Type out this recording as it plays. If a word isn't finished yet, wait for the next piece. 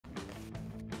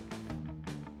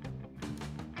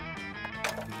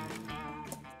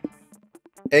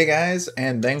Hey guys,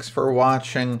 and thanks for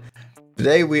watching.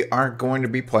 Today we are going to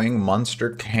be playing Monster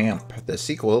Camp, the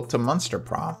sequel to Monster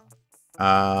Prom.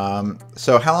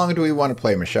 So how long do we want to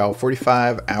play, Michelle?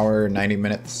 45 hour, 90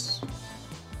 minutes?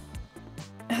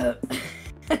 I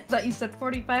thought you said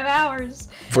 45 hours.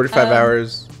 45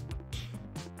 hours.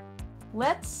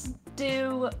 Let's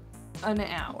do an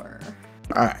hour.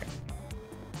 Alright.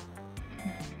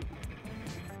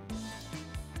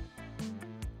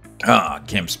 Ah,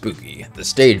 Camp Spooky, the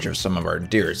stage of some of our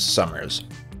dearest summers.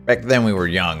 Back then we were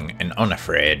young and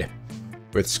unafraid.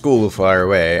 With school far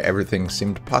away, everything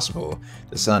seemed possible.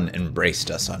 The sun embraced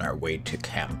us on our way to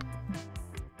camp.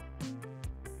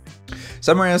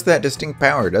 Summer has that distinct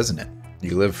power, doesn't it?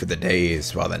 You live for the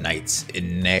days while the nights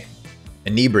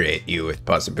inebriate you with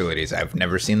possibilities. I've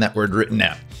never seen that word written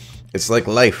out. It's like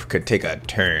life could take a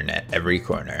turn at every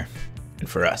corner. And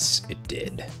for us, it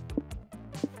did.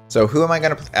 So who am I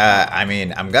gonna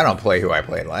I'm gonna play who I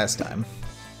played last time.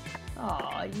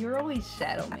 Aw, you're always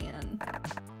Shadow Man.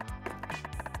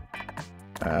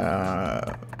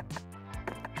 Uh...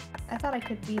 I thought I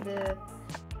could be the...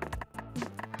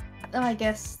 I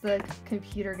guess the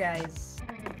computer guy's...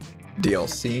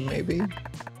 DLC, maybe?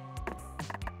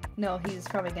 No, he's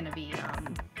probably gonna be,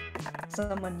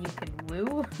 someone you could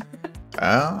woo.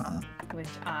 Oh. Which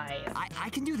I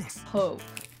can do this. Hope,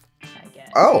 I guess.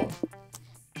 Oh!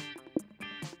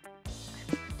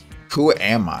 Who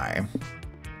am I?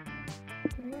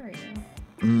 Who are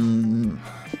you?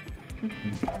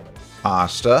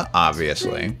 Asta,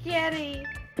 obviously. Spaghetti!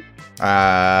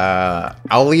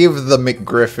 I'll leave the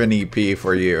McGriffin EP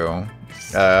for you.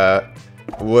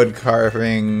 Wood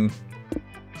carving.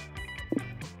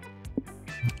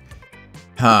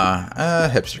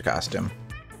 Hipster costume.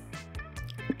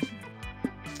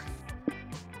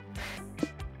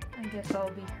 I guess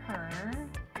I'll be her.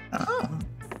 Oh.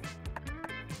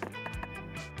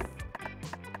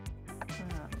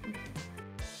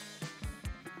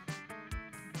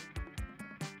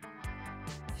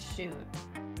 Shoot.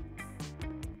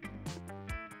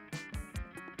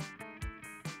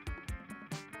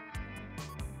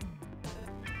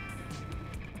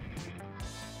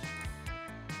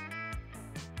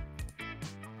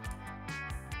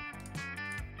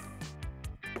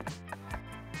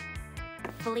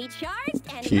 Fully charged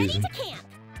and ready to camp.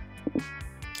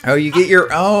 Oh, you get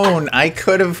your own. I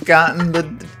could have gotten the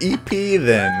EP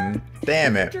then.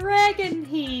 Damn it. Dragon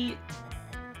Heat.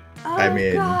 Oh, I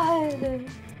mean... God.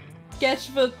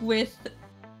 Sketchbook with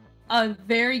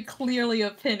very clearly a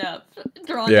pinup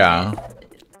drawn. Yeah.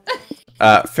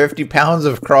 50 pounds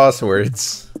of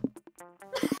crosswords.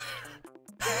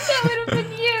 That would have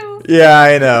been you. Yeah,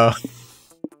 I know.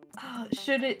 Oh,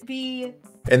 should it be?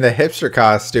 And the hipster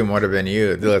costume would have been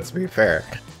you, let's be fair.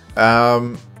 I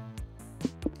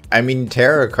mean,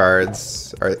 tarot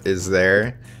cards is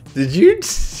there. Did you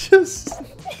just...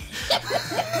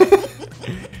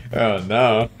 Oh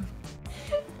no.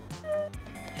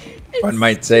 One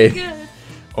might say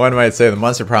the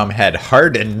Monster Prom had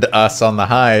hardened us on the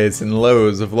highs and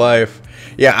lows of life.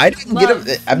 Yeah, I didn't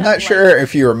I'm not sure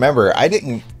if you remember. I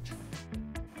didn't...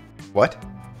 What?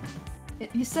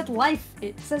 You said life.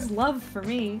 It says love for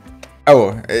me.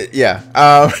 Oh, yeah.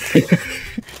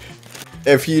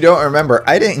 If you don't remember,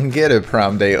 I didn't get a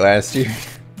prom date last year. Oh,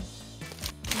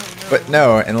 no. But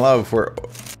no, in love, we're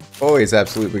always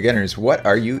absolute beginners. What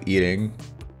are you eating?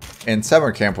 And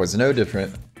summer camp was no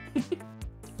different.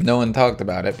 No one talked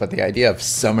about it, but the idea of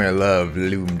summer love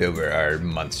loomed over our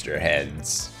monster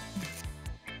heads.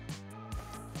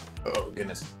 Oh,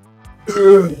 goodness.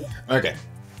 Okay.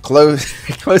 Close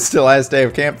to the last day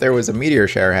of camp, there was a meteor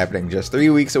shower happening just 3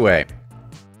 weeks away.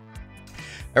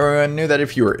 Everyone knew that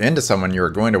if you were into someone, you were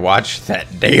going to watch that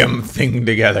damn thing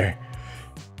together.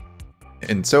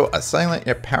 And so a silent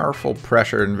yet powerful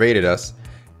pressure invaded us.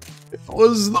 It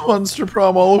was the Monster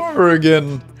Prom all over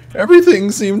again.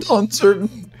 Everything seemed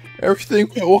uncertain. Everything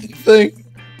but one thing.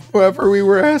 Whoever we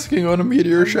were asking on a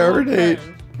meteor shower date,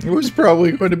 it was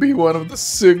probably going to be one of the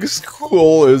 6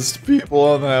 coolest people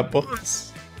on that bus.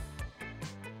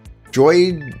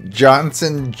 Joy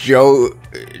Johnson Johima?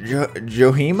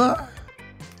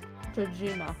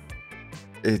 Jojima.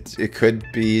 It could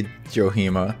be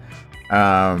Johima.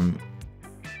 A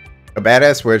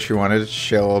badass witch who wanted to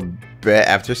chill a bit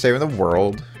after saving the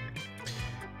world.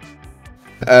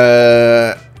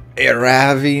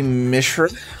 Ravi Mishra,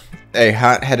 a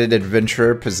hot-headed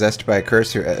adventurer possessed by a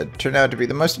curse who turned out to be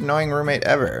the most annoying roommate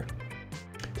ever.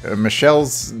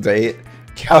 Michelle's date,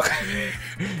 calculator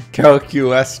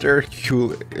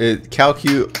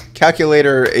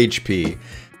HP,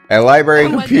 a library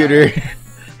computer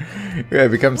Yeah,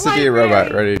 become City a robot,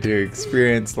 Library. ready to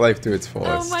experience life to its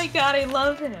fullest. Oh my god, I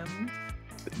love him.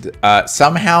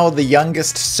 Somehow the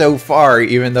youngest so far,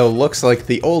 even though looks like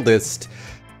the oldest,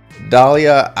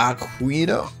 Dahlia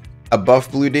Aquino, a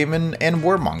buff blue demon and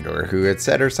warmonger who had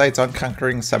set her sights on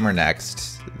conquering summer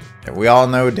next. We all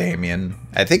know Damien.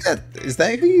 I think is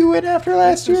that who you went after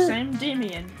last The year? same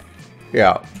Damien.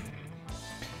 Yeah.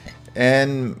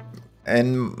 And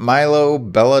Milo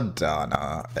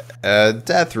Belladonna, a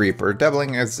Death Reaper,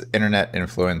 doubling as internet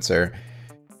influencer,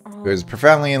 who is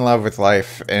profoundly in love with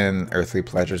life and earthly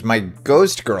pleasures. My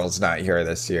ghost girl's not here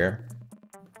this year.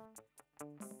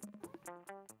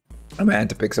 I had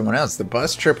to pick someone else. The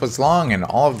bus trip was long, and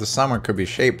all of the summer could be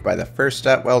shaped by the first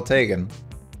step well taken.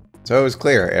 So it was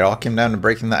clear. It all came down to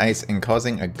breaking the ice and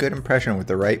causing a good impression with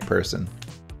the right person.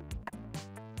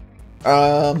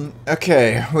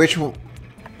 Okay. Which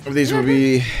of these would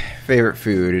be favorite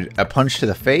food? A punch to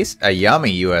the face? A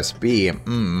yummy USB?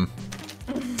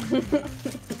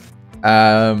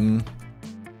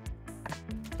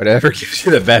 Whatever gives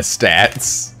you the best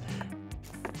stats.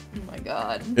 Oh my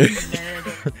god.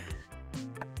 Nerd.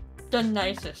 The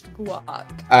nicest guac.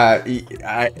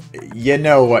 You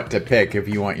know what to pick if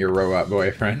you want your robot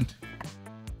boyfriend.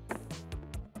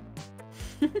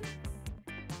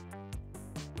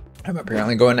 I'm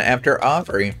apparently going after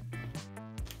Aubrey.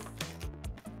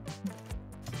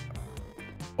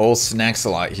 Old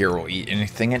Snacks-a-Lot here will eat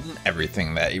anything and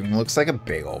everything that even looks like a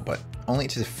bagel, but only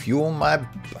to fuel my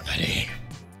body.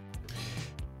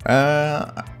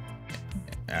 Alright.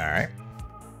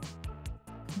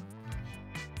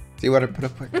 See what I put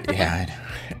up with? Yeah, I know.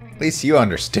 At least you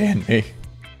understand me.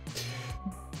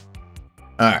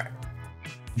 Alright.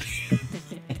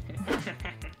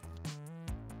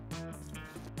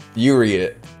 You read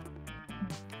it.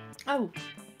 Oh.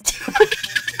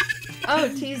 Oh,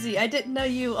 TZ, I didn't know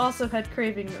you also had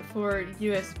craving for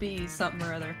USB something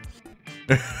or other.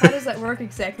 How does that work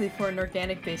exactly for an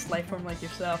organic-based life form like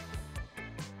yourself?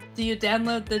 Do you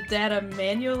download the data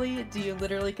manually? Do you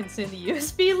literally consume the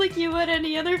USB like you would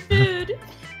any other food?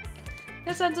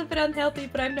 That sounds a bit unhealthy,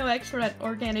 but I'm no expert on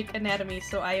organic anatomy,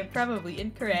 so I am probably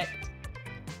incorrect.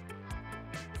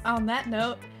 On that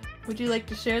note, would you like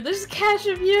to share this cache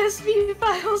of USB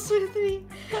files with me?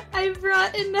 I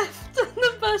brought enough on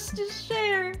the bus to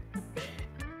share.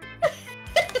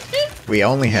 We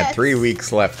only had 3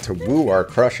 weeks left to woo our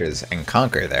crushes and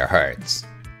conquer their hearts.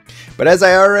 But as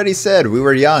I already said, we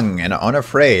were young and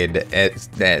unafraid,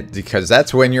 because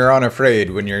that's when you're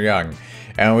unafraid, when you're young.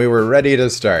 And we were ready to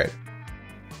start.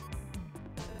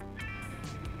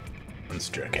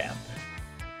 Monster camp.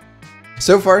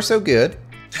 So far, so good.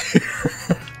 Take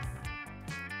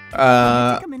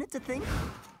a minute to think.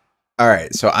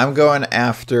 Alright, so I'm going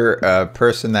after a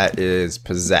person that is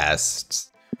possessed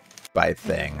by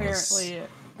things. Apparently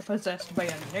possessed by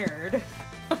a nerd.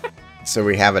 So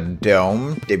we have a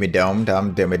dome,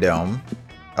 dimmy dome,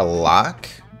 a lock,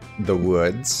 the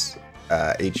woods,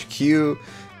 HQ,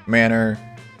 manor,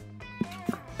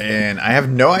 and I have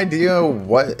no idea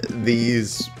what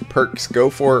these perks go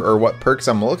for or what perks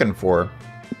I'm looking for,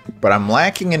 but I'm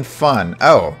lacking in fun.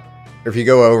 Oh, if you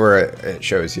go over it, it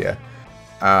shows you.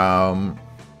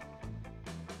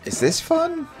 Is this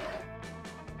fun?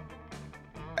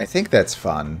 I think that's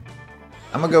fun.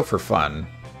 I'm gonna go for fun.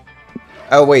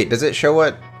 Oh wait, does it show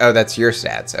what? Oh, that's your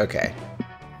stats. Okay.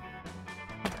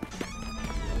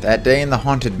 That day in the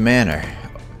haunted manor,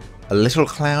 a little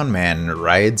clown man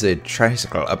rides a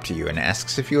tricycle up to you and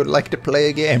asks if you would like to play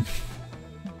a game.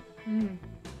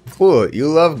 Cool, you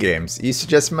love games. You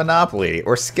suggest Monopoly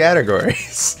or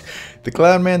Scattergories. The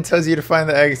clown man tells you to find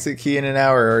the exit key in an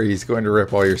hour or he's going to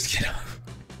rip all your skin off.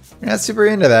 You're not super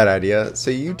into that idea, so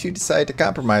you two decide to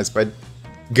compromise by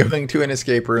going to an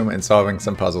escape room and solving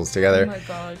some puzzles together. Oh my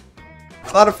god.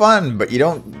 It's a lot of fun, but you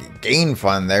don't gain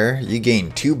fun there. You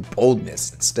gain 2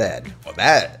 boldness instead. Well,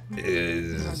 that Oh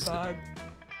is my god.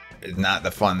 not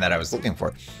the fun that I was looking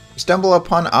for. You stumble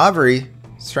upon Avery,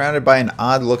 surrounded by an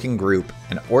odd-looking group.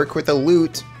 An orc with a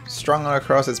lute strung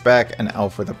across its back, an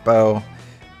elf with a bow,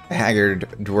 a haggard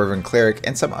dwarven cleric,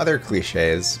 and some other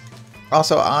cliches.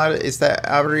 Also odd is that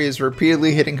Avery is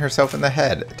repeatedly hitting herself in the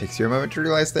head. It takes you a moment to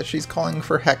realize that she's calling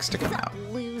for Hex to come out.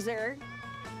 Loser.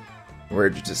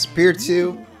 Where'd you disappear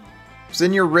to? I was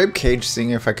in your ribcage seeing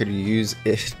if I could use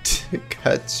it to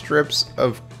cut strips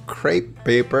of crepe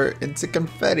paper into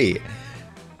confetti.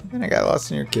 And I got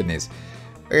lost in your kidneys.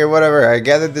 Okay, whatever. I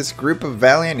gathered this group of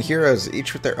valiant heroes,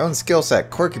 each with their own skill set,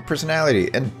 quirky personality,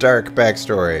 and dark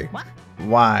backstory. What?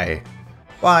 Why?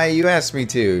 Why? You asked me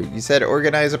to. You said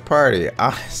organize a party.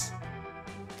 Honest.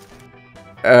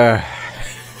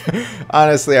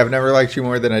 Honestly, I've never liked you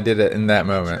more than I did it in that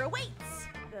moment. Adventure awaits.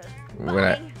 When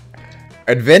I... Bye.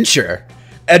 Adventure!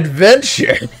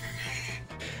 Adventure!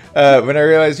 When I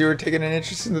realized you were taking an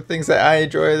interest in the things that I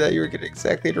enjoy, that you were getting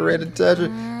exactly to raid a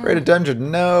dungeon. Raid a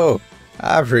dungeon, no!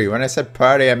 Avery, when I said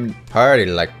party, I mean party,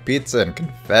 like pizza and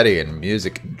confetti and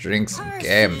music and drinks and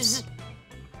games.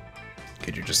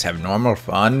 Could you just have normal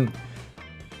fun?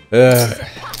 Ugh.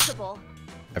 Possible.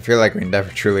 I feel like we never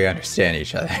truly understand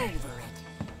each other.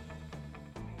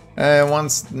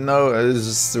 Once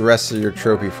knows the rest of your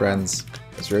trophy friends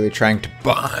is really trying to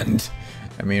bond.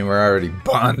 I mean, we're already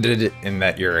bonded in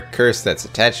that you're a curse that's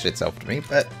attached itself to me,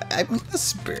 but I'm a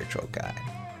spiritual guy.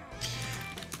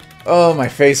 Oh, my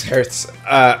face hurts.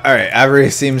 Alright, Avery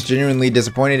seems genuinely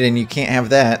disappointed and you can't have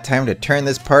that. Time to turn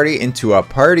this party into a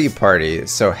party.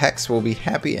 So Hex will be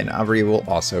happy and Avery will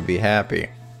also be happy.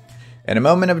 In a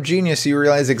moment of genius, you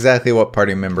realize exactly what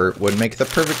party member would make the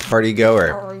perfect party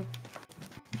goer.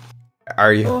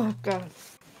 Are you? Oh god.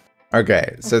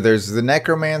 Okay, so there's the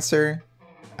Necromancer,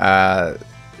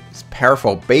 this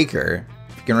powerful Baker.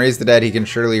 If he can raise the dead, he can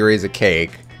surely raise a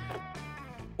cake.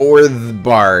 Or the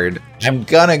Bard. I'm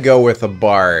gonna go with a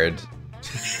Bard.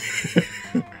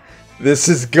 This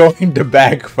is going to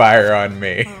backfire on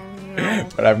me. Oh, no.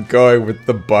 But I'm going with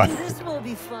the Bard. This will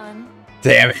be fun.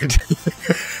 Damn it.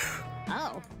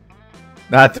 Oh.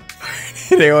 Not the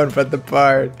Bard. Anyone but the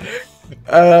Bard.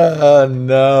 Oh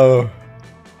no.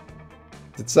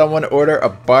 Did someone order a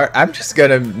Bard? I'm just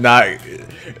gonna not...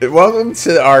 Welcome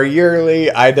to our yearly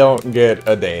I don't get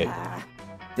a date.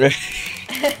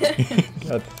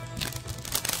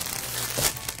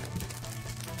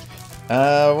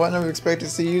 Wouldn't have expected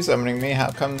to see you summoning me. How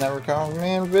come never calling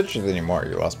me in bitches anymore?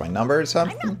 You lost my number or I'm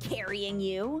something? not carrying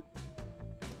you.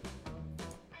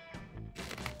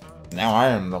 Now I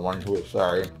am the one who is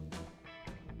sorry.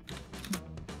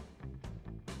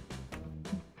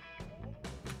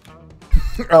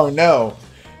 Oh no!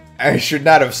 I should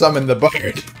not have summoned the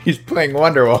Bard. He's playing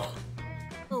Wonderwall.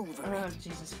 Oh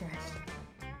Jesus Christ.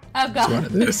 Oh god. It's one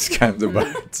of those kinds of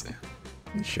bards.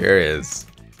 It sure is.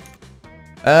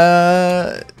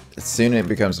 Soon it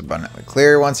becomes abundantly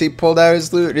clear. Once he pulled out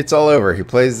his lute, it's all over. He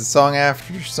plays the song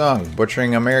after song,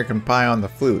 butchering American Pie on the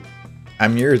flute.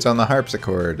 I'm Yours on the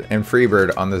harpsichord, and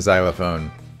Freebird on the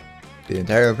xylophone. The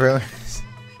entire playlist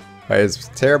by his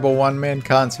terrible one-man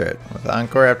concert, with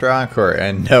encore after encore,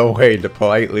 and no way to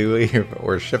politely leave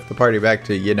or shift the party back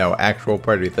to, you know, actual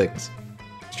party things.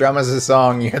 Drama's a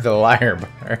song, you're the liar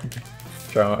bar.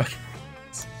 Drama.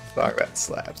 Song that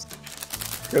slaps.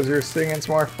 Because your singing's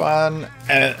more fun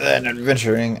than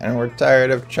adventuring, and we're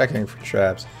tired of checking for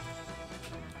traps.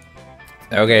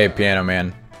 Okay, Piano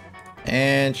Man.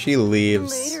 And she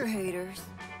leaves. Later, haters.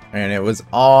 And it was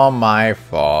all my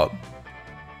fault.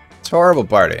 It's a horrible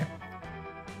party.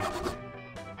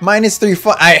 -3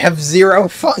 fun. I have 0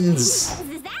 funds.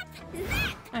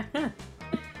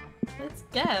 Let's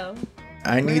go.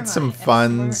 I need some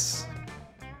funds.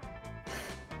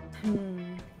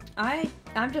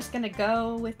 I'm just gonna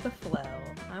go with the flow.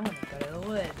 I wanna go to the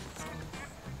woods.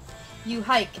 You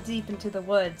hike deep into the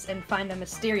woods and find a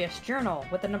mysterious journal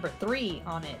with the number 3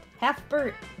 on it, half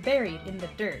buried in the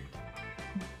dirt.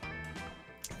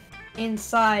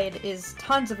 Inside is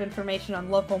tons of information on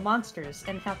local monsters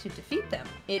and how to defeat them.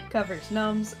 It covers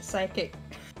gnomes, psychics,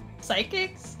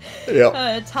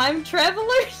 Yep. time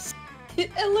travelers,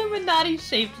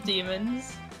 Illuminati-shaped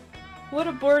demons. What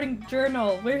a boring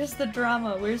journal. Where's the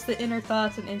drama? Where's the inner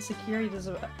thoughts and insecurities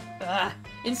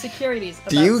insecurities about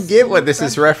Do you get what school this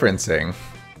is friendship? referencing?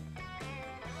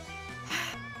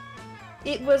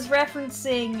 It was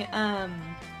referencing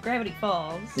Gravity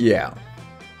Falls. Yeah.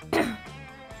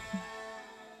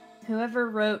 Whoever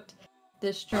wrote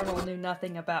this journal knew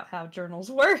nothing about how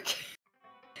journals work.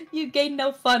 You gain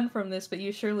no fun from this, but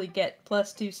you surely get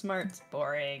 +2 smarts.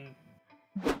 Boring.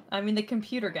 I mean the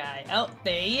computer guy. Oh,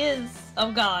 there he is.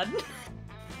 Oh god.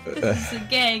 This is a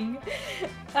gang.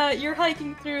 You're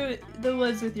hiking through the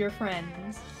woods with your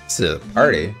friends. It's a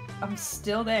party. I'm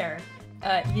still there.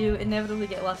 You inevitably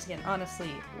get lost again.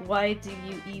 Honestly, why do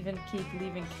you even keep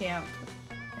leaving camp?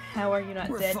 How are you not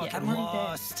dead yet? I'm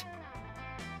already dead.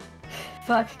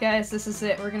 Fuck, guys, this is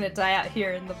it. We're gonna die out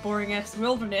here in the boring-ass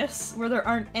wilderness where there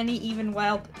aren't any even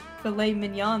wild filet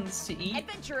mignons to eat.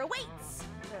 Adventure awaits.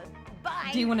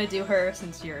 Bye. Do you want to do her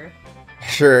since you're...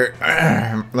 Sure.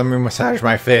 Let me massage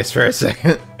my face for a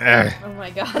second. Oh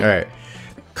my god. Alright.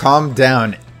 Calm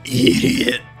down,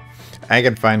 idiot. I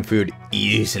can find food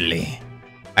easily.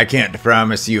 I can't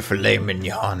promise you filet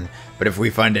mignon, but if we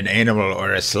find an animal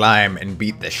or a slime and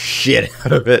beat the shit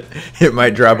out of it, it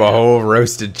might drop a whole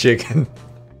roasted chicken.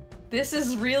 This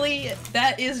is really...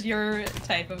 That is your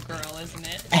type of girl, isn't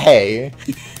it? Hey!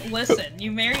 Listen,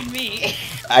 you married me.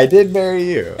 I did marry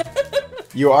you.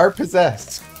 You are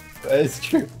possessed. That is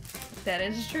true. That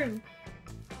is true.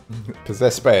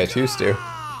 Possessed by a two-stew.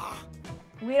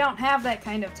 We don't have that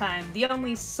kind of time. The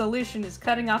only solution is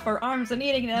cutting off our arms and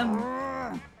eating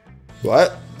them.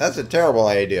 What? That's a terrible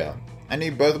idea. I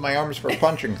need both of my arms for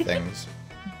punching things.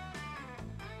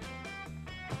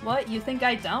 What? You think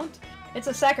I don't? It's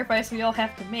a sacrifice we all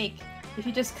have to make. If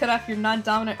you just cut off your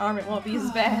non-dominant arm, it won't be as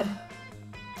bad.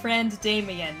 Friend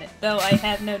Damien, though I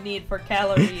have no need for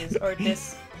calories or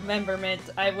dismemberment,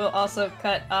 I will also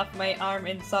cut off my arm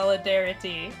in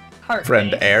solidarity. Heart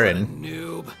Friend face. Aaron.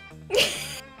 Noob.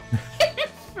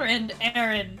 Friend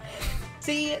Aaron.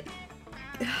 See,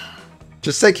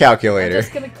 Just say I'm calculator.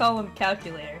 just gonna call him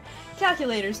Calculator.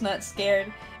 Calculator's not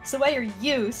scared, so why are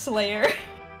you, Slayer?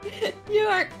 You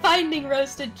aren't finding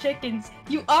roasted chickens.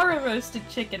 You are a roasted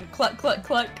chicken. Cluck, cluck,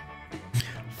 cluck.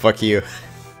 Fuck you.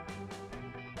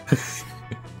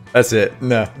 That's it.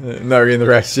 No, not reading the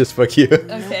rest. Just fuck you.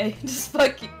 Okay, just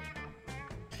fuck you.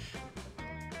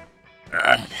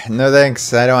 No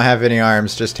thanks. I don't have any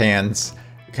arms, just hands.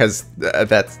 Because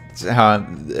that's how.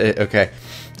 Okay.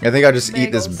 I think I'll just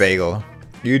eat this Bagels. bagel.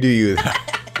 You do you.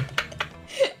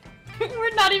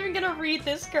 We're not even gonna read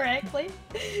this correctly.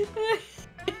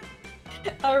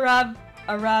 Aravi,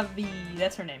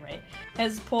 that's her name, right?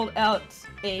 Has pulled out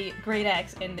a great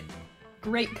axe and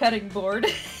great cutting board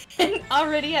and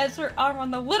already has her arm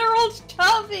on the literal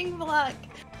chopping block.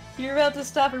 You're about to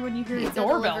stop her when you hear the Pizza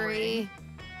doorbell delivery. ring.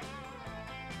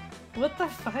 What the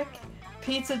fuck?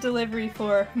 Pizza delivery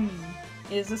for,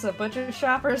 is this a butcher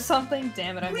shop or something?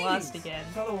 Damn it, I'm lost Greetings, again.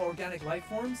 fellow organic life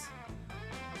forms.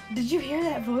 Did you hear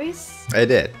that voice? I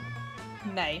did.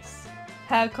 Nice.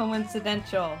 How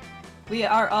coincidental. We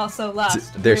are also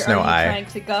lost. There's Where no are you I. trying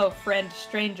to go, friend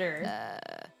stranger?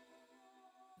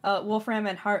 Wolfram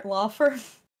and Hart Law Firm?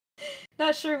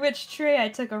 Not sure which tree I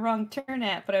took a wrong turn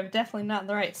at, but I'm definitely not in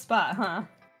the right spot, huh?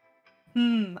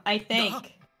 I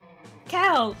think.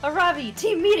 Cal, Aravi,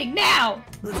 team meeting now!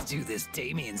 Let's do this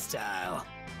Damien style.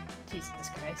 Jesus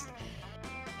Christ.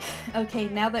 Okay,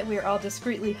 now that we're all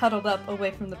discreetly huddled up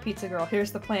away from the pizza girl,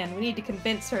 here's the plan. We need to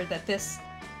convince her that this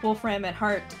Wolfram and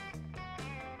Hart...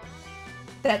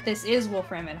 that this is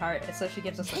Wolfram and Hart, so she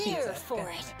gives us the Here pizza. for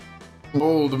it.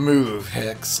 Bold move,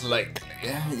 Hex. Likely.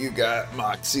 You got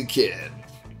Moxie Kid.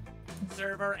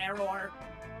 Server error.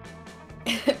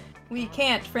 We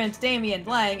can't, friend Damien.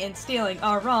 Lying and stealing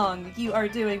are wrong. You are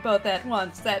doing both at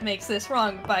once. That makes this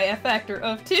wrong by a factor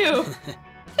of 2.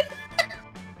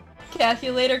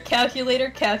 Calculator, calculator,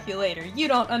 calculator. You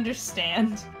don't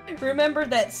understand. Remember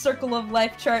that circle of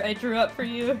life chart I drew up for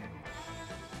you?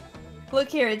 Look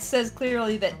here, it says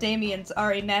clearly that Damiens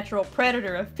are a natural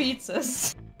predator of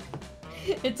pizzas.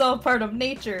 It's all part of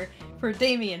nature for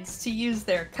Damiens to use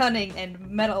their cunning and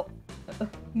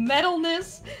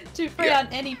metalness to prey on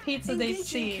any pizza they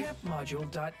see.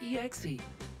 Module.exe.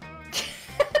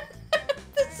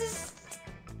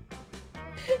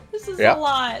 This is Yeah. a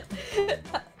lot.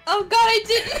 Oh god, I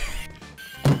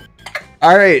did.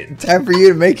 Alright, time for you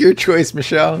to make your choice,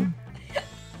 Michelle.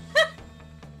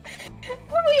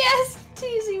 We asked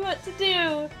Teasy what to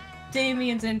do.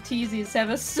 Damiens and Teasies have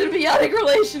a symbiotic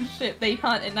relationship. They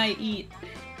hunt and I eat.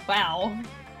 Wow.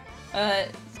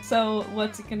 So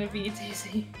what's it gonna be,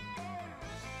 Teasy?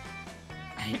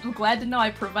 I'm glad to know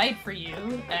I provide for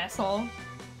you, asshole.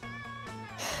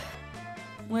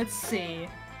 Let's see.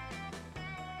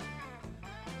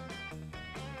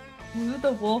 Glue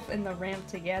the wolf and the ram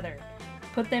together.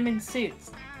 Put them in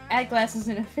suits. Add glasses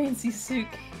in a fancy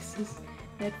suitcases.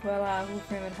 Et voila,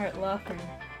 Wolfram and Hart Law Firm.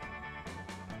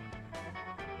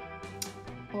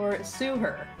 Or sue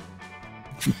her.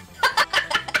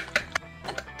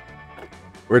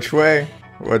 Which way?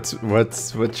 What's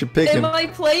you picking? Am I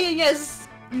playing as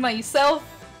myself?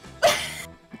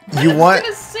 You I'm want?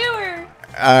 gonna sue her!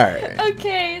 Alright.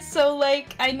 Okay, so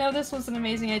like, I know this was an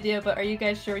amazing idea, but are you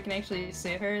guys sure we can actually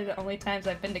sue her? The only times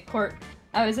I've been to court,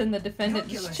 I was in the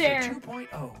defendant's Calculus chair.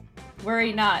 2.0.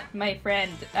 Worry not, my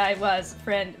friend. I was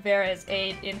friend Vera's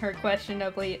aide in her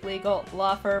questionably legal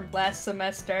law firm last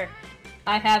semester.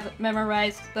 I have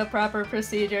memorized the proper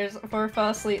procedures for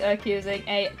falsely accusing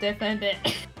a defendant.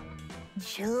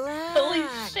 Chillax. Holy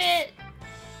shit!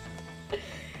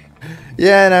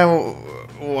 Yeah, and I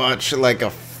watch like a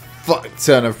fuck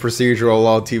ton of procedural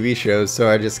law TV shows, so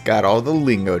I just got all the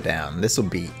lingo down. This'll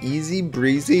be easy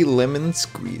breezy lemon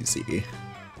squeezy.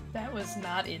 That was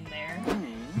not in there.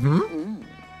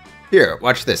 Here,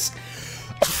 watch this.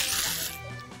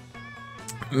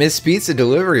 Miss Pizza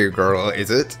Delivery Girl,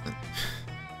 is it?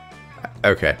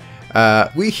 Okay.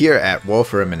 We here at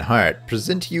Wolfram and Hart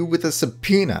present you with a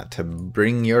subpoena to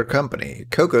bring your company,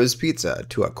 Coco's Pizza,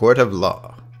 to a court of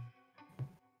law.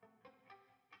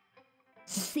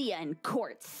 See ya in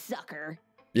court, sucker.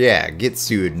 Yeah, get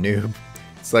sued, noob.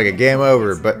 It's like a game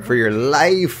over, but for your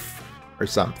life or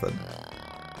something.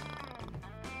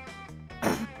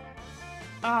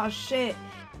 Oh shit.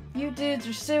 You dudes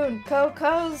are suing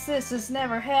Coco's? This has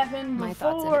never happened before. My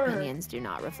thoughts and opinions do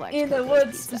not reflect In the Coco's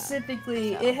woods Pizza.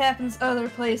 specifically. So- It happens other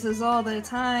places all the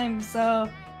time, so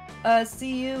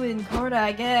see you in court,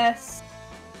 I guess.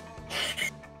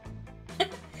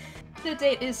 The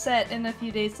date is set, and a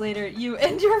few days later, you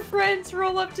and your friends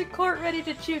roll up to court ready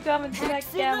to chew gum and smack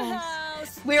Hacks in the gavels.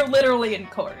 house. We're literally in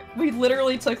court. We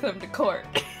literally took them to court.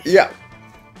 Yeah.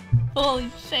 Holy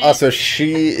shit. Also,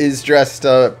 she is dressed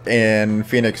up in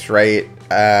Phoenix Wright,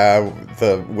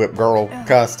 the Whip Girl Oh,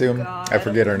 costume. God. I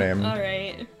forget her name.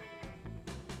 Alright.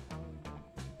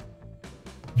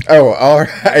 Oh,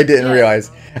 alright. I didn't Yeah.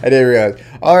 realize.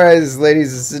 Alright,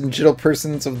 ladies and gentle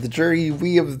persons of the jury,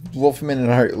 we of the Wolfman and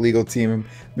Hart legal team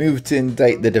move to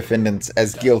indict the defendants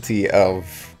as guilty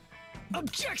of...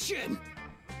 Objection!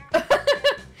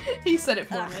 He said it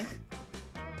for me.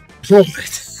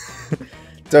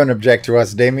 Don't object to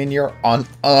us, Damien. You're on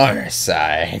our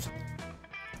side.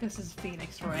 This is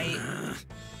Phoenix, right?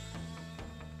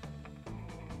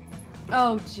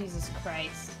 Oh, Jesus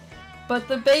Christ. But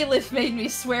the bailiff made me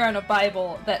swear on a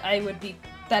Bible that I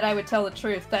would tell the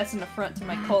truth. That's an affront to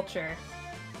my culture.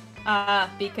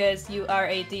 Because you are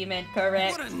a demon,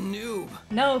 correct? What a noob!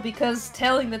 No, because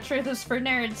telling the truth is for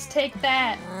nerds. Take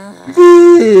that!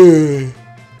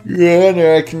 Your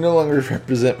Honor, I can no longer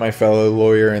represent my fellow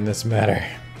lawyer in this matter.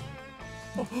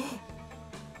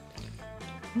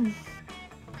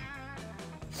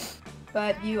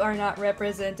 But you are not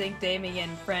representing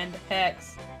Damien, friend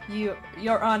Hex. Your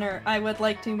Honor, I would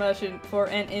like to motion for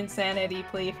an insanity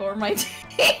plea for my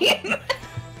team.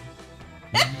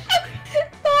 The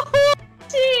whole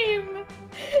team!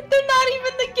 They're not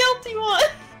even the guilty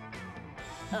one!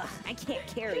 Ugh, I can't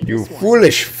carry You this one.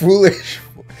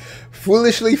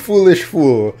 foolishly foolish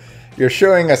fool. You're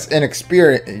showing us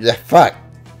inexperience. Yeah,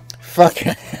 fuck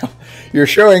hell. You're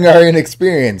showing our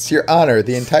inexperience. Your Honor,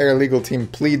 the entire legal team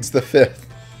pleads the fifth.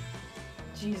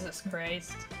 Jesus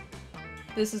Christ.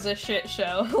 This is a shit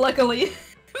show. Luckily,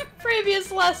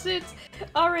 previous lawsuits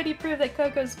already prove that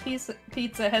Coco's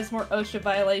Pizza has more OSHA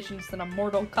violations than a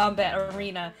Mortal Kombat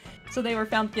arena, so they were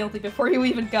found guilty before you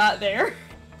even got there.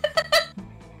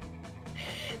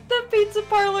 The pizza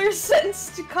parlor is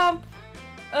sentenced to comp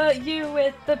you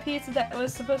with the pizza that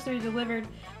was supposed to be delivered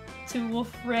to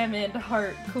Wolfram and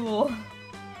Hart. Cool.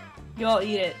 You all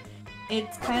eat it.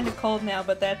 It's kind of cold now,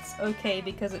 but that's okay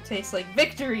because it tastes like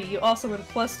victory. You also win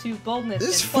 +2 boldness.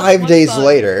 This is and +1 5 days fun.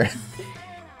 later.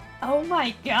 Oh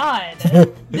my god.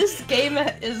 This game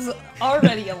is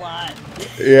already a lot.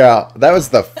 Yeah, that was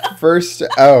the first...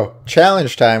 Oh,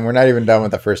 challenge time. We're not even done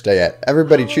with the first day yet.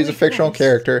 Everybody choose a Holy fictional Christ.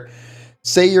 character.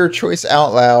 Say your choice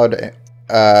out loud.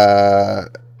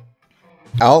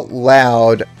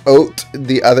 Oat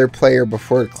the other player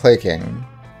before clicking.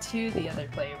 To the other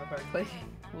player before clicking.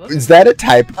 Whoops. Is that a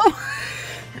typo?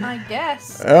 I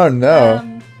guess. Oh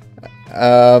no.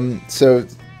 So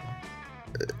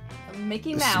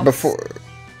Mickey Mouse. before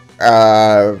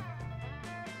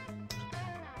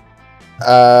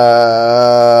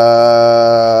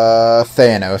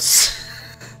Thanos.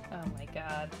 Oh my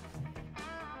god.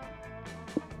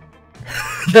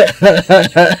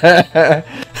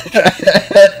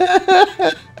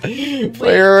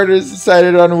 Player orders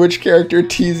decided on which character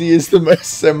TZ is the most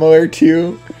similar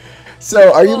to.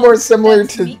 So, are you Well, more similar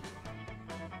that's to? me.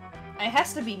 It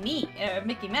has to be me,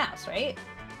 Mickey Mouse, right?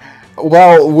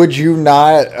 Well, would you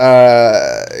not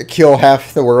kill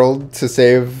half the world to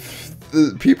save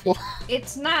the people?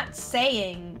 It's not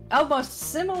saying almost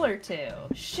similar to.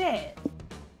 Shit.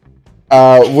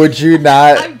 Would you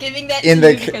not? I'm giving that in to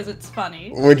the you c- because it's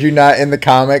funny. Would you not in the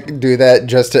comic do that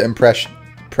just to press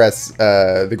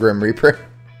the Grim Reaper?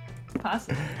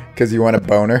 Possibly. Because you want a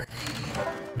boner?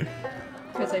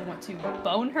 Because I want to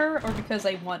bone her or because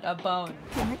I want a bone?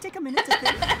 Can I take a minute to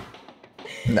think?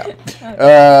 No.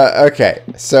 Okay,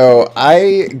 so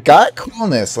I got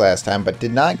coolness last time, but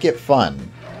did not get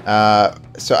fun.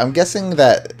 So I'm guessing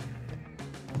that...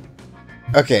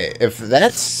 Okay, if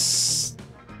that's...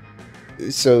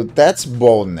 So that's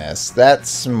boldness, that's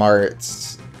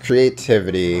smarts,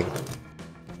 creativity.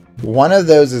 One of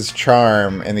those is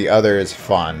charm, and the other is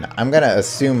fun. I'm gonna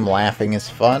assume laughing is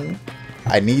fun.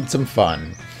 I need some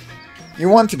fun. You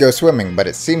want to go swimming, but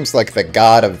it seems like the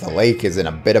god of the lake is in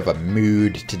a bit of a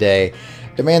mood today.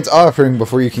 demands offering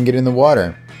before you can get in the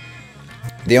water.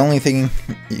 The only thing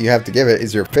you have to give it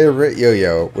is your favorite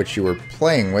yo-yo, which you were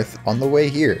playing with on the way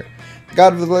here. The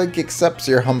God of the Lake accepts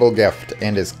your humble gift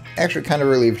and is actually kind of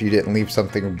relieved you didn't leave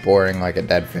something boring like a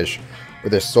dead fish or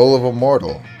the soul of a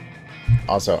mortal.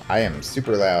 Also, I am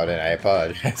super loud and I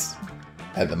apologize.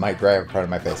 I had the mic right in front of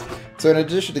my face. So in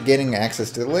addition to gaining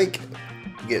access to the lake,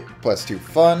 you get +2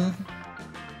 fun.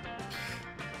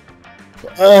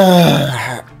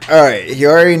 Alright, you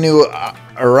already knew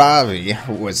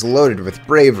Aravi was loaded with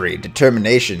bravery,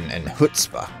 determination, and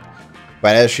chutzpah.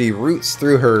 But as she roots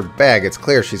through her bag, it's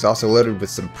clear she's also loaded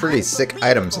with some pretty sick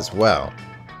items as well.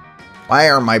 Why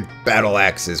are my battle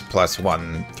axes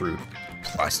 +1 through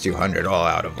 +200 all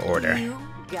out of order? You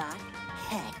got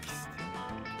hexed.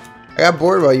 I got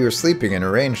bored while you were sleeping and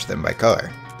arranged them by color.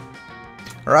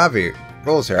 Aravi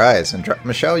rolls her eyes and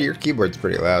Michelle, your keyboard's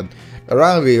pretty loud.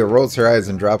 Aravi rolls her eyes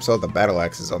and drops all the battle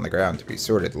axes on the ground to be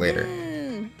sorted later.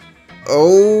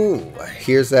 Oh,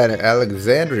 here's that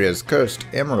Alexandria's cursed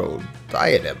emerald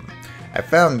diadem. I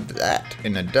found that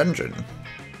in a dungeon.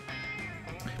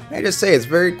 I just say it's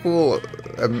very cool.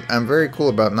 I'm very cool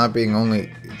about not being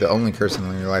the only person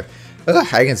in your life. Ugh,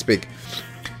 I can speak.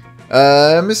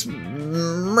 Miss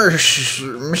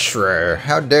Mishra,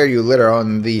 how dare you litter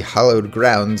on the hallowed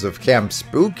grounds of Camp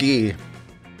Spooky?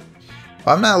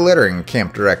 Well, I'm not littering,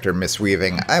 Camp Director Miss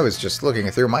Weaving. I was just looking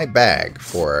through my bag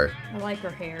for... I like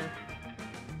her hair.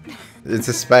 It's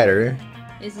a spider.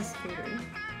 Is a scooter.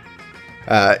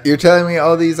 You're telling me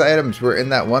all these items were in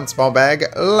that one small bag?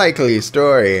 Likely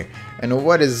story. And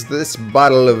what is this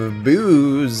bottle of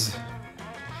booze?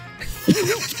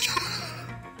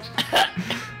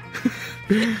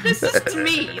 This is to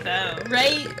me, though,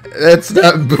 right? That's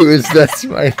not booze, that's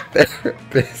my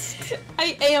therapist.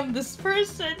 I am this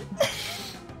person.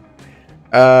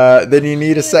 Then you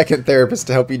need a second therapist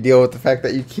to help you deal with the fact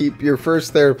that you keep your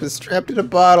first therapist trapped in a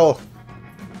bottle.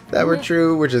 If that were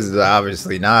true, which is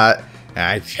obviously not.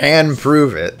 I can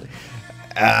prove it.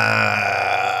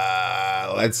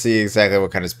 Let's see exactly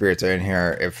what kind of spirits are in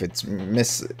here. If it's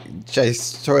Miss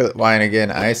Chase Toilet Wine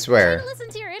again, I swear. Listen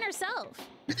to your inner self.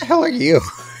 What the hell are you?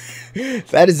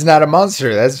 That is not a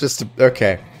monster. That's just a...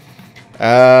 Okay.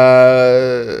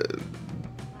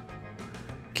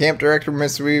 Camp Director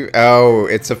Miss Weave... Oh,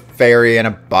 it's a fairy in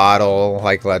a bottle,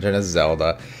 like Legend of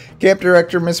Zelda. Camp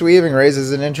Director Miss Weaving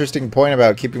raises an interesting point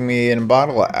about keeping me in a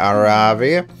bottle,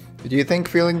 Aravi. Do you think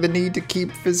feeling the need to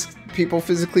keep people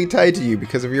physically tied to you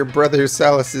because of your brother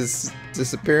Salus's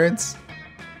disappearance?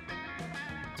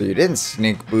 So you didn't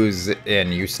sneak booze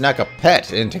in, you snuck a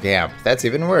pet into camp. That's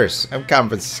even worse. I'm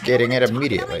confiscating it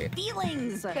immediately.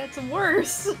 Feelings. That's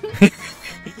worse.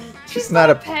 She's not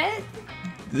a pet.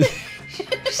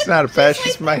 She's not a pet,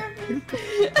 she's my...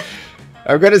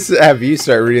 I'm gonna have you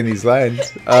start reading these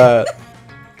lines. And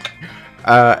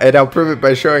I'll prove it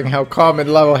by showing how calm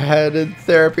and level-headed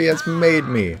therapy has made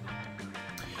me.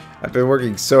 I've been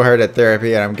working so hard at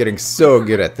therapy and I'm getting so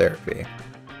good at therapy.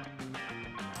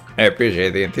 I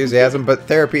appreciate the enthusiasm, but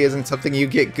therapy isn't something you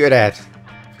get good at.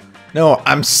 No,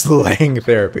 I'm slaying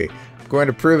therapy. I'm going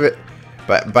to prove it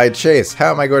by Chase.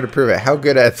 How am I going to prove it? How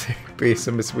good at therapy?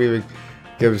 So Miss Weaving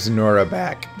gives Nora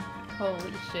back.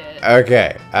 Holy shit.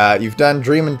 Okay, you've done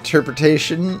dream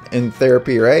interpretation in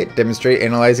therapy, right? Demonstrate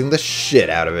analyzing the shit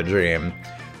out of a dream.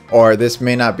 Or this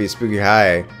may not be spooky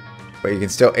high, but you can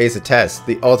still ace a test.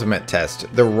 The ultimate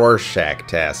test. The Rorschach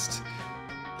test.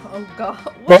 Oh god.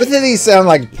 What? Both of these sound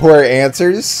like poor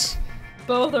answers.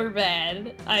 Both are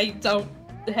bad. I don't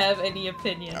have any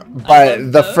opinion.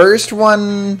 But the first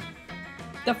one...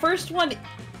 The first one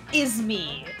is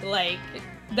me. Like,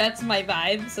 that's my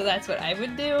vibe, so that's what I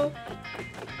would do.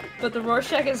 But the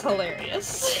Rorschach is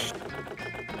hilarious.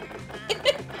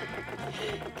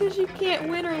 Because you can't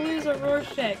win or lose a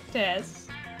Rorschach test.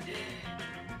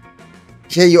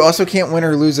 Yeah, you also can't win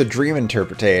or lose a dream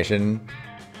interpretation.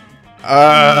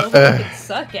 Nobody can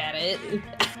suck at it.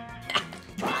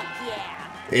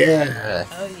 Yeah.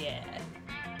 Oh yeah.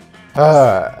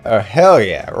 Oh hell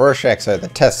yeah. Rorschachs are the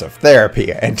test of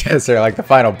therapy, and tests are like the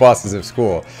final bosses of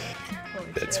school.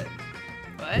 Holy That's... shit.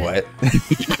 What?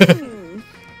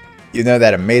 You know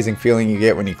that amazing feeling you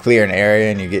get when you clear an area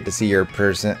and you get to see your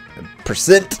percent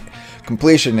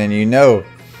completion and you know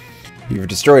you've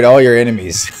destroyed all your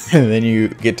enemies and then you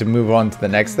get to move on to the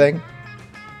next thing?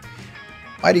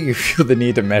 Why do you feel the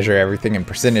need to measure everything in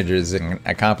percentages and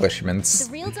accomplishments?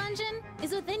 The real dungeon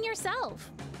is within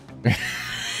yourself.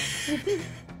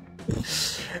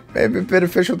 Maybe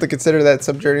beneficial to consider that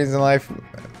some journeys in life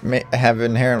may have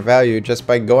inherent value just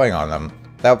by going on them,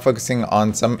 without focusing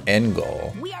on some end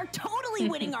goal. We are totally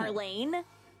winning our lane.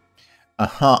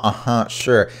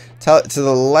 Sure. Tell it to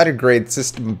the letter grade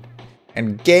system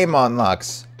and game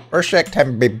unlocks. Rorschach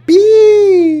time,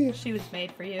 baby! She was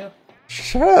made for you.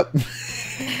 Shut up.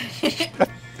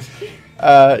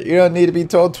 You don't need to be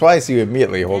told twice. You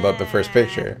immediately hold up the first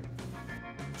picture.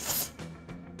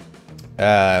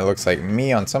 It looks like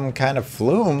me on some kind of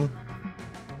flume.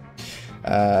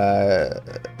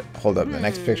 Hold up the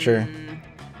next picture.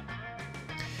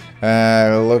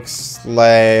 Looks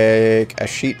like a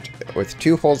sheet with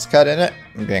 2 holes cut in it,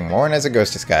 being worn as a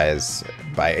ghost disguise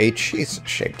by a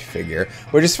cheese-shaped figure.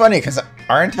 Which is funny, because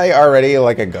aren't I already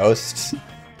like a ghost?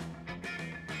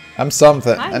 I'm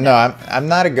something. No, I'm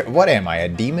not a. What am I? A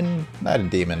demon? Not a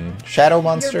demon. Shadow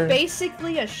monster. You're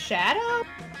basically a shadow.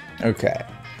 Okay.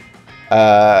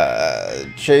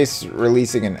 Chase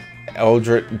releasing an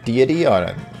eldritch deity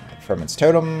from its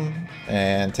totem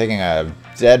and taking a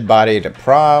dead body to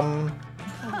prom.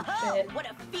 Oh, what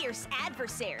a fierce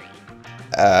adversary.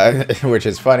 Which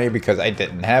is funny because I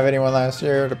didn't have anyone last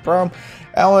year to prom.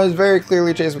 Alan is very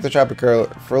clearly chased with a chopper curl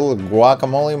full of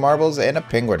guacamole marbles and a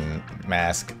penguin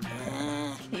mask.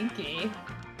 Kinky.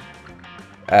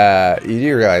 You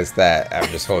do realize that I'm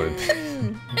just holding.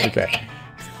 Okay.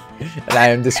 And I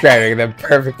am describing them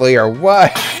perfectly, or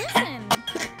what?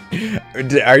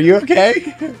 Are you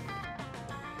okay?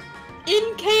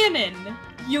 In canon,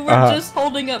 you were just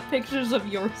holding up pictures of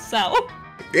yourself.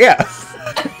 Yeah.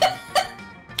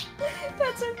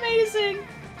 That's amazing.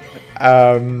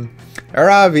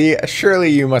 Ravi, surely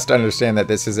you must understand that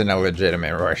this isn't a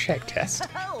legitimate Rorschach test.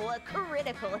 Oh, a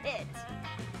critical hit.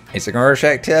 A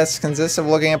Rorschach test consists of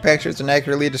looking at pictures and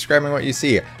accurately describing what you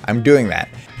see. I'm doing that.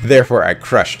 Therefore, I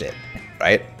crushed it.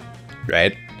 Right?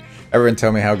 Right? Everyone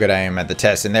tell me how good I am at the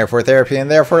test, and therefore therapy, and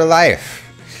therefore life.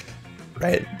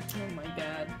 Right? Oh my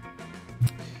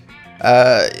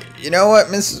god. You know what,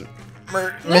 Miss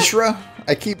Mishra?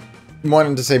 I keep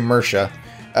wanting to say Mersha.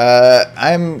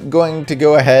 I'm going to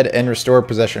go ahead and restore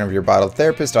possession of your bottled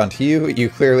therapist onto you. You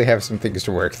clearly have some things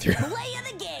to work through. Play of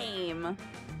the game.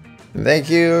 Thank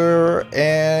you,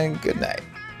 and good night.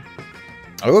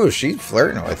 Oh, she's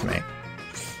flirting with me.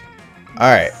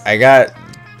 Alright, I got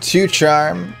 2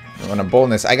 charm and a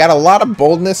boldness. I got a lot of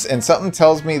boldness, and something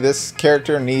tells me this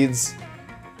character needs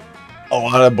a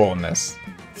lot of boldness.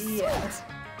 Yes.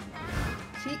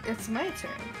 It's my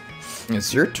turn.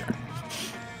 It's your turn.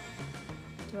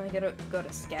 Do I go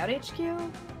to Scout HQ?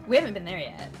 We haven't been there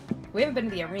yet. We haven't been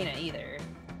to the arena either.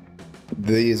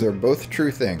 These are both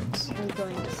true things. I'm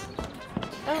going to...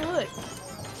 Oh, look.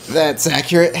 That's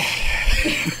accurate.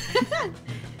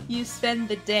 You spend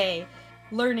the day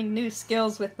learning new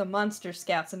skills with the Monster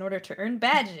Scouts in order to earn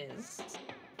badges.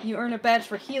 You earn a badge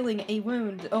for healing a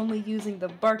wound only using the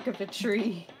bark of a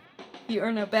tree. You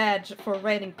earn a badge for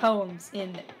writing poems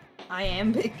in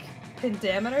iambic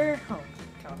pentameter. Oh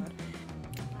god.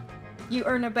 You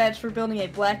earn a badge for building a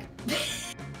blackberry.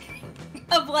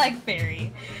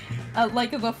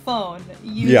 Like the phone,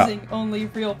 using only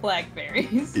real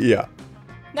blackberries. Yeah.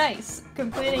 Nice!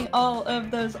 Completing all of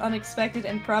those unexpected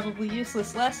and probably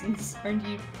useless lessons earned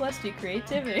you +2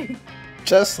 creativity.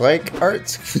 Just like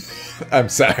arts. I'm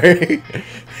sorry.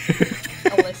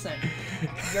 Oh, listen,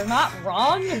 you're not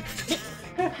wrong.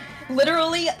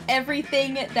 Literally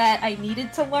everything that I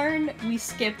needed to learn, we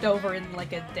skipped over in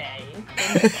like a day.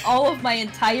 In all of my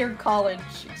entire college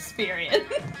experience.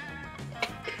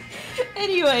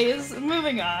 Anyways,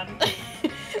 moving on.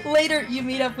 Later, you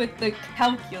meet up with the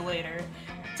calculator,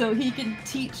 so he can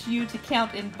teach you to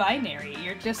count in binary.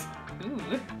 You're just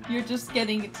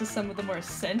getting into some of the more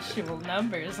sensual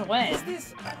numbers. When? Is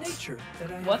this nature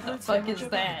that I have What the heard so fuck much is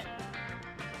about? that?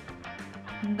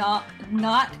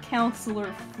 Not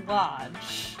Counselor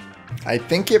Flodge. I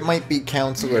think it might be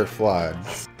Counselor Flawed.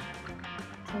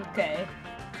 Okay.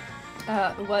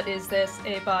 What is this?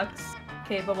 A box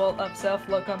capable of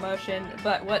self-locomotion,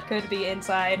 but what could be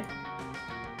inside?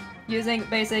 Using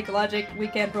basic logic, we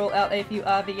can rule out a few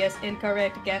obvious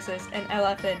incorrect guesses. An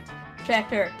elephant,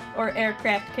 tractor, or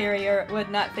aircraft carrier would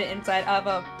not fit inside of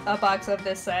a box of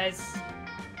this size.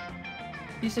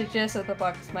 You suggest that the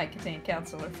box might contain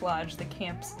Counselor Flodge, the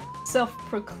camp's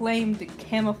self-proclaimed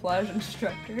camouflage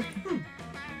instructor.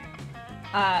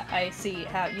 I see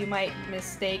how you might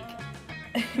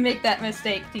make that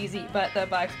mistake, TZ, but the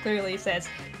box clearly says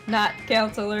not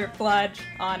Counselor Flodge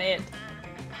on it.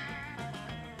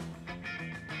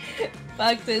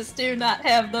 Boxes do not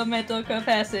have the mental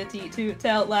capacity to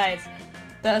tell lies,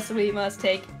 thus we must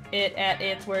take it at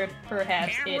its word.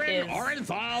 Perhaps it is.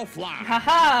 Orenthal fly.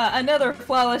 Haha! Another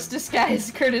flawless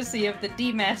disguise courtesy of the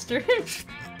D-Master.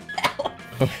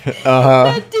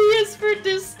 The D is for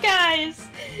disguise,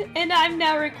 and I'm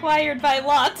now required by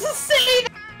law to say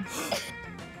that.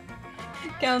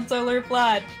 Counselor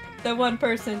Flodge, the one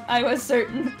person I was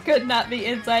certain could not be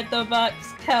inside the box.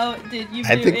 How did you do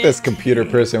I think it? this computer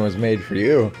person was made for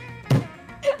you.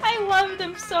 I love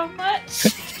them so much.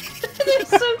 They're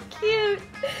so cute.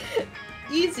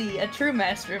 Easy, a true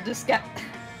master of disguise.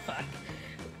 Fuck.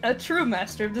 A true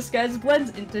master of disguise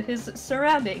blends into his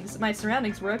surroundings. My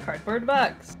surroundings were a cardboard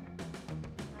box.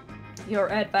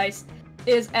 Your advice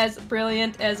is as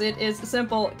brilliant as it is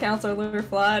simple, Counselor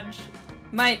Flodge.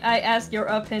 Might I ask your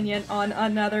opinion on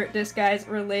another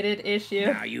disguise-related issue?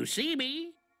 Now you see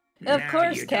me. Of Now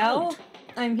course, you Cal. don't.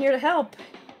 I'm here to help.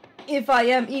 If I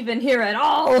am even here at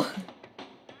all.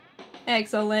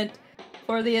 Excellent.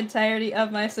 For the entirety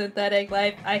of my synthetic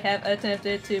life, I have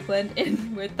attempted to blend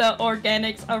in with the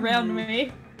organics around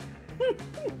me.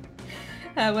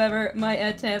 However, my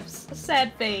attempts,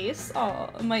 sad face,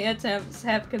 my attempts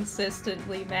have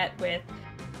consistently met with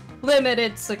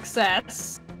limited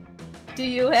success. Do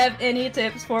you have any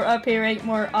tips for appearing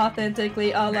more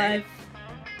authentically alive?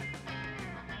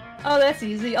 Oh, that's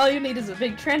easy. All you need is a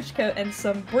big trench coat and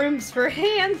some brooms for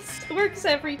hands. Works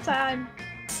every time.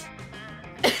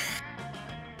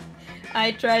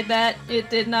 I tried that. It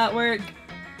did not work.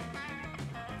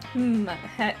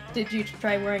 Did you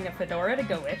try wearing a fedora to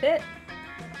go with it?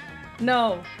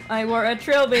 No, I wore a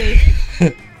trilby.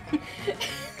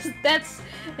 That's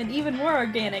an even more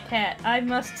organic hat. I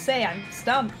must say, I'm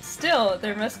stumped. Still,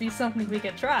 there must be something we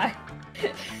could try.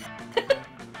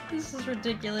 This is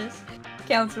ridiculous.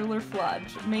 Counselor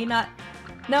Flodge may not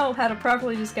know how to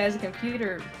properly disguise a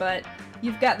computer, but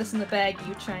you've got this in the bag.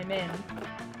 You chime in.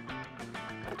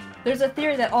 There's a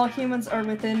theory that all humans are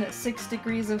within 6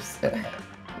 degrees of...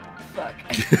 Fuck.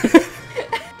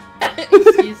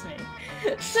 Excuse me.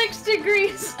 6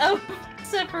 degrees of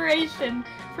separation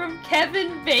from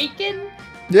Kevin Bacon?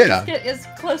 Yeah. Just get as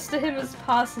close to him as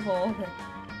possible.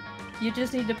 You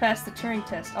just need to pass the Turing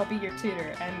test. I'll be your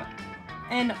tutor. I'm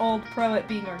an old pro at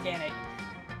being organic.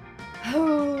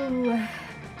 Oh.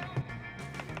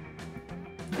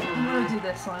 I'm gonna do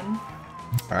this one.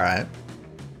 Alright.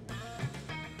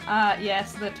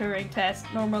 Yes, the Turing test.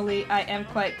 Normally, I am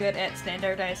quite good at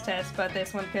standardized tests, but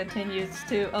this one continues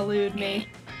to elude me.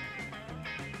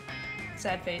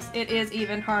 Sad face. It is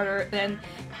even harder than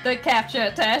the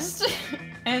CAPTCHA test.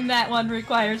 And that one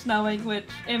requires knowing which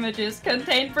images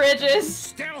contain bridges.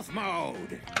 Stealth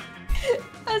mode.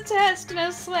 A test, no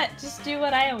sweat. Just do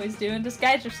what I always do and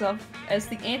disguise yourself as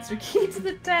the answer key to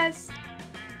the test.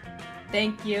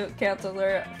 Thank you,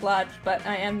 Counselor Flodge, but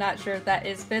I am not sure that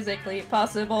is physically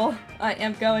possible. I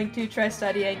am going to try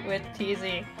studying with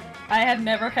TZ. I have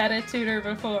never had a tutor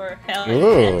before. Hell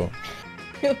Ooh.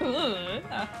 yeah. Ooh.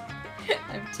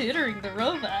 I'm tutoring the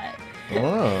robot.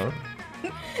 Oh.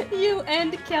 You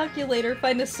and Calculator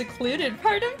find a secluded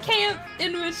part of camp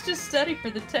in which to study for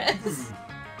the test.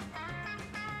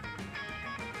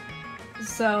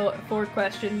 So, for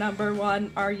question number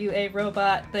 1, are you a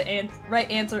robot? The right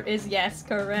answer is yes,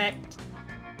 correct.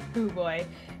 Ooh boy,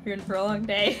 you're in for a long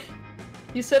day.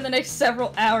 You spend the next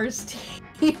several hours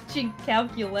teaching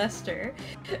Calculester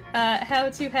how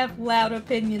to have loud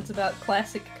opinions about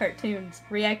classic cartoons,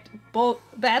 react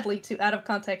badly to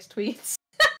out-of-context tweets,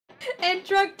 and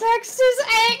drug text his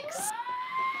ex!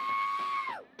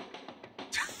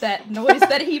 That noise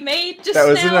that he made just That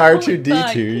was an now,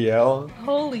 R2-D2 yell.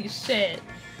 Holy shit.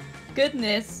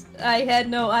 Goodness, I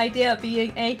had no idea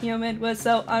being a human was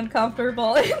so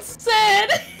uncomfortable and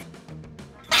sad.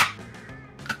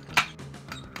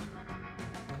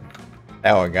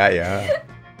 That one got you, huh?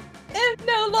 I'm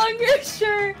no longer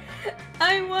sure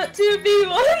I want to be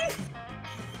one.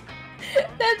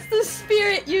 That's the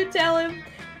spirit, you tell him.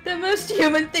 The most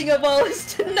human thing of all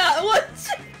is to not want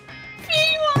to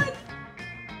be one.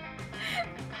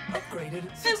 Upgraded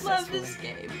I love this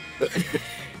game.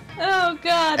 Oh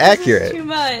god, Accurate. this is too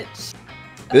much.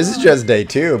 This is just day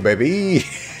 2, baby.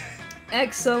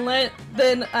 Excellent.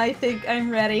 Then I think I'm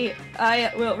ready.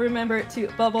 I will remember to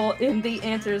bubble in the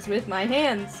answers with my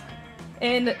hands.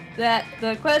 And that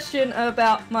the question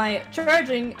about my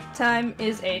charging time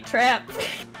is a trap.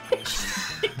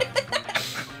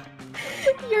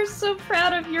 You're so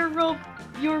proud of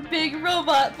your big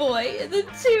robot boy. The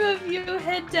two of you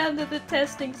head down to the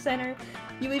testing center.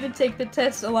 You even take the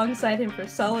test alongside him for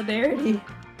solidarity.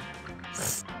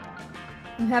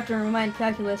 You have to remind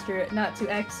Calculester not to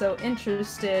act so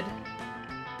interested.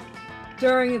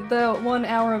 During the 1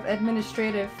 hour of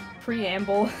administrative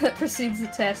preamble that precedes the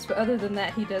test, but other than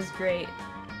that, he does great.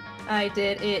 I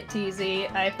did it,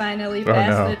 TZ. I finally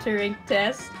passed the Turing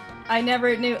test. I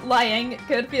never knew lying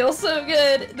could feel so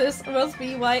good. This must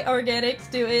be why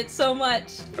organics do it so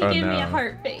much. He Oh, gave me a no.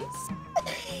 heart face.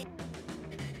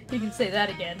 You can say that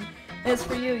again. As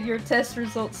for you, your test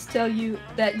results tell you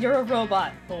that you're a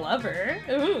robot lover.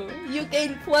 Ooh, you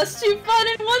gain +2 fun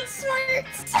and 1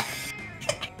 smarts.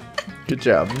 Good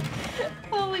job.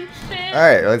 Holy shit.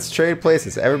 Alright, let's trade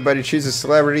places. Everybody choose a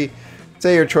celebrity.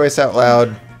 Say your choice out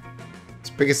loud. Let's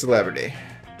pick a celebrity.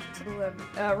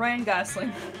 Ryan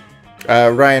Gosling.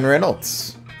 Ryan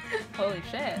Reynolds. Holy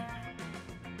shit.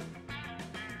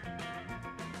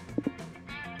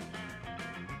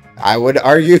 I would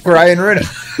argue Ryan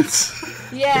Reynolds.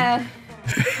 Yeah.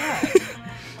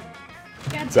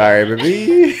 God. Sorry,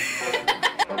 baby.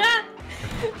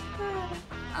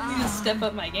 I need to step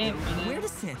up my game. Where to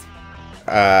sit?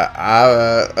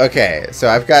 Okay, so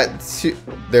I've got two.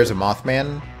 There's a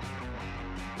Mothman.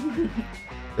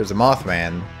 There's a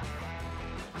Mothman.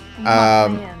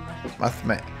 Mothman.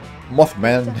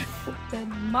 Mothman.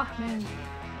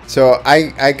 So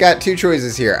I got two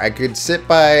choices here. I could sit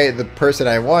by the person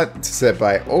I want to sit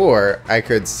by, or I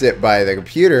could sit by the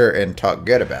computer and talk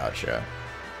good about you.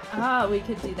 Ah, we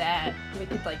could do that. We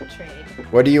could like trade.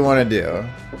 What do you want to do?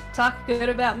 Talk good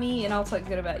about me, and I'll talk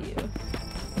good about you.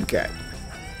 Okay.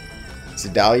 So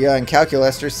Dahlia and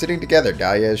Calculester sitting together.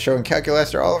 Dahlia is showing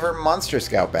Calculester all of her Monster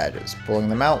Scout badges, pulling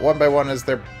them out one by one as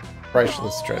their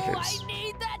priceless treasures. I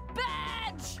need that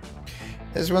badge!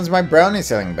 This one's my brownie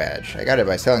selling badge. I got it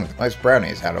by selling the most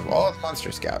brownies out of all the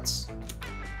Monster Scouts.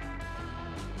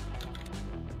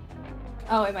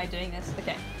 Oh, am I doing this?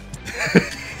 Okay.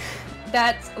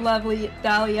 That's lovely,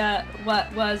 Dahlia.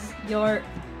 What was your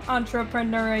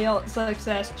entrepreneurial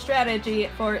success strategy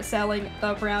for selling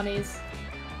the brownies?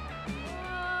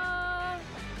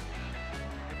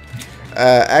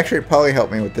 Actually, Polly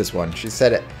helped me with this one. She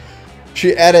said it.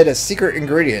 She added a secret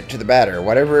ingredient to the batter.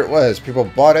 Whatever it was, people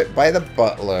bought it by the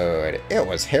buttload. It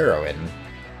was heroin.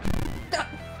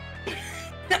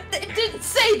 It didn't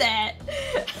say that!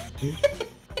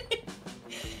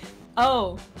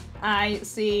 Oh, I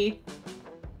see.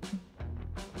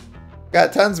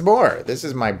 Got tons more. This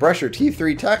is my brush your teeth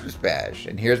 3 times badge.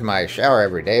 And here's my shower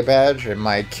every day badge and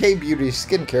my K-Beauty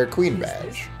skincare queen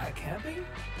badge.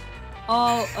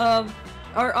 All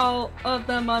of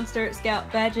the Monster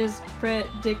Scout badges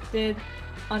predicted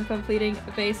on completing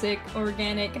basic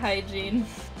organic hygiene.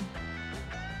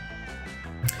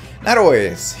 Not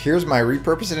always. Here's my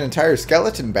repurposed entire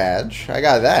skeleton badge. I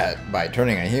got that by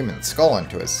turning a human skull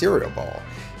into a cereal bowl,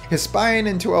 his spine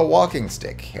into a walking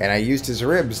stick, and I used his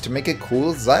ribs to make a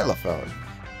cool xylophone.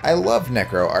 I love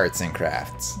necro arts and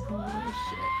crafts. Holy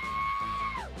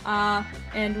shit.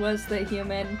 And was the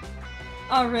human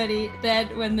already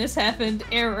dead when this happened?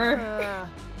 Error.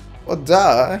 Well,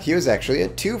 duh. He was actually a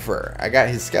twofer. I got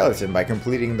his skeleton by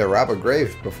completing the rob a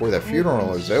grave before the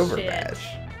funeral is over shit. badge.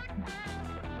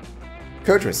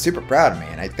 Coach was super proud of me,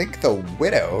 and I think the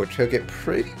widow took it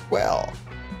pretty well.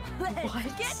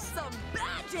 Let's get some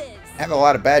badges! I have a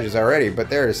lot of badges already, but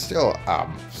there is still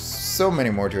so many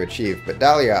more to achieve. But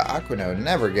Dahlia Aquino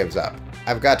never gives up.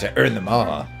 I've got to earn them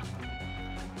all.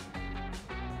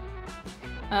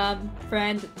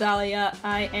 Friend Dahlia,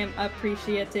 I am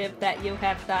appreciative that you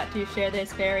have thought to share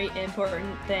this very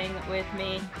important thing with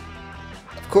me.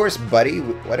 Of course, buddy.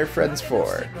 What are friends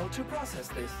for?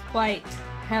 Quite.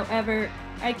 However,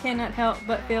 I cannot help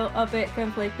but feel a bit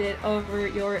conflicted over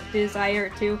your desire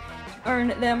to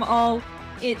earn them all.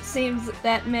 It seems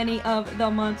that many of the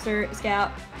Monster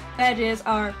Scout badges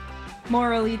are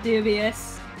morally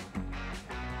dubious.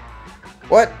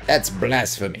 What? That's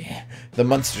blasphemy. The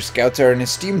Monster Scouts are an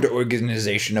esteemed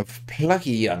organization of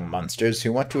plucky young monsters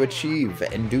who want to achieve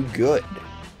and do good.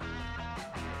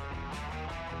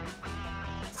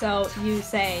 So you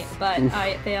say, but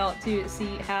I fail to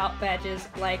see how badges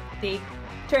like the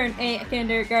turn a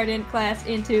kindergarten class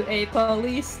into a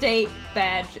police state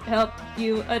badge help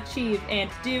you achieve and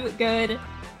do good.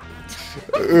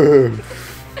 Oh,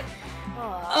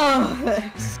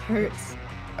 that hurts.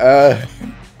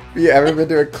 You ever been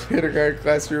to a kindergarten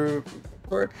classroom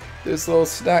before? Those little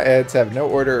snotheads have no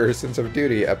order or sense of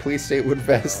duty. A police state would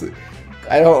vastly...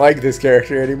 I don't like this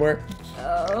character anymore.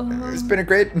 It's been a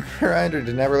great reminder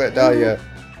to never let Dahlia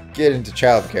get into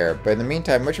childcare. But in the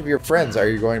meantime, which of your friends are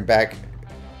you going back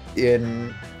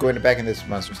in this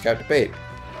Monster Scout debate?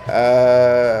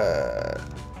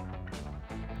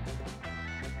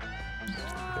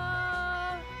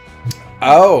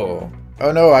 Oh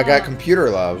no, I got computer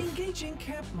love. Engaging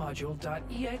camp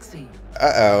module.exe.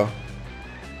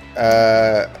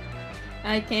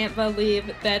 I can't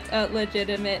believe that's a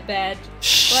legitimate badge.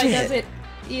 Shit. Why does it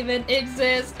even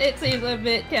exist. It seems a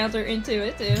bit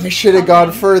counterintuitive. I should have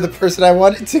gone for the person I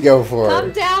wanted to go for.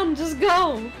 Calm down, just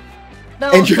go.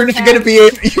 No, And you're not perhaps- gonna be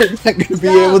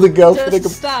able to go for the.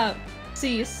 Just stop.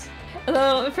 Cease.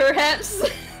 Though perhaps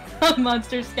the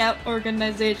Monster Scout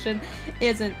organization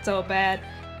isn't so bad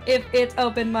if it's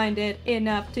open-minded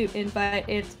enough to invite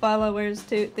its followers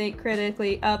to think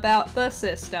critically about the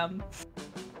system.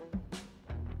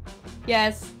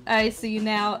 Yes, I see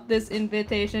now. This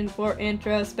invitation for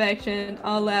introspection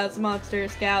allows Monster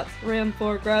Scouts room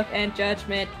for growth and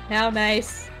judgment. How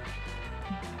nice.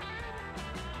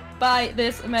 By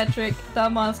this metric, the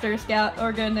Monster Scout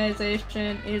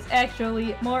organization is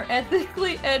actually more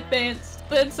ethically advanced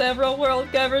than several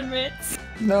world governments.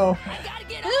 No. Gotta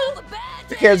get all the bad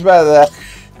Who cares about that?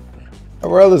 The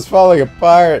world is falling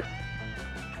apart.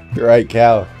 You're right,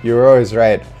 Cal. You were always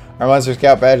right. Our Monster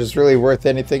Scout badge is really worth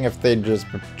anything if they just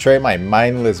betray my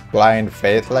mindless, blind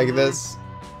faith like this.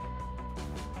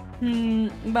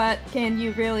 But can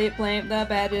you really blame the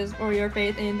badges for your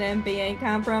faith in them being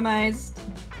compromised?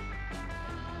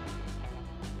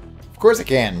 Of course I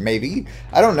can, maybe.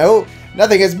 I don't know.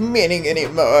 Nothing has meaning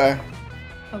anymore.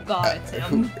 Oh god, it's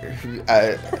him.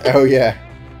 Oh yeah.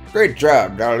 Great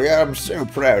job, Dolly. I'm so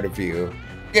proud of you.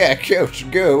 Yeah, Coach,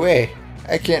 go away.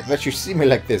 I can't let you see me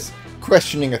like this.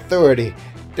 Questioning authority.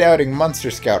 Doubting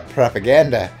Monster Scout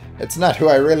propaganda. It's not who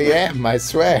I really am, I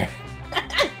swear.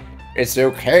 It's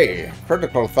okay.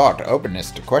 Critical thought,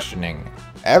 openness to questioning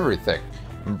everything.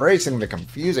 Embracing the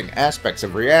confusing aspects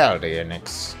of reality and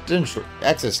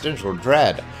existential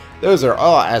dread. Those are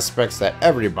all aspects that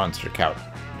every Monster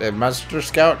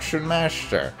Scout should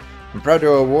master. I'm proud to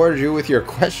award you with your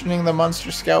Questioning the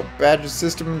Monster Scout Badge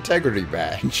System Integrity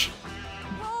Badge.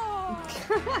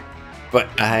 But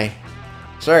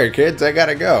sorry kids, I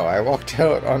gotta go. I walked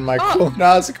out on my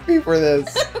colonoscopy for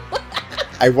this.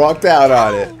 I walked out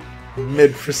on it.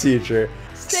 Mid-procedure.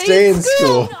 Stay in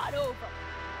school.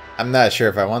 I'm not sure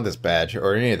if I want this badge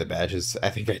or any of the badges. I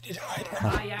think I need to lie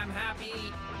down. I am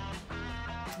happy.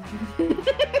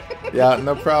 Yeah,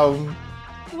 no problem.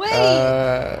 Wait!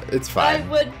 It's fine. I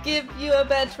would give you a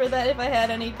badge for that if I had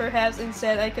any. Perhaps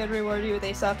instead I could reward you with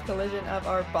a soft collision of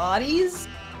our bodies.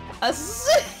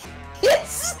 Assisted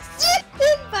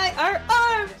by our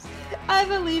arms! I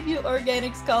believe you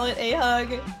organics call it a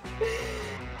hug.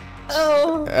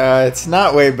 Oh. It's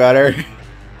not way better.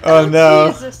 Oh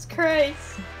no. Jesus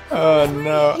Christ. Oh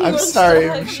no. He I'm wants sorry, to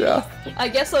hug me. Michelle. I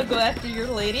guess I'll go after your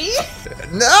lady.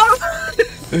 No!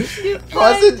 You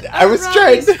I was find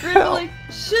trying to scribbling.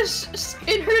 Shush!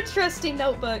 In her trusty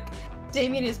notebook,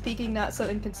 Damien is peeking not so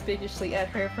inconspicuously at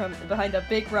her from behind a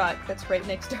big rock that's right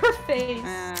next to her face.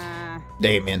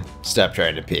 Damien, stop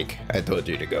trying to peek. I told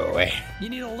you to go away. You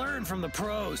need to learn from the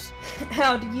pros.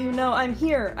 How do you know I'm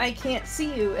here? I can't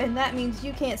see you, and that means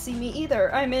you can't see me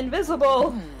either. I'm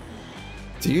invisible.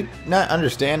 Do you not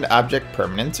understand object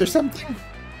permanence or something?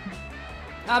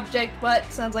 Object what?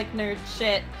 Sounds like nerd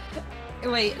shit.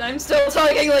 Wait, I'm still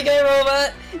talking like a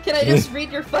robot. Can I just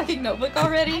read your fucking notebook I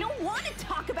already? don't want to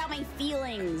talk about my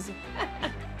feelings.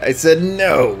 I said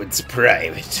no, it's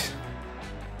private.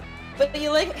 But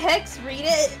you let Hex read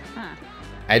it?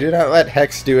 I do not let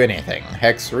Hex do anything.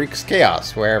 Hex wreaks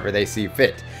chaos wherever they see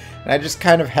fit. And I just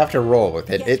kind of have to roll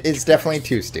with it. It is definitely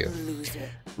Tuesday.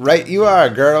 Right you are,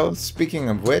 girl. Speaking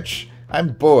of which,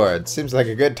 I'm bored. Seems like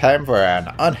a good time for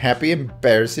an unhappy,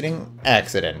 embarrassing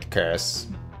accident curse.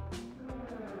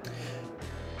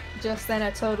 Just then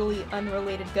a totally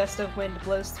unrelated gust of wind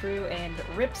blows through and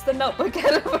rips the notebook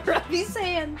out of Robbie's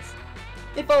hands.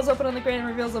 It falls open on the ground and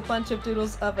reveals a bunch of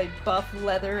doodles of a buff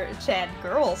leather Chad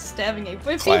girl stabbing a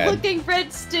whippy-looking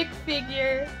red stick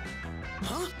figure.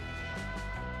 Huh?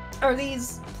 Are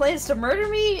these plans to murder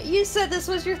me? You said this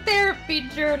was your therapy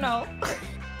journal.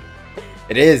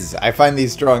 It is. I find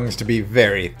these drawings to be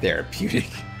very therapeutic.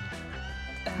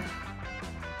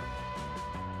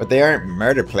 But they aren't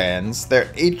murder plans.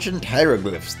 They're ancient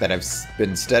hieroglyphs that I've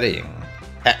been studying.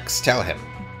 Hex, tell him.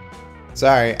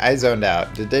 Sorry, I zoned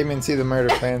out. Did Damien see the murder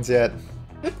plans yet?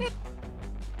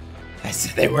 I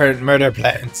said they weren't murder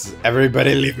plans.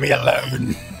 Everybody leave me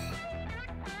alone.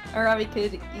 Robbie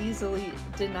could easily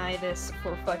deny this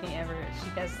for fucking ever. She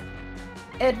has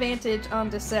advantage on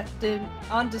deception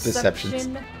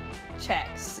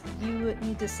checks. You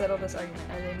need to settle this argument.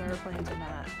 Are they murder plans or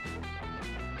not?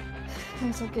 I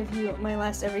guess I'll give you my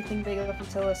last everything big up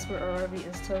until us where Robbie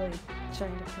is totally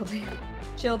trying to kill Damien.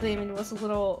 Chill, Damien. What's a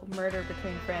little murder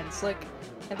between friends? Look,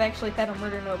 I've actually had a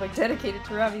murder notebook dedicated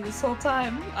to Robbie this whole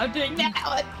time. I'm doing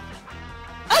that.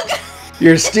 Oh, God.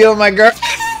 You're stealing my girl.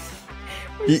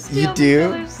 You Steal do?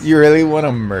 my brothers. You really want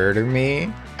to murder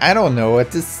me? I don't know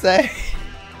what to say.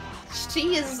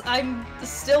 She is. I'm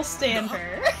still stand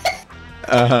her.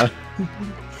 Uh-huh.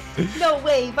 No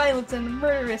way, violence and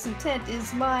murderous intent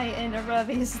is my and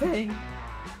Aravi's thing.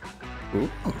 Ooh,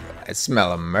 I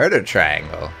smell a murder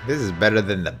triangle. This is better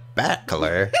than the bat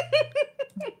color.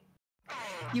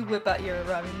 You whip out your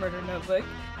Aravi murder notebook.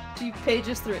 She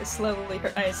pages through it slowly,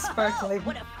 her eyes sparkling.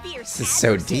 What a fierce This is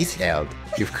so adversary. detailed.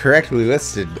 You've correctly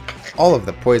listed all of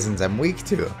the poisons I'm weak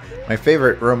to. My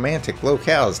favorite romantic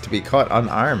locales to be caught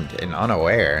unarmed and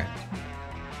unaware.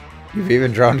 You've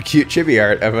even drawn cute chibi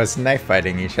art of us knife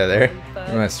fighting each other.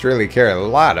 You must really care a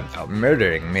lot about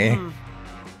murdering me.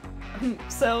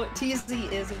 So, TZ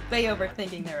is way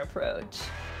overthinking their approach.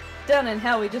 Dun and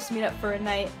Hell, we just meet up for a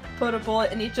night, put a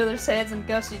bullet in each other's heads, and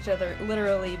ghost each other,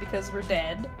 literally, because we're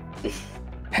dead.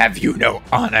 Have you no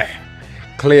honor?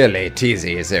 Clearly, TZ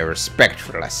is a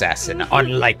respectful assassin,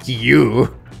 unlike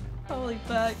you. Holy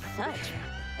fuck. Such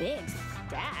big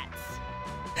stats.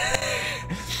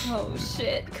 Oh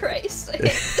shit, Christ. I hate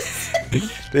this.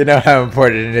 They know how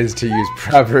important it is to use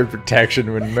proper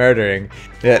protection when murdering.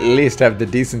 They at least have the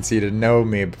decency to know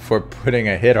me before putting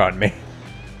a hit on me.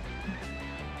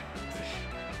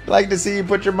 Like to see you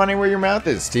put your money where your mouth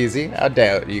is, TZ. I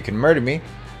doubt you can murder me,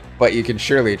 but you can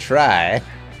surely try.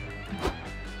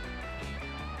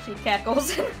 She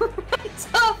cackles and runs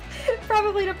off,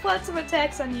 probably to plot some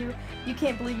attacks on you. You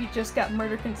can't believe you just got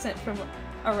murder consent from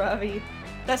Aravi.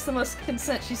 That's the most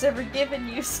consent she's ever given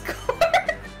you, Score.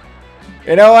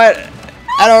 You know what?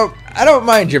 I don't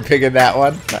mind you picking that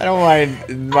one. I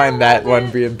don't mind that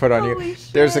one being put on Holy you.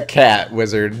 There's a shit. cat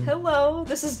wizard. Hello,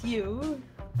 this is you.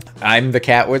 I'm the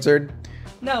cat wizard.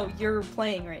 No, you're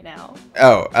playing right now.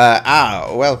 Oh,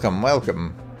 welcome,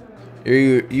 welcome.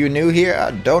 You new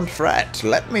here? Don't fret.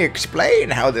 Let me explain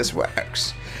how this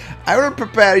works. I will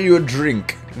prepare you a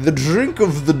drink, the drink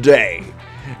of the day.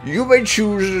 You may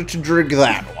choose to drink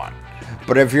that one.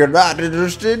 But if you're not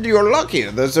interested, you're lucky.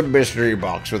 There's a mystery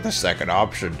box with a second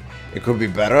option. It could be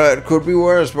better, it could be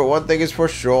worse, but one thing is for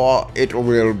sure, it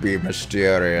will be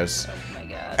mysterious. Oh my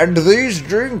god. And these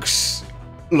drinks...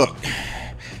 Look,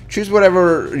 choose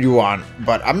whatever you want,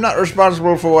 but I'm not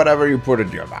responsible for whatever you put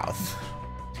in your mouth.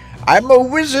 I'm a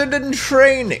wizard in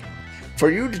training. For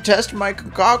you to test my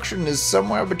concoction is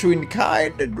somewhere between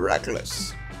kind and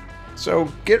reckless. So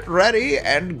get ready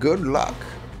and good luck.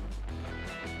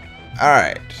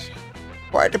 Alright.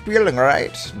 Quite appealing,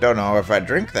 right? Don't know if I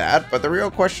drink that, but the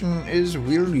real question is,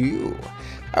 will you?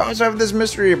 I also have this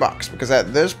mystery box, because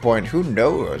at this point, who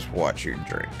knows what you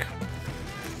drink?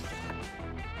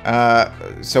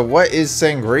 So what is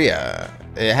sangria?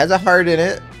 It has a heart in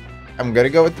it. I'm gonna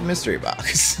go with the mystery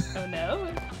box. Oh no.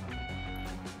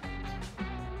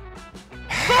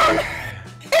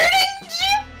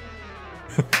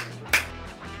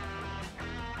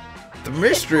 The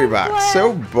mystery box,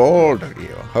 so bold of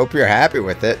you. Hope you're happy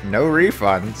with it. No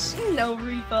refunds. No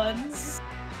refunds.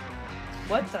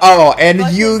 What the Oh, and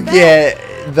fuck you is that?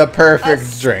 get the perfect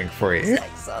A drink for you.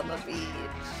 Sex on the beach.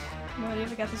 No idea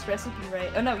if I got this recipe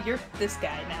right. Oh no, you're this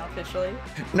guy now officially.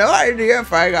 No idea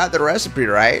if I got the recipe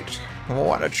right. I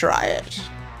want to try it.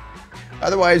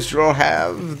 Otherwise, you'll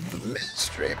have the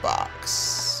mystery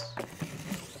box.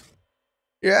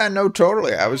 Yeah, no,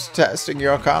 totally. I was testing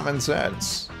your common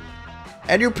sense.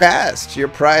 And you passed. Your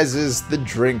prize is the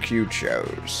drink you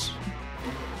chose.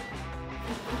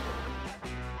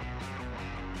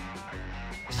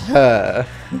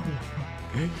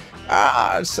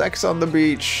 Sex on the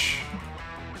beach.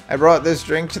 I brought this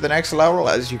drink to the next level,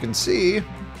 as you can see.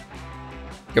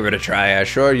 Give it a try. I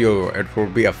assure you it will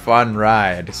be a fun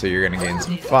ride. So you're gonna gain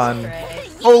some fun.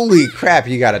 Christ. Holy crap,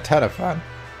 you got a ton of fun.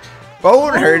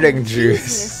 Bone hurting Oh, juice.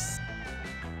 Jesus.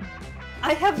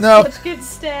 I have No. such good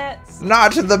stats.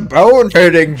 Not the bone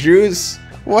hurting juice.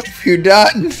 What have you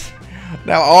done?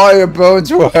 Now all your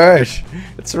bones will hurt.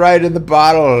 It's right in the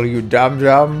bottle, you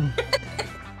dum-dum.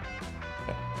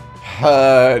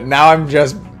 Now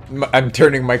I'm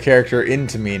turning my character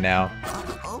into me now.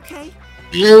 Okay.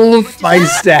 My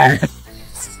stat.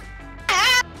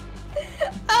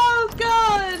 Oh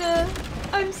god!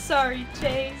 I'm sorry,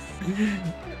 Chase.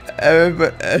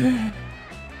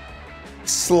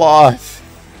 Sloth.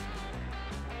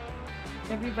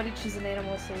 Everybody choose an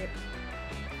animal, so you're...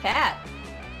 Cat!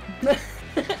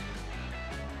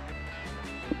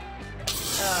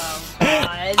 Oh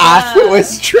god. I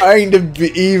was trying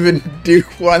to even do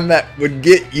one that would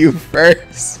get you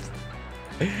first.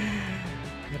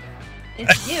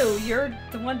 It's you. You're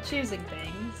the one choosing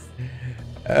things.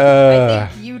 I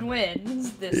think you'd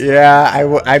win this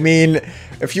Yeah, I mean,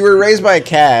 if you were raised by a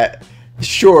cat,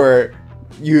 sure,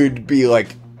 you'd be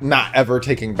like not ever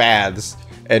taking baths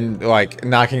and like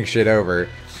knocking shit over.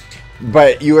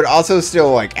 But you would also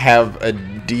still like have a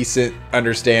decent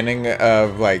understanding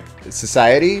of like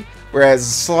society, whereas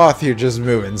sloth you're just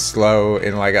moving slow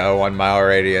in like a 1 mile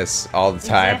radius all the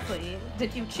time. Exactly.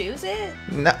 Did you choose it?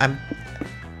 No, I'm.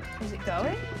 Is it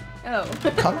going? Oh.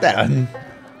 Calm down.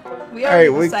 We already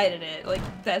Alright, decided it. Like,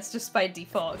 that's just by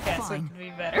default. Castle could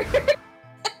be better.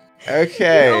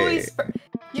 Okay.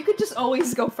 You could just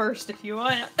always go first if you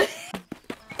want.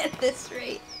 At this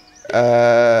rate.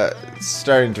 It's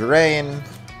starting to rain.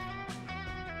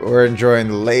 We're enjoying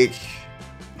the lake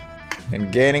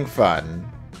and gaining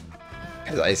fun.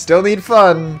 'Cause I still need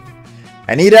fun.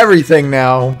 I need everything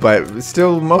now, but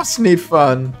still most need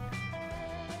fun.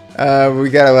 We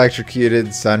got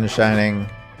electrocuted, sun shining.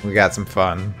 We got some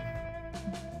fun.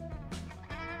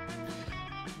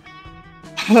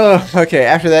 Okay,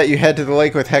 after that you head to the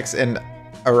lake with Hex and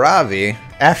Aravi.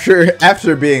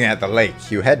 After being at the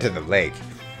lake, you head to the lake.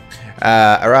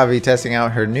 Aravi testing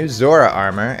out her new Zora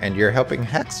armor, and you're helping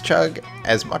Hex chug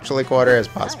as much lake water as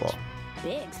possible.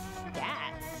 Big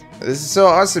stats. This is so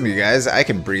awesome, you guys. I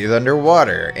can breathe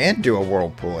underwater and do a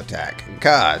whirlpool attack.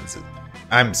 Gods,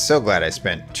 I'm so glad I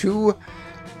spent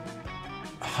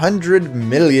 200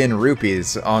 million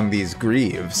rupees on these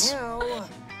greaves.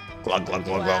 Glug, glug,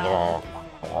 glug, glug, glug.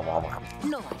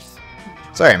 Nice.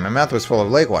 Sorry, my mouth was full of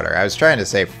lake water. I was trying to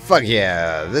say, fuck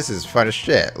yeah, this is fun as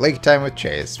shit. Lake time with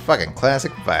Chase. Fucking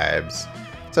classic vibes.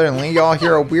 Suddenly, y'all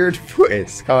hear a weird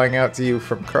voice calling out to you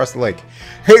from across the lake.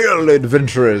 Hail,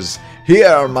 adventurers!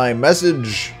 Hear my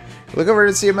message! Look over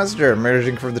to see a messenger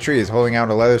emerging from the trees, holding out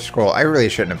a leather scroll. I really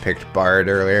shouldn't have picked Bard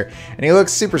earlier, and he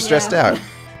looks super stressed out.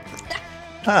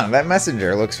 Huh, that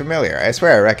messenger looks familiar. I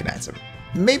swear I recognize him.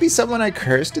 Maybe someone I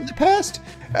cursed in the past?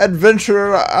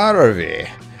 Adventurer Aravi.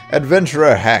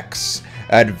 Adventurer Hex.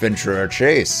 Adventurer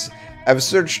Chase. I've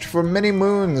searched for many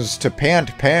moons to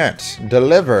pant,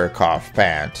 deliver, cough,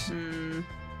 pant.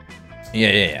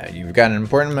 Yeah. You've got an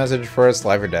important message for us,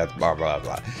 life or death, blah, blah,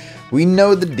 blah. We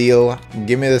know the deal.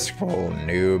 Give me the scroll,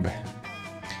 noob.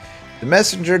 The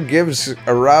messenger gives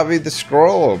Aravi the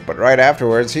scroll, but right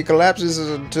afterwards he collapses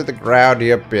into the ground.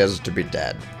 He appears to be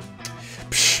dead.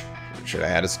 Psh, should I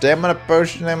had a stamina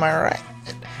potion, am I right?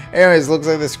 Anyways, looks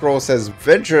like the scroll says,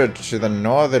 venture to the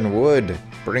northern wood.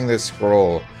 Bring the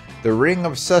scroll. The ring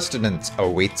of sustenance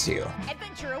awaits you.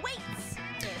 Adventure awaits.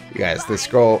 You guys, this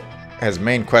scroll has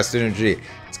main quest energy.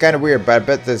 It's kind of weird, but I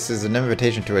bet this is an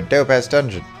invitation to a dope-ass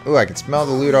dungeon. Ooh, I can smell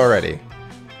the loot already.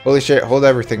 Holy shit, hold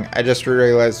everything. I just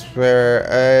realized where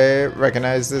I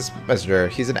recognize this messenger.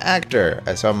 He's an actor.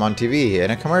 I saw him on TV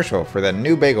in a commercial for that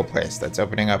new bagel place that's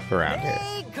opening up around here.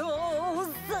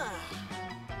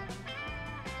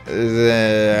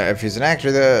 If he's an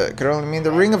actor, that could only mean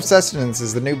the Ring of Sustenance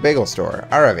is the new bagel store.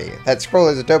 Aravi, that scroll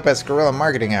is a dope-ass guerrilla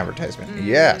marketing advertisement.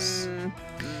 Yes.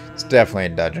 It's definitely a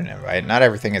dungeon invite. Not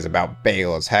everything is about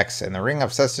bagels, Hex, and the Ring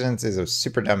of Sustenance is a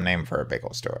super dumb name for a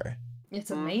bagel store.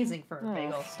 It's amazing for a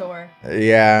bagel store.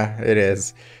 Yeah, it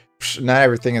is. Not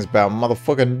everything is about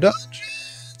motherfucking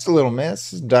dungeons. It's a little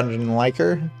miss. Dungeon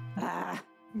liker.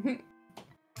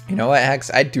 You know what, Hex?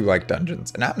 I do like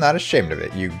dungeons, and I'm not ashamed of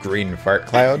it, you green fart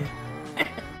cloud.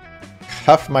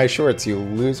 Huff my shorts, you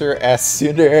loser ass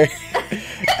sooner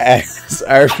ass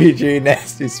RPG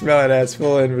nasty smelling ass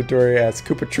full inventory ass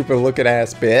Koopa Troopa looking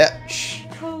ass bitch.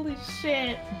 Holy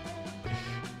shit.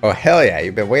 Oh hell yeah,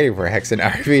 you've been waiting for Hex and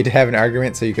RV to have an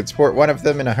argument so you could support one of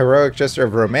them in a heroic gesture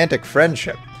of romantic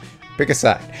friendship. Pick a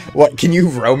side. What, can you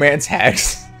romance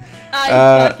Hex?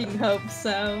 I fucking hope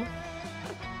so.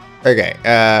 Okay,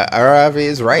 Aravi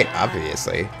is right,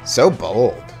 obviously. So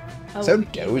bold. Oh, So you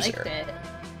dozer. liked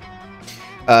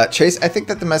it. Chase, I think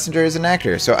that the messenger is an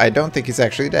actor, so I don't think he's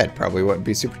actually dead. Probably wouldn't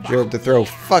be super chilled to throw.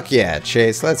 Fuck yeah,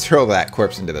 Chase, let's hurl that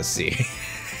corpse into the sea.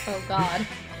 Oh god.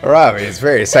 Aravi is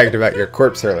very psyched about your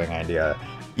corpse hurling idea.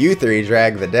 You three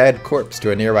drag the dead corpse to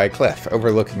a nearby cliff,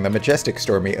 overlooking the majestic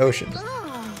stormy ocean.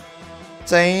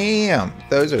 Damn,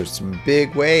 those are some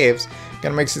big waves.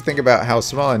 Kinda makes you think about how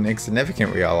small and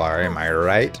insignificant we all are, am I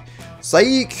right?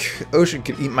 Psych! Ocean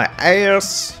can eat my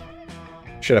ass!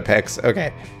 Shut up, Hex.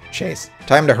 Okay, Chase,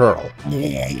 time to hurl.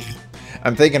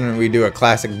 I'm thinking we do a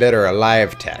classic dead or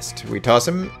alive test. We toss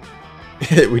him,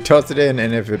 we toss it in,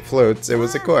 and if it floats, it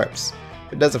was a corpse.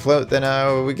 If it doesn't float,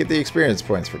 then we get the experience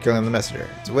points for killing the messenger.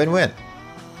 It's a win-win.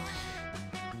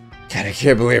 God, I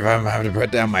can't believe I'm having to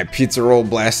put down my pizza roll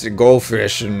blasted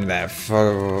goldfish and that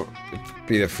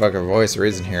be the fucking voice of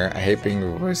reason here. I hate being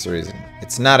the voice of reason.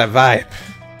 It's not a vibe.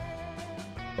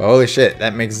 Well, holy shit,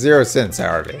 that makes zero sense,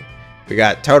 Harvey. We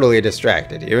got totally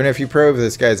distracted. Even if you prove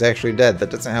this guy's actually dead, that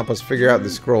doesn't help us figure out the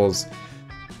scrolls.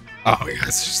 Oh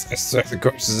yes, I suck the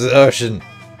corpses of the ocean.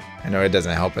 I know it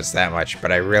doesn't help us that much,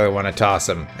 but I really want to toss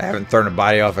him. I haven't thrown a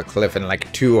body off a cliff in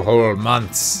like 2 whole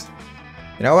months.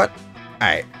 You know what?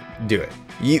 Alright, do it.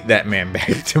 Yeet that man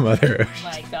back to Mother Ocean. Oh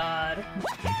my god.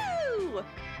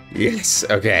 Yes,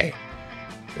 okay.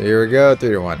 Here we go, 3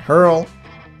 to 1. Hurl.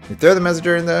 You throw the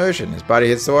messenger in the ocean. His body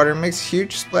hits the water and makes a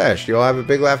huge splash. You all have a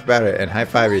big laugh about it and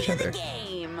high-five each other.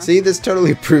 See, this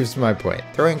totally proves my point.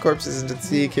 Throwing corpses into the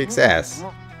sea kicks ass.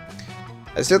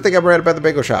 I still think I'm right about the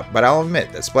bagel shop, but I'll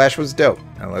admit, the splash was dope.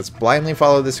 Now let's blindly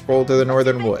follow this scroll to the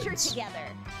northern woods.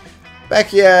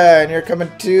 Becky, and you're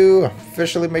coming too.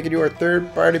 Officially making you our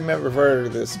 3rd party member for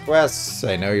this quest.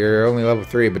 I know you're only level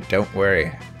 3, but don't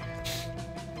worry.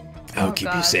 I'll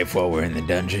keep you safe while we're in the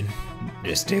dungeon.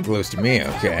 Just stay close to me,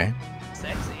 okay?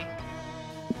 Sexy.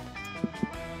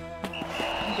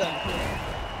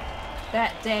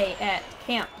 That day at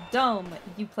Camp Dome,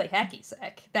 you play hacky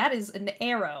sack. That is an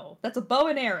arrow. That's a bow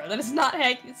and arrow. That is not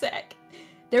hacky sack.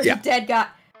 There's a dead guy.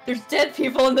 There's dead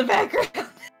people in the background.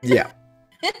 Yeah.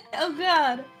 Oh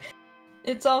god.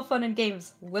 It's all fun and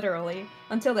games, literally,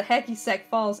 until the hacky sack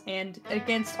falls and,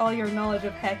 against all your knowledge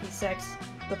of hacky sack's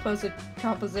supposed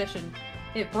composition,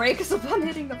 it breaks upon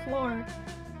hitting the floor.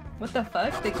 What the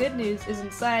fuck? The good news is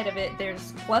inside of it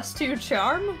there's +2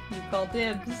 charm? You call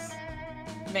dibs.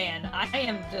 Man, I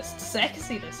am just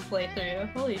sexy this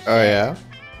playthrough. Holy shit. Oh yeah?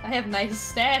 I have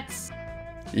nice stats.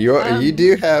 You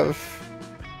do have...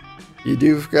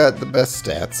 You've got the best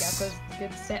stats. Got those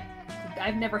good stats.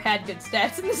 I've never had good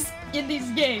stats in these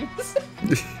games.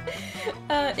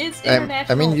 It's international.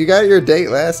 I mean, you got your date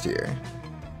last year.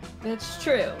 That's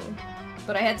true.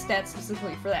 But I had stats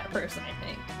specifically for that person, I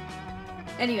think.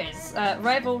 Anyways,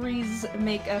 rivalries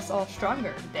make us all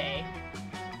stronger today.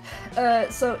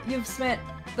 So you've spent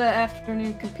the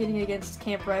afternoon competing against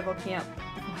Camp Rival Camp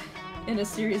in a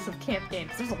series of camp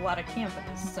games. There's a lot of camp in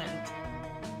this sentence.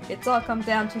 It's all come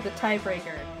down to the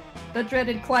tiebreaker. The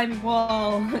dreaded climbing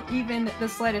wall. Even the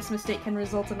slightest mistake can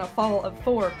result in a fall of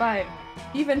 4, 5,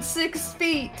 even 6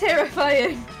 feet.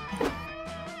 Terrifying.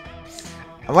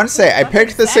 I want to say, I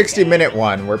picked the 60-minute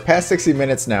one. We're past 60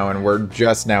 minutes now, and we're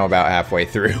just now about halfway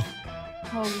through.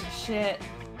 Holy shit.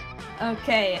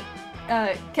 Okay.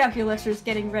 Calculuster's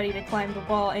getting ready to climb the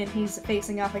wall, and he's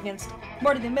facing off against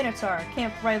Morty the Minotaur,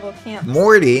 Camp Rival Camp.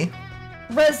 Morty?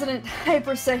 Resident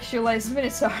hypersexualized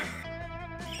Minotaur.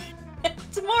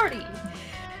 It's Morty!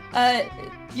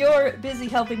 You're busy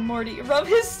helping Morty rub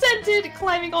his scented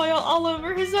climbing oil all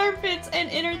over his armpits and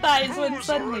inner thighs when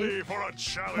suddenly...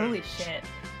 Holy shit.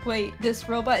 Wait, this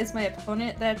robot is my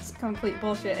opponent? That's complete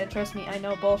bullshit, and trust me, I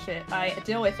know bullshit. I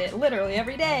deal with it literally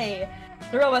every day.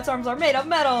 The robot's arms are made of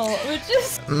metal, which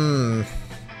is... No.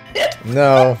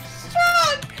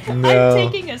 Strong! No.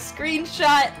 I'm taking a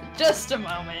screenshot. Just a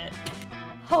moment.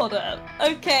 Hold up.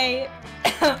 Okay.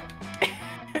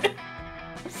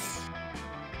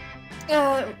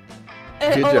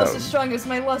 Almost as strong as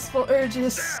my lustful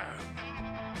urges.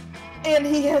 And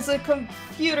he has a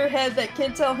computer head that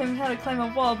can tell him how to climb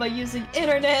a wall by using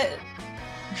internet.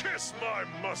 Kiss my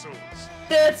muscles.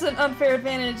 That's an unfair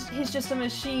advantage. He's just a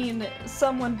machine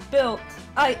someone built.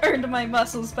 I earned my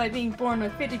muscles by being born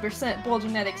with 50% bull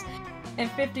genetics and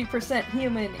 50%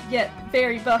 human, yet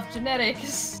very buff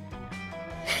genetics.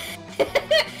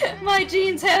 My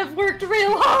genes have worked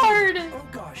real hard! Oh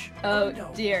gosh. Oh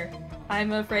no. dear.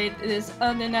 I'm afraid this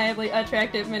undeniably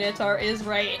attractive Minotaur is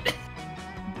right.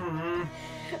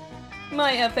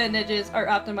 My appendages are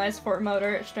optimized for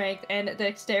motor strength and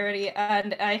dexterity,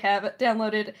 and I have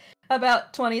downloaded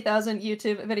about 20,000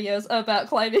 YouTube videos about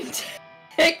climbing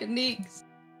techniques.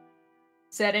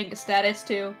 Setting status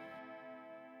to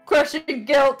crushing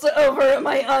guilt over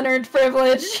my unearned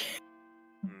privilege.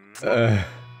 Oh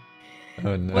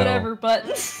no. Whatever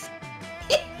buttons.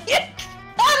 You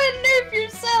gotta nerf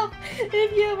yourself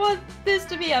if you want this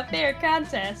to be a fair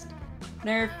contest.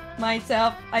 Nerf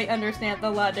myself. I understand the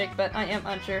logic, but I am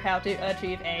unsure how to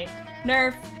achieve a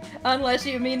nerf. Unless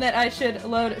you mean that I should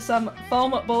load some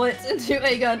foam bullets into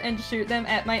a gun and shoot them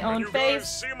at my own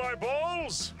face. Can you guys see my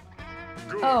balls?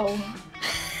 Good. Oh.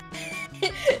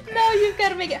 No, you've got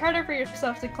to make it harder for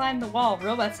yourself to climb the wall.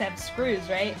 Robots have screws,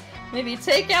 right? Maybe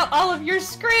take out all of your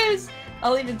screws!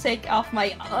 I'll even take off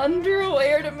my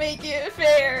underwear to make it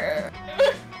fair.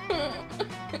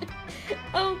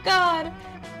 Oh god.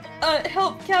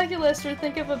 Help Calculuster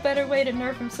think of a better way to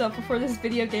nerf himself before this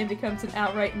video game becomes an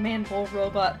outright man-bull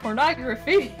robot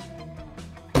pornography.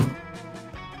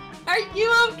 Are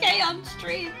you okay on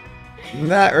stream?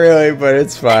 Not really, but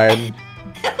it's fine.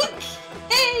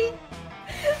 Okay.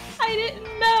 I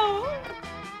didn't know.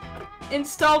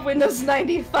 Install Windows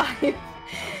 95.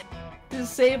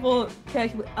 Disable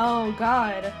calculate. Oh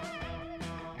god.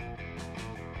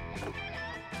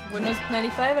 Windows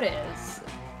 95 it is.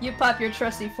 You pop your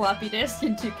trusty floppy disk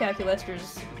into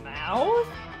Calculester's mouth,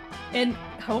 and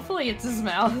hopefully it's his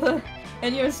mouth,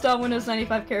 and you install Windows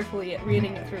 95 carefully,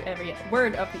 reading through every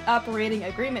word of the operating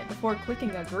agreement before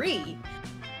clicking agree.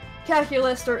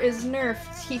 Calculester is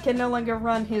nerfed. He can no longer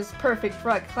run his perfect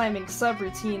rock climbing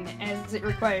subroutine as it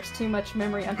requires too much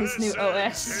memory on his new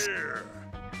OS.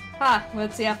 Ha,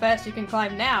 let's see how fast you can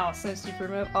climb now since you've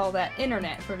removed all that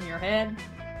internet from your head.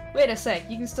 Wait a sec,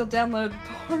 you can still download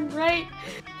porn, right?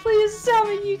 Please tell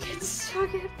me you can still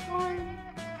get porn.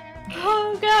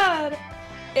 Oh god.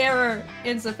 Error.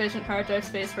 Insufficient hard drive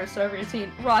space for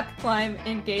subroutine. Rock climb.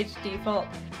 Engage default.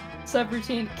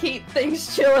 Subroutine. Keep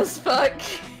things chill as fuck.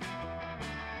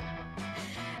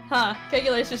 Huh.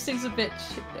 Calculator seems a bit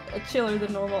chiller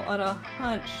than normal on a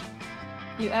hunch.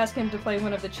 You ask him to play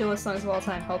one of the chillest songs of all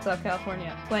time, Hotel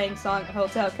California. Playing song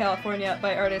Hotel California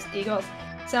by artist Eagles.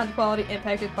 Sound quality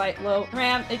impacted by low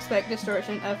RAM. Expect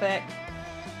distortion effect.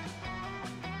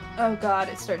 Oh god,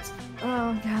 it starts.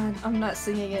 Oh god, I'm not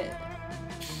singing it.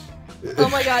 Oh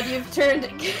my god, you've turned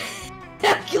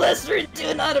Calculator into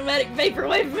an automatic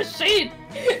vaporwave machine!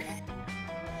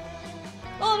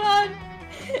 Hold on!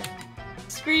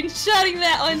 Screenshotting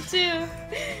that one too!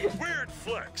 Weird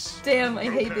flex. Damn, I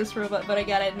hate this robot, but I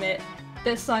gotta admit,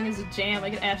 this song is a jam.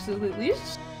 I can absolutely.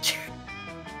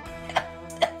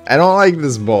 I don't like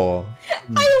this bowl.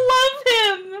 I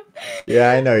love him!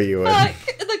 Yeah, I know you would. Fuck!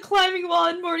 The climbing wall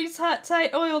and Morty's hot,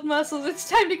 tight, oiled muscles. It's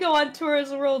time to go on tour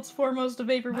as the world's foremost I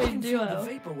vaporwave can feel duo.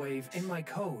 the vaporwave in my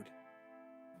code.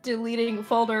 Deleting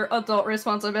folder adult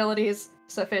responsibilities.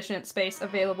 Sufficient space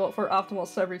available for optimal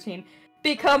subroutine.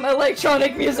 Become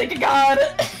electronic music god!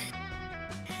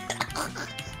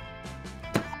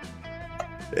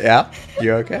 Yeah?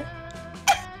 You okay?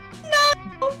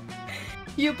 No!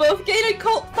 You both gain a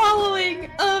cult following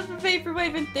of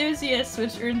vaporwave enthusiasts,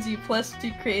 which earns you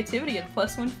 +2 creativity and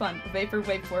 +1 fun.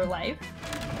 Vaporwave for life.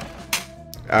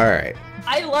 Alright.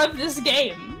 I love this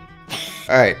game.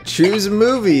 Alright, choose a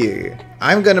movie.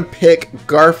 I'm gonna pick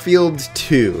Garfield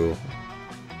 2.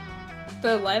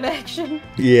 The live action.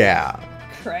 Yeah.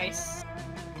 Christ.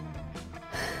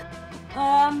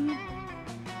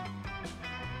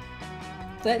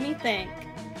 Let me think.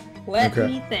 Let Okay.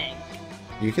 me think.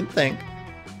 You can think.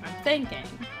 I'm thinking.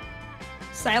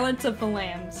 Silence of the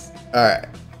Lambs. Alright.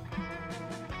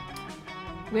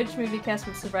 Which movie cast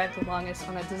would survive the longest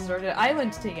on a deserted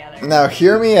island together? Now,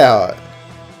 hear me out.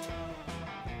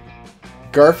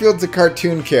 Garfield's a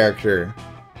cartoon character.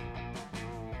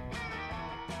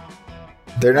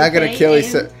 They're not gonna Okay, kill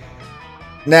each other.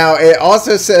 Now, it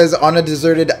also says on a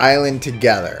deserted island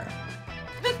together.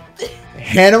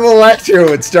 Hannibal Lecter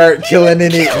would start killing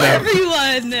and eating Kill them.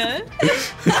 everyone!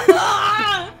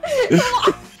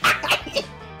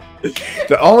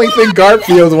 The only thing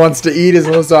Garfield wants to eat is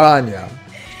lasagna.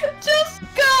 Just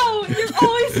go! You're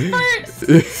always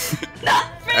first!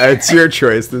 Not fair! It's your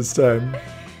choice this time.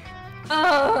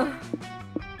 Oh.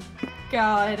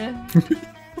 God.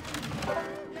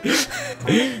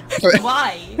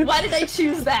 Why? Why did I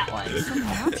choose that one?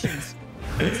 Options.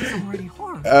 This is already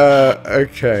horrible.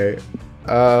 Okay.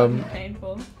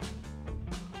 Painful.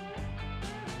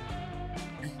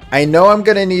 I know I'm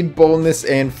gonna need boldness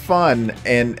and fun,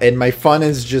 and my fun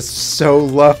is just so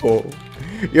low.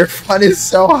 Your fun is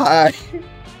so high.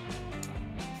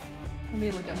 Let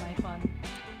me look at my fun.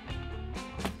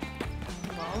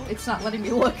 No, it's not letting me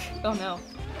look. Oh no.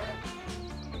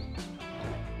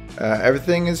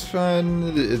 Everything is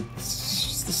fun. It's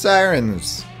just the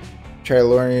sirens. Try to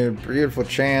lure you a beautiful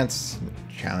chance.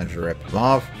 Challenge to rip them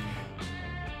off.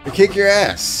 You kick your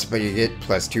ass, but you get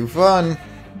 +2 fun.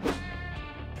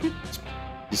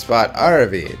 You spot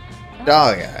Aravid,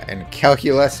 Dahlia, and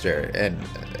Calculester, and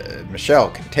Michelle,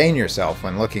 contain yourself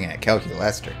when looking at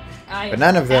Calculester. But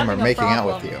none of them are making out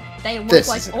with you. They look This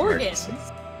like is an organs.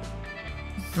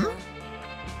 Hmm?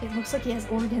 It looks like he has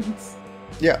organs.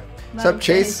 Yeah. Not Sup, okay.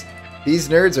 Chase? These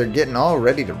nerds are getting all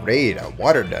ready to raid a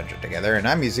water dungeon together, and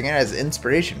I'm using it as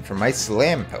inspiration for my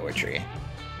slam poetry.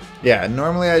 Yeah,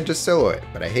 normally I just solo it,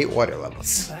 but I hate water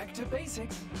levels. Back to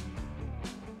basics.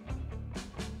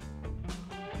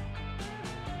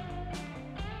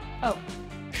 Oh.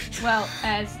 Well,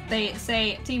 as they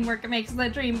say, teamwork makes the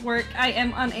dream work. I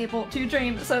am unable to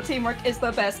dream, so teamwork is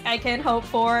the best I can hope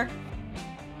for.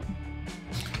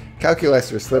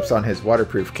 Calculester slips on his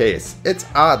waterproof case. It's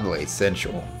oddly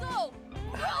sensual.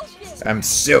 I'm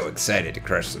so excited to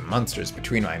crush some monsters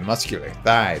between my muscular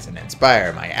thighs and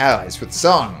inspire my allies with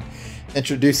song.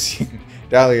 Introducing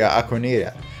Dahlia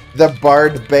Aquanita, the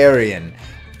Barbarian.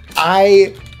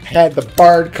 I had the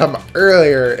bard come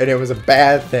earlier and it was a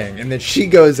bad thing, and then she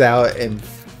goes out and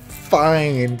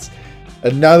find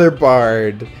another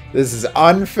bard. This is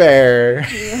unfair.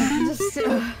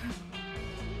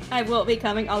 I will be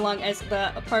coming along as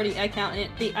the party accountant.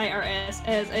 The IRS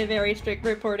has very strict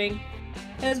reporting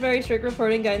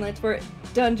guidelines for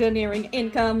dungeoneering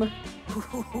income.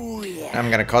 Ooh, yeah. I'm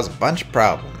gonna cause a bunch of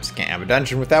problems. Can't have a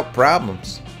dungeon without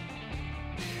problems.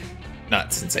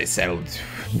 Not since I settled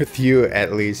with you,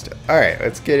 at least. Alright,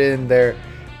 let's get in there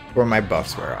before my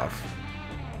buffs wear off.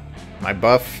 My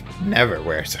buff never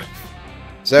wears off.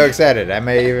 So excited, I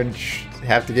may even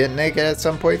have to get naked at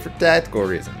some point for tactical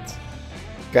reasons.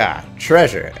 God,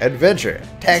 treasure, adventure,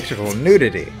 tactical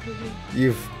nudity.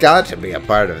 You've got to be a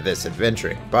part of this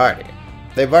adventuring party.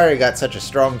 They've already got such a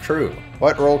strong crew.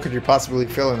 What role could you possibly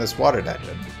fill in this water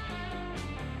dungeon?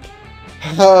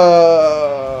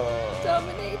 Dominatrix.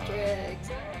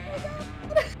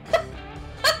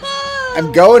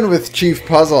 I'm going with Chief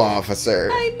Puzzle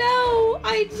Officer. I know.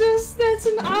 That's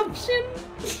an option.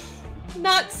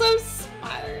 Not so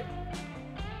smart.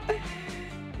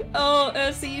 Oh,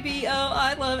 CBO,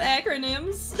 I love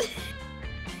acronyms.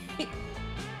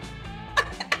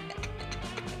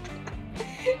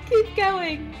 Keep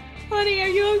going. Honey, are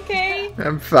you okay?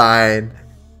 I'm fine.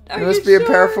 You must be a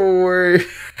powerful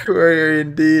warrior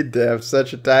indeed to have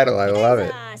such a title. I love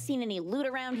it. Seen any loot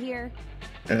around here?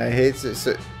 And I hate this.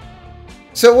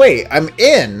 So wait, I'm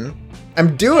in.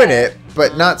 I'm doing it,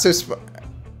 but not so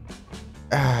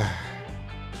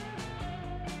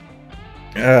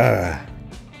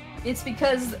It's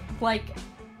because, like,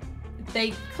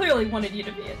 they clearly wanted you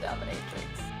to be a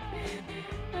dominatrix.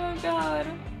 Oh god.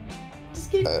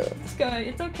 Just keep going.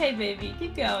 It's okay, baby.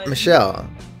 Keep going. Michelle.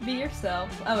 Be yourself.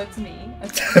 Oh, it's me.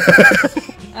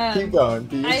 Okay. Keep going.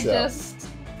 Be yourself.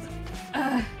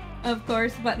 I just... of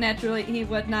course, but naturally he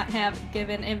would not have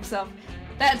given himself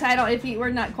that title if he were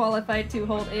not qualified to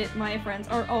hold it. My friends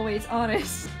are always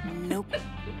honest. Nope.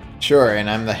 Sure, and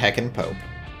I'm the heckin' Pope.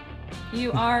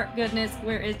 You are. Goodness,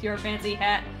 where is your fancy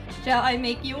hat? Shall I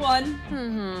make you one?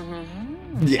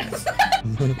 Yes.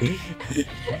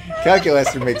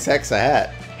 Calculator makes Hex a hat.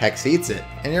 Hex eats it,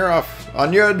 and you're off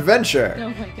on your adventure. Oh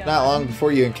my god. Not long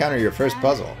before you encounter your first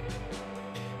puzzle.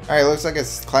 Alright, looks like a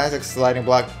classic sliding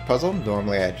block puzzle.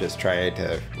 Normally I'd just try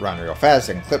to run real fast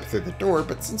and clip through the door,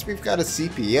 but since we've got a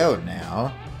CPO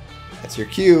now, that's your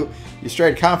cue. You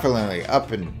stride confidently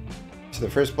up and to the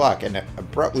first block and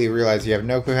abruptly realize you have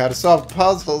no clue how to solve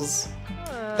puzzles.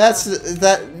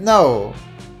 No.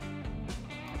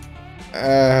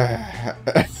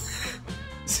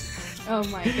 Oh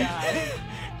my god.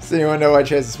 Does anyone know why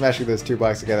Chance is smashing those two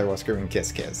blocks together while screaming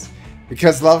kiss kiss?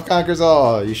 Because love conquers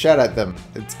all. You shout at them.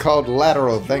 It's called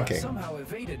lateral thinking. Somehow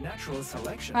evaded natural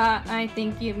selection. I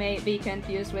think you may be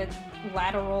confused with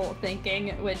lateral thinking,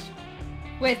 which,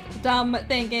 with dumb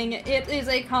thinking, it is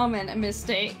a common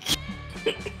mistake.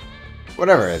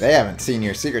 Whatever, they haven't seen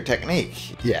your secret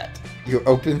technique yet. You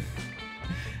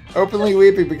openly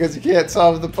weeping because you can't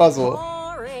solve the puzzle.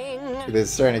 Boring. This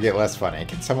is starting to get less funny.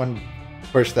 Can someone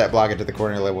push that block into the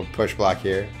corner labeled push block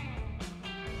here?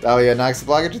 Dahlia knocks the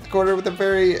block into the corner with a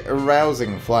very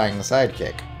arousing flying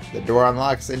sidekick. The door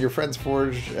unlocks and your friends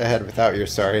forge ahead without your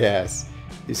sorry ass.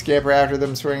 You scamper after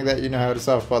them, swearing that you know how to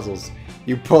solve puzzles.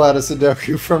 You pull out a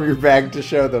Sudoku from your bag to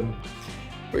show them.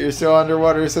 But you're still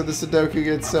underwater, so the Sudoku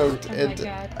gets soaked. Oh my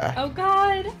god. Oh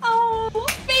god. Oh,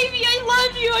 baby, I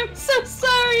love you. I'm so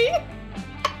sorry.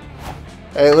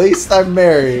 At least I'm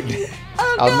married.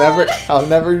 Oh I'll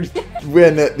never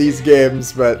win at these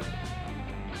games, but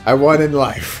I won in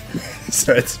life,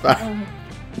 so it's fine.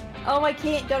 Oh, I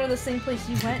can't go to the same place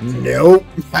you went to. Nope.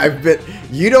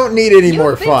 You don't need any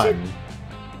more been fun.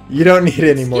 You don't need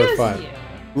any more Excuse fun. you.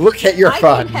 Look at your I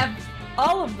fun. can have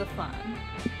all of the fun.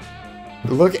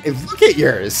 Look at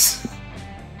yours.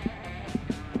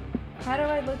 How do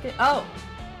I look at... Oh,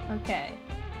 okay.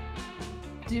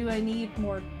 Do I need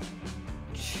more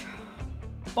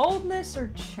boldness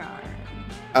or charm?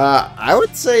 I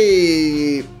would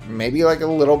say maybe like a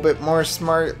little bit more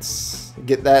smarts.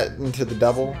 Get that into the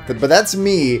double. But that's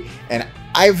me, and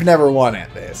I've never won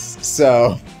at this,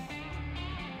 so...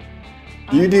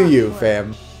 You do you,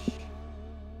 fam.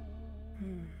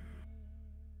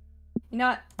 You know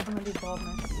what? I'm gonna do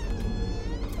boldness.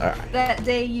 Alright. That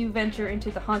day you venture into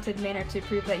the haunted manor to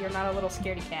prove that you're not a little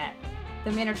scaredy cat.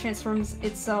 The manor transforms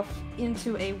itself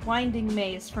into a winding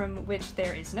maze from which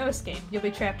there is no escape. You'll be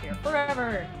trapped here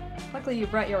forever. Luckily you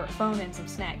brought your phone and some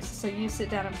snacks, so you sit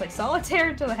down and play solitaire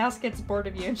until the house gets bored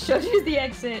of you and shows you the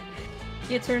exit.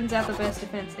 It turns out the best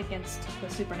defense against the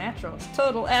supernatural is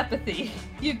total apathy.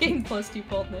 You gain +2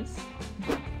 boldness.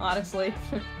 Honestly.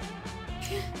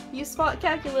 You spot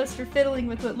calculus for fiddling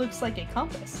with what looks like a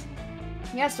compass.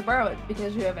 He has to borrow it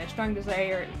because you have a strong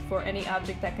desire for any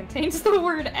object that contains the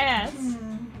word ass.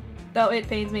 Though it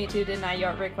pains me to deny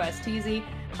your request, TZ,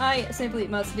 I simply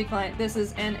must decline. This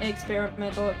is an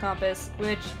experimental compass,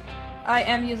 which I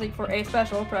am using for a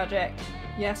special project.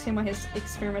 You ask him why his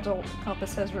experimental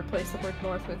compass has replaced the word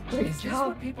north with great Is this job.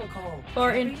 what people call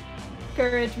For camping?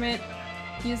 encouragement,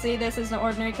 you see, this is an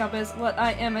ordinary compass. What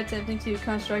I am attempting to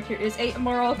construct here is a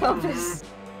moral compass.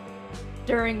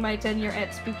 During my tenure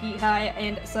at Spooky High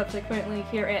and subsequently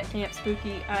here at Camp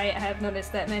Spooky, I have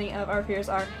noticed that many of our peers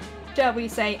are, shall we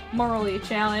say, morally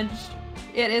challenged.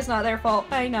 It is not their fault,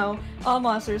 I know. All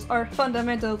monsters are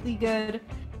fundamentally good.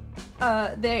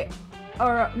 They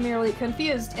are merely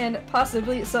confused and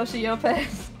possibly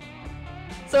sociopaths.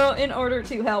 So in order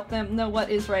to help them know what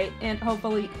is right and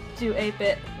hopefully do a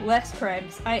bit less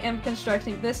crimes, I am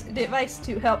constructing this device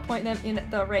to help point them in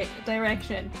the right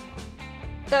direction.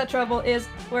 The trouble is,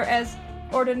 whereas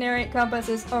ordinary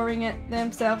compasses orient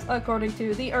themselves according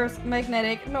to the Earth's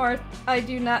magnetic north, I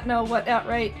do not know what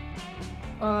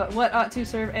what ought to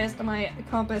serve as my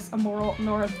compass, a moral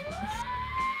north.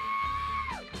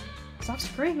 Stop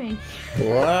screaming.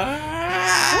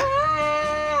 Wow!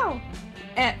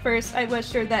 At first, I was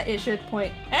sure that it should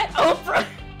point at Oprah,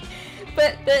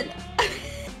 but then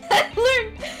I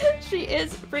learned she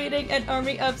is breeding an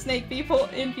army of snake people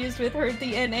infused with her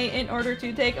DNA in order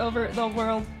to take over the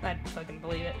world. I fucking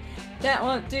believe it. That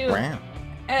won't do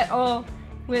at all.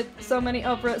 With so many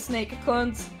Oprah snake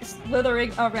clones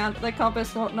slithering around, the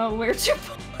compass won't know where to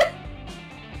put.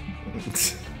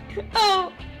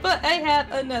 Oh, but I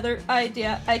have another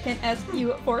idea. I can ask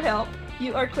you for help.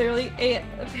 You are clearly a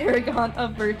paragon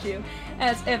of virtue,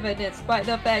 as evidenced by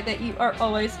the fact that you are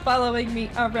always following me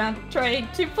around trying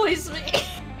to please me.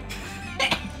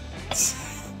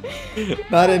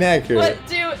 Not inaccurate. What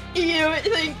do you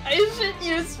think I should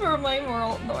use for my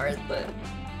moral north?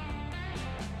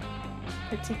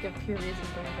 Critique of pure reason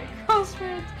by the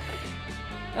crossroads.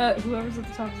 Whoever's at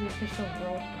the top of the official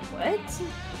world. What?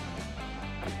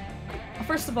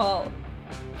 First of all,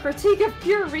 critique of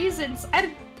pure reasons.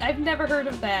 I've never heard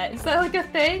of that. Is that like a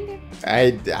thing?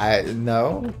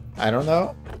 No. I don't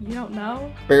know. You don't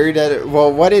know? Buried at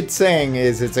well, what it's saying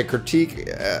is it's a critique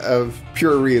of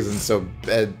pure reason, so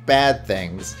bad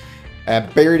things.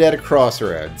 Buried at a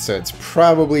crossroads, so it's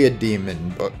probably a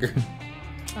demon book.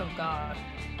 Oh god.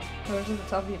 Whoever's at the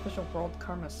top of the official world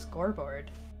karma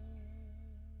scoreboard.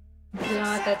 You know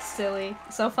what? That's silly.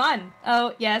 So fun.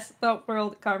 Oh yes, the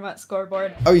world karma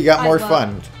scoreboard. Oh, you got more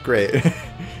fun. Great.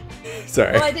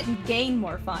 Sorry. Well, I didn't gain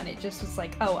more fun. It just was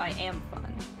like, oh, I am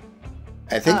fun.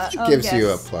 I think it gives you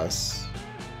a plus.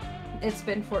 It's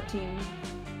been 14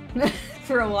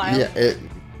 for a while. Yeah,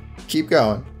 keep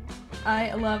going.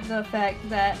 I love the fact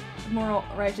that moral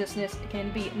righteousness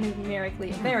can be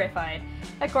numerically verified.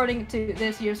 According to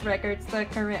this year's records, the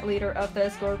current leader of the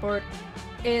scoreboard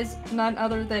is none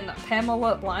other than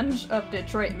Pamela Lunge of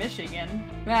Detroit, Michigan.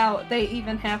 Wow, they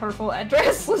even have her full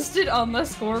address listed on the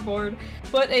scoreboard.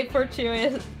 What a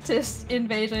fortuitous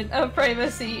invasion of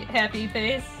privacy, happy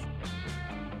face.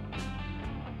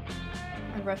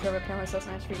 I rush over Pamela's house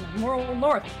and street in Moral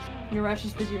North. Your rush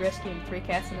is busy rescuing 3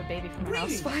 cats and a baby from a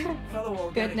house fire.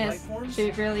 Goodness,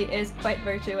 she really is quite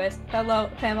virtuous. Hello,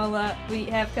 Pamela. We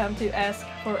have come to ask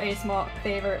for a small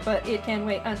favor, but it can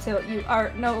wait until you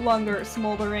are no longer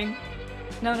smoldering.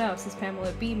 No, says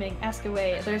Pamela, beaming. Ask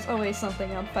away. There's always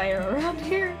something on fire around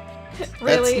here.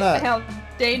 Really? How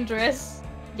dangerous?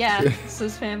 Yeah,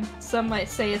 says Pam. Some might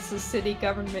say it's the city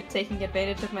government taking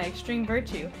advantage of my extreme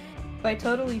virtue by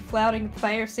totally flouting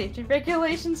fire safety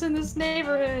regulations in this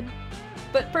neighborhood.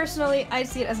 But personally, I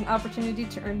see it as an opportunity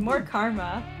to earn more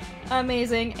karma.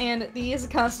 Amazing, and these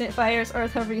constant fires are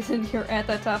the reason you're at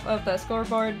the top of the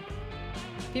scoreboard.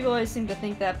 People always seem to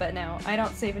think that, but no, I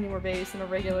don't save any more babies than a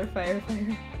regular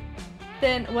firefighter.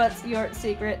 Then what's your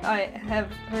secret? I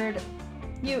have heard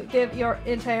you give your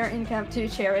entire income to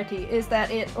charity. Is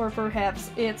that it? Or perhaps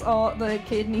it's all the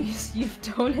kidneys you've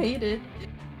donated?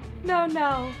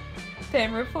 No.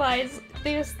 Pam replies,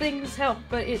 these things help,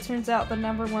 but it turns out the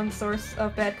 #1 source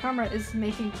of bad karma is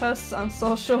making posts on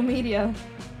social media.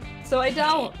 So I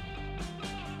don't.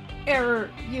 Error.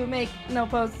 You make no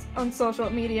posts on social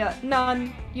media.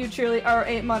 None. You truly are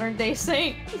a modern day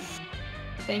saint.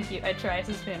 Thank you. I try,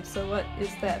 says Pam. So what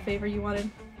is that favor you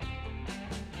wanted?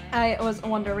 I was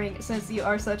wondering, since you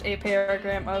are such a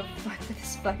paragon of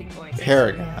this fucking voice.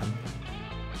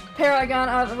 Paragon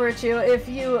of virtue, if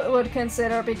you would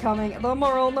consider becoming the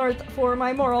moral north for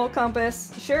my moral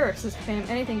compass. Sure, says Pam.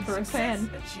 Anything for a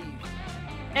fan.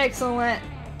 Excellent.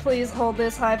 Please hold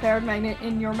this high-powered magnet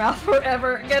in your mouth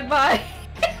forever. Goodbye.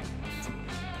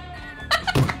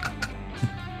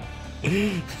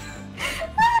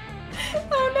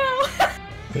 Oh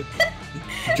no!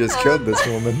 Just killed this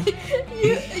woman.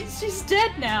 She's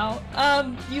dead now.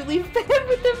 You leave Pam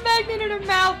with the magnet in her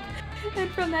mouth, and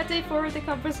from that day forward, the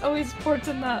compass always points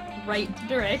in the right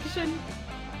direction,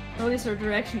 or at least the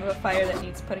direction of a fire that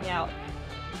needs putting out.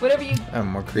 Whatever you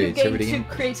More you creativity. gain 2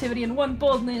 creativity and 1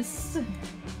 boldness.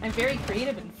 I'm very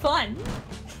creative and fun.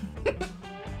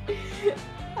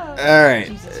 Alright.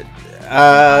 Jesus.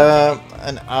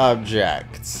 An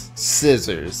object.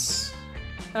 Scissors.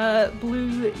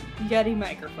 Blue Yeti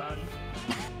microphone.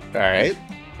 Alright.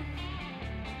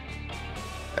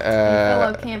 A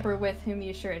fellow camper with whom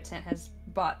you share a tent has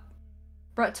brought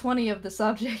 20 of the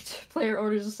subject. Player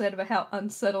orders a set about how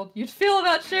unsettled you'd feel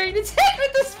about sharing the tent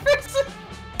with this person.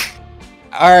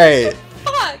 Alright.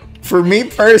 Fuck. For me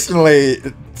personally,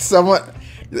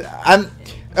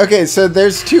 okay, so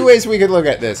there's 2 ways we could look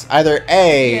at this. Either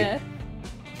A, Yeah.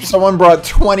 someone brought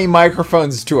 20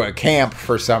 microphones to a camp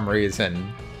for some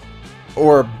reason.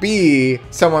 Or B,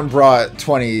 someone brought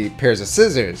 20 pairs of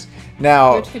scissors.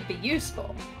 Now, Which could be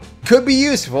useful. could be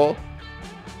useful.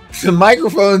 The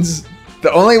microphones,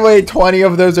 the only way 20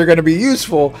 of those are going to be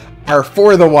useful are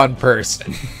for the one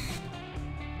person.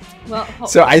 Well,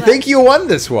 So I think you won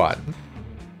this one.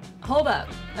 Hold up.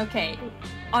 Okay.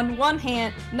 On one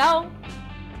hand, no.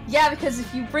 Yeah, because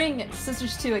if you bring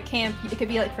scissors to a camp, it could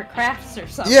be like for crafts or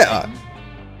something. Yeah.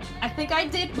 I think I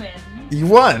did win. You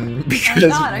won because Oh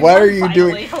God, I what won are you finally.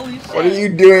 doing? Holy shit. What are you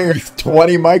doing with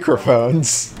 20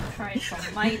 microphones? Christ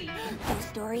almighty. Go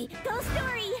story. Go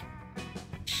story.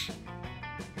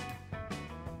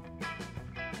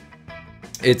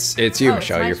 It's you, Oh, it's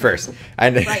Michelle. my You're turn. first.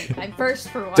 And Right, I'm first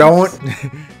for once. don't.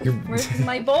 Where's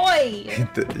my boy?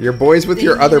 Your boy's with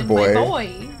your Damien other and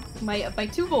boy. My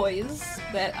 2 boys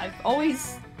that I've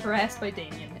always harassed by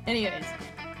Damien. Anyways,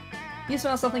 you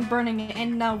smell something burning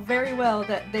and know very well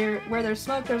that where there's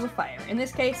smoke, there's a fire. In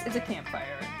this case, it's a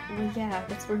campfire. Well, yeah,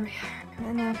 that's where we are,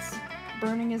 and that's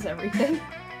burning is everything.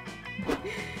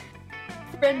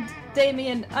 Friend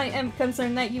Damien, I am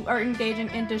concerned that you are engaging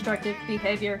in destructive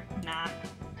behavior. Nah.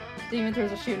 Damien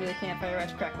throws a shoe into the campfire,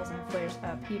 ash crackles and flares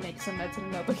up. He makes some notes in a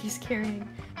notebook he's carrying.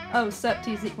 Oh, sup,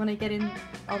 TZ, when I get in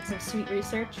on some sweet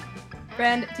research?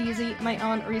 Friend TZ, my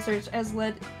own research has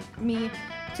led me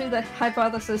to the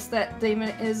hypothesis that Damon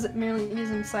is merely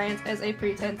using science as a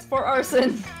pretense for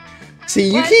arson. See,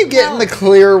 you What? keep getting No. the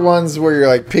clear ones where you're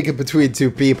like picking between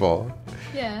 2 people.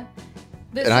 Yeah.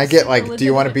 This And I is get super like, do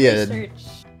you want to be a legitimate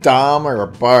research. Dom or a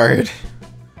Bard?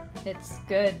 It's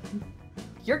good.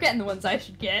 You're getting the ones I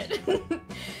should get.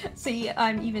 See,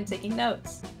 I'm even taking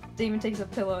notes. Damien takes a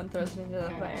pillow and throws it into the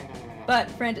fire. But,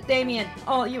 friend Damien,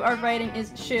 all you are writing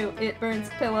is shoe, it burns,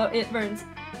 pillow, it burns.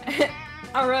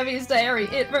 Arabi's diary,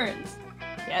 it burns.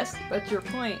 Yes, that's your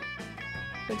point.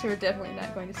 But you're definitely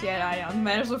not going to see eye to eye on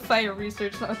matters of fire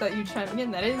research, not without you chiming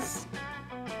in, that is.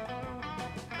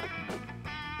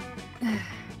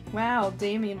 Wow,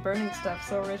 Damien burning stuff,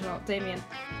 so original. Damien.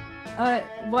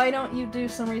 Why don't you do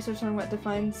some research on what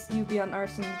defines you beyond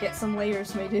arson? Get some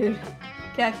layers, my dude.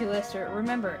 Calculator,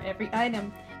 remember, every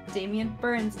item Damien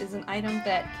burns is an item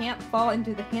that can't fall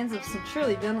into the hands of some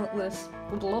truly villainous...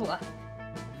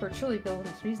 For truly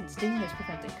villainous reasons, Damien has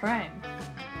prevented crime.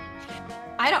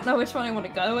 I don't know which one I want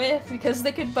to go with, because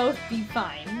they could both be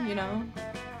fine, you know?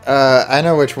 I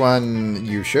know which one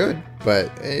you should,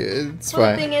 but it's Well, the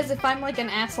fine. thing is, if I'm like an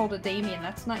asshole to Damien,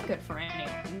 that's not good for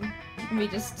anyone. We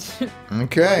just...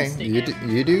 Okay, roasting you him.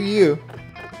 you do you.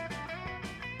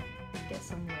 Get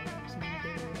some layers, my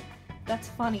dude. That's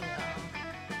funny,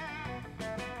 though.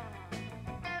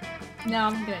 No,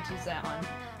 I'm gonna choose that one.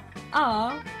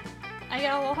 Aw, I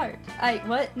got a little heart.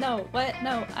 What? No,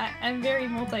 I'm very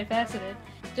multifaceted.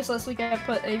 Just last week I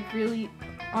put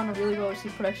on a really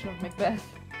well-received production of Macbeth.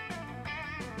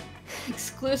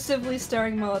 Exclusively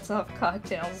starring Molotov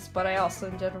cocktails, but I also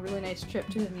enjoyed a really nice trip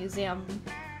to the museum.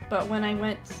 But when I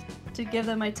went to give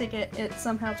them my ticket, it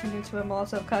somehow turned into a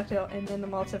Molotov cocktail, and then the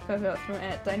Molotov cocktail threw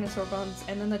at dinosaur bones,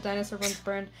 and then the dinosaur bones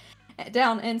burned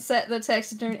down and set the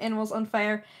taxidermy animals on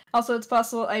fire. Also, it's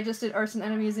possible I just did arson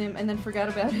at a museum and then forgot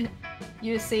about it.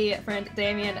 You see, friend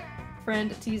Damien,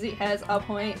 friend TZ has a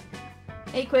point.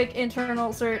 A quick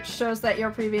internal search shows that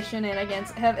your previous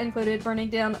shenanigans have included burning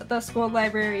down the school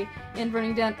library and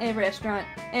burning down a restaurant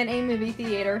and a movie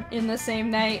theater in the same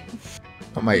night.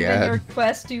 Oh my Even your god.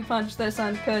 quest to punch the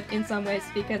sun could, in some ways,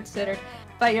 be considered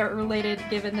fire-related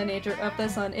given the nature of the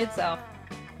sun itself.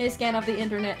 A scan of the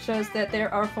internet shows that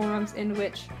there are forums in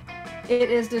which it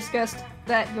is discussed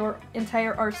that your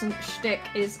entire arson shtick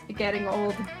is getting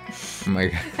old. Oh my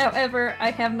god. However,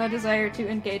 I have no desire to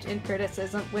engage in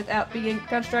criticism without being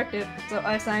constructive, so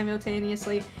I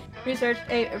simultaneously researched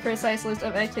a precise list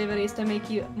of activities to make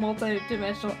you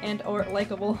multi-dimensional and or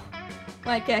likable.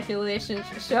 My calculations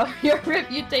show your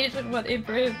reputation would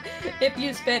improve if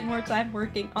you spent more time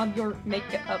working on your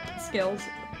makeup skills,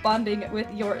 bonding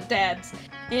with your dads,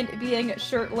 and being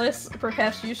shirtless.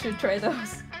 Perhaps you should try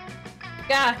those.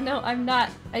 God, no, I'm not.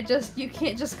 You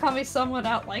can't just call me someone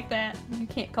out like that. You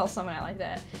can't call someone out like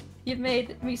that. You've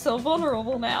made me so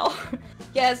vulnerable now.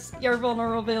 Yes, your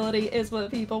vulnerability is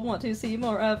what people want to see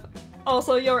more of.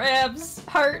 Also, your abs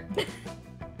hurt.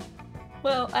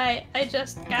 Well,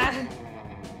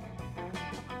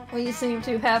 we seem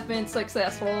to have been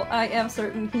successful. I am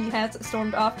certain he has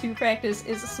stormed off to practice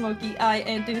his smoky eye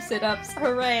and do sit-ups.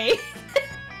 Hooray!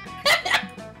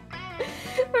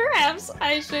 Perhaps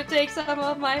I should take some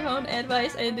of my own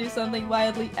advice and do something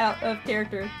wildly out of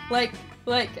character. Like,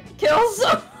 kill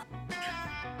some...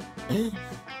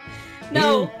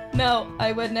 No,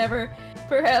 I would never.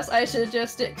 Perhaps I should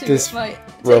just stick to This taking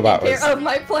robot care was- of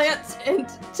my plants and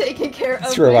taking care of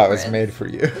This my robot was friends. made for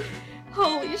you.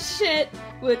 Holy shit!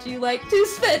 Would you like to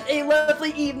spend a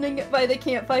lovely evening by the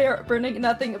campfire burning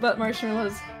nothing but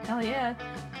marshmallows? Hell yeah,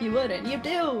 you would, and you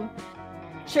do!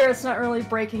 Sure, it's not really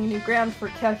breaking new ground for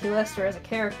Calculester as a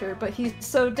character, but he's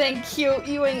so dang cute,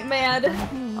 you ain't mad.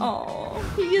 Oh,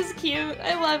 he is cute.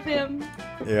 I love him.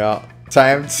 Yeah.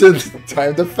 Time to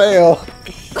fail.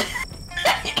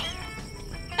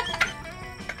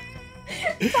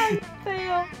 Time to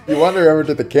fail. You wander over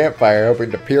to the campfire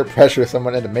hoping to peer pressure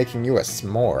someone into making you a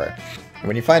s'more.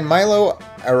 When you find Milo,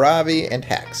 Aravi, and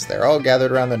Hex, they're all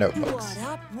gathered around the notebooks. What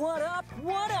up, what up,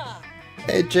 what up?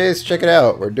 Hey Chase, check it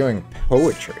out. We're doing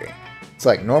poetry. It's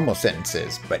like normal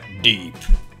sentences, but deep.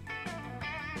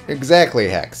 Exactly,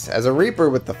 Hex. As a reaper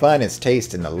with the finest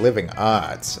taste in the living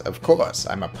arts, of course,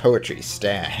 I'm a poetry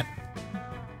stan.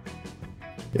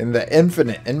 In my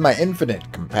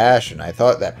infinite compassion, I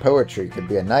thought that poetry could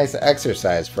be a nice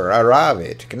exercise for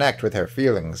Aravi to connect with her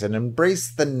feelings and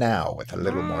embrace the now with a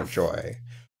little more joy.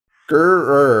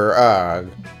 Grr-ugh.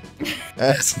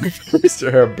 As opposed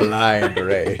to her blind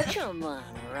rage. Come on,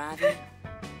 Ravi.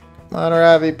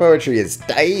 Monaravi poetry is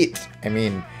tight. I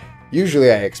mean,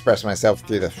 usually I express myself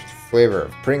through the flavor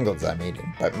of Pringles I'm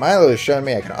eating, but Milo has shown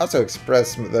me I can also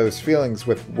express those feelings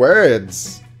with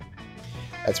words.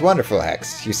 That's wonderful,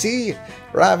 Hex. You see,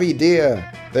 Ravi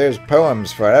dear, there's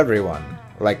poems for everyone.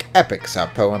 Like epics are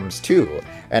poems too.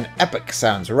 An epic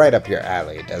sounds right up your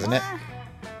alley, doesn't it?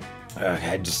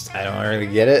 I don't really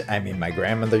get it. I mean, my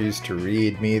grandmother used to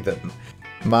read me the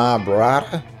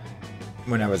Mahabharata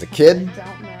when I was a kid. I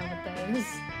don't know what that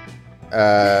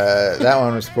is. That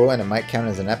one was cool, and it might count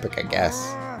as an epic, I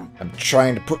guess. I'm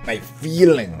trying to put my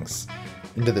feelings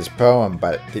into this poem,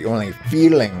 but the only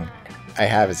feeling I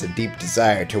have is a deep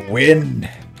desire to win.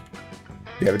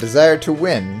 You have a desire to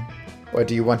win? What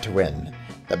do you want to win?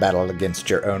 The battle against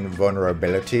your own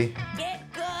vulnerability? Get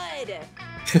good.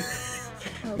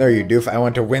 No, you doof. I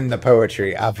want to win the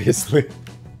poetry, obviously.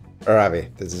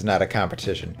 Aravi, this is not a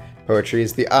competition. Poetry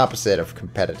is the opposite of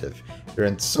competitive. You're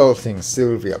insulting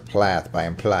Sylvia Plath by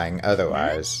implying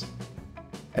otherwise.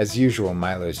 As usual,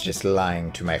 Milo's just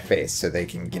lying to my face so they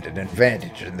can get an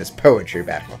advantage in this poetry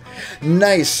battle.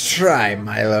 Nice try,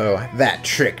 Milo. That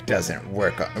trick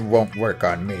won't work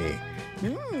on me.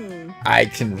 I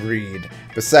can read.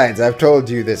 Besides, I've told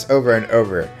you this over and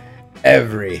over.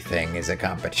 Everything is a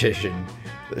competition.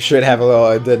 Should have a little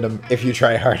addendum if you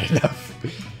try hard enough.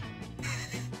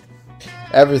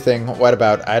 Everything. What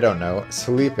about, I don't know,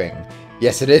 sleeping?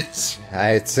 Yes, it is.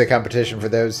 It's a competition for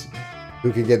those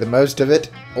who can get the most of it,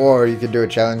 or you can do a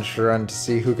challenge run to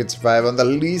see who can survive on the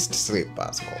least sleep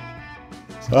possible.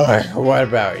 Or what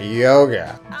about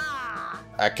yoga?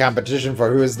 A competition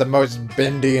for who is the most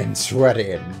bendy and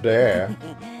sweaty and dare.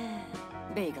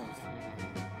 Bagels.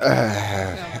 Oh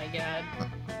my god.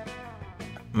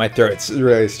 My throat's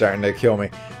really starting to kill me.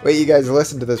 Wait, you guys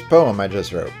listen to this poem I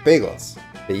just wrote. Bagels.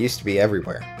 They used to be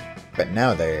everywhere, but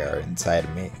now they are inside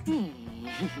of me.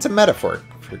 It's a metaphor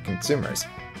for consumers.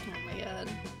 Oh my god.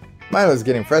 Milo's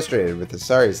getting frustrated with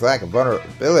Asari's lack of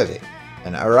vulnerability,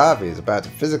 and Aravi is about to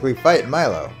physically fight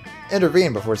Milo.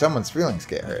 Intervene before someone's feelings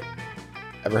get hurt.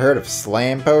 Ever heard of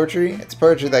slam poetry? It's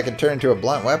poetry that can turn into a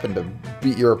blunt weapon to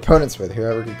beat your opponents with.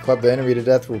 Whoever can club the enemy to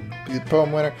death will be the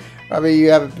poem winner. Ravi,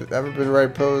 you haven't ever been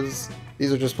writing poems?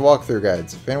 These are just walkthrough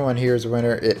guides. If anyone here is a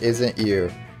winner, it isn't you.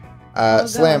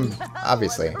 Slam,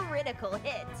 obviously. Critical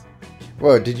hit.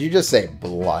 Whoa, did you just say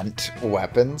blunt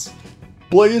weapons?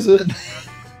 Blaze it!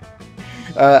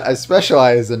 I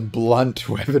specialize in blunt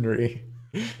weaponry.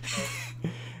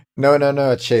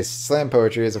 No, Chase. Slam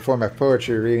poetry is a form of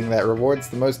poetry reading that rewards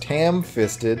the most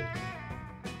ham-fisted.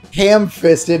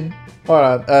 Ham-fisted.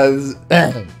 Hold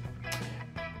on.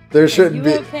 There shouldn't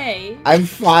be. Okay? I'm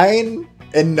fine,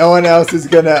 and no one else is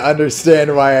gonna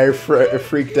understand why I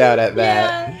freaked out at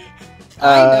that. Yeah,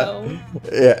 I know.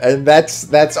 Yeah, and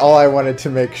that's all I wanted to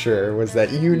make sure was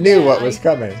that you knew what was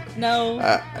coming. No,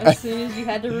 as soon as you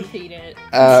had to repeat it.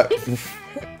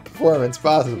 Performance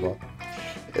possible.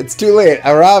 It's too late.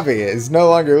 Aravi is no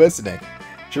longer listening.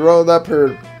 She rolled up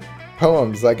her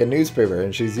poems like a newspaper,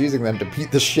 and she's using them to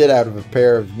beat the shit out of a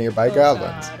pair of nearby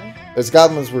goblins. God. Those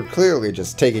goblins were clearly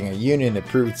just taking a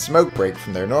union-approved smoke break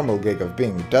from their normal gig of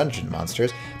being dungeon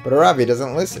monsters, but Aravi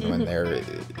doesn't listen when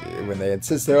they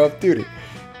insist they're off duty.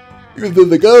 Even though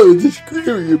the goblins are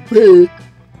screaming in pain,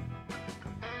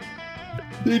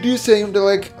 they do seem to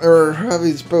like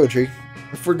Aravi's poetry.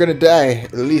 If we're gonna die,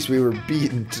 at least we were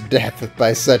beaten to death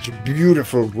by such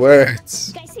beautiful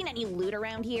words. You guys seen any loot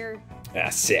around here? Ah,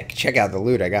 sick. Check out the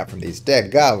loot I got from these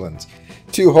dead goblins.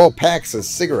 2 whole packs of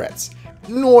cigarettes.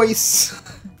 Nice!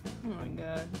 Oh my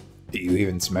god. Do you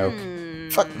even smoke?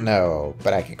 Fuck no,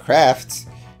 but I can craft.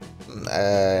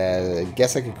 I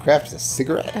guess I could craft a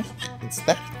cigarette? It's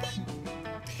that thing.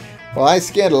 Well,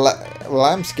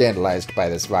 I'm scandalized by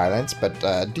this violence, but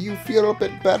do you feel a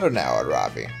bit better now,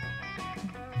 Arabi?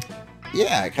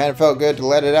 Yeah, it kind of felt good to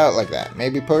let it out like that.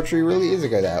 Maybe poetry really is a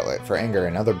good outlet for anger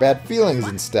and other bad feelings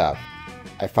and stuff.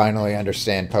 I finally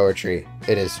understand poetry.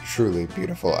 It is truly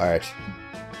beautiful art.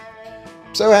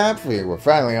 So happy we're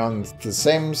finally on the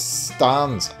same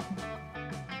stanza.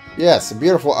 Yes, a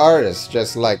beautiful artist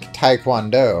just like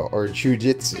Taekwondo or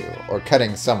Jiu-Jitsu or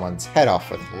cutting someone's head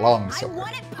off with a long sword. I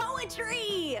wanted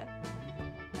poetry!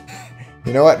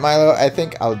 You know what, Milo? I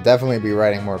think I'll definitely be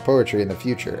writing more poetry in the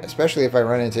future, especially if I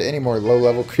run into any more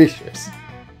low-level creatures.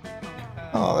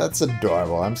 Oh, that's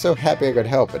adorable. I'm so happy I could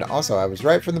help, and also I was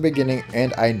right from the beginning,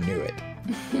 and I knew it.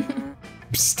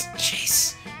 Psst,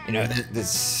 jeez. You know,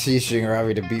 this teaching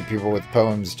Ravi to beat people with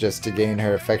poems just to gain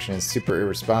her affection is super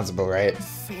irresponsible, right?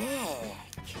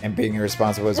 And being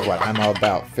irresponsible is what I'm all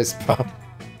about. Fist bump.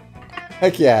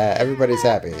 Heck yeah, everybody's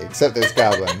happy, except those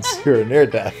goblins who are near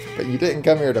death. But you didn't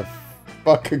come here to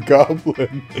fuck a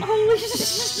goblin. Holy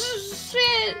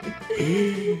shit!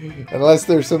 Unless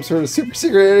there's some sort of super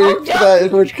secret area for that,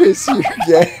 in which case you're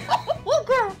gay.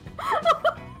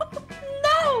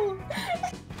 No!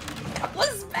 That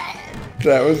was bad!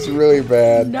 That was really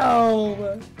bad.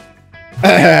 No!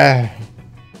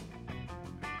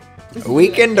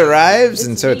 Weekend arrives,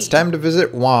 and so it's time to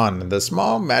visit Juan, the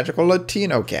small magical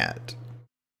Latino cat.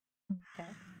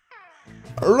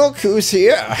 Look who's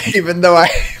here! Even though I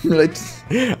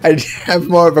have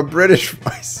more of a British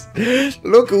voice.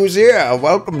 Look who's here!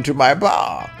 Welcome to my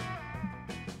bar.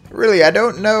 Really, I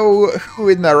don't know who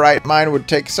in their right mind would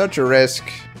take such a risk.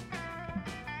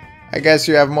 I guess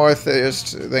you have more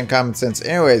thirst than common sense.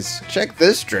 Anyways, check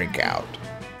this drink out.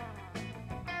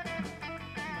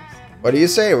 What do you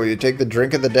say? Will you take the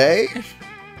drink of the day?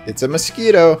 It's a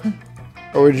mosquito.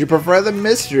 Or would you prefer the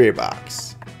mystery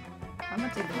box? I'm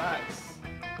gonna take the box.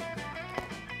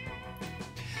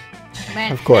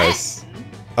 Of course.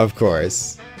 Of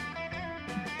course.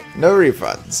 No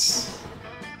refunds.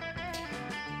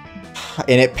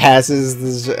 And it passes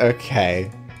this.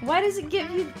 Okay. Why does it give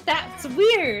you that? It's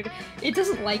weird. It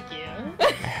doesn't like you.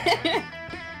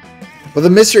 Well, the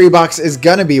mystery box is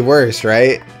gonna be worse,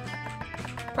 right?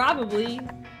 Probably.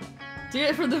 Do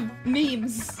it for the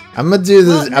memes. I'm gonna do this.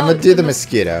 Well, no, I'm gonna do the no.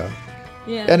 mosquito.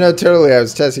 Yeah. Yeah, no, totally. I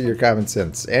was testing your common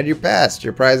sense, and you passed.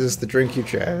 Your prize is the drink you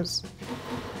chose.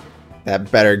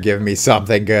 That better give me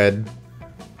something good.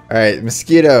 All right,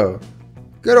 mosquito.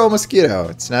 Good old mosquito.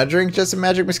 It's not a drink, just a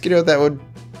magic mosquito that would.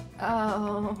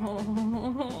 Oh,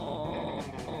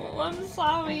 I'm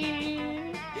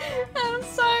sorry. I'm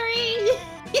sorry.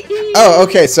 Oh,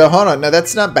 okay. So hold on. No,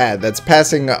 that's not bad. That's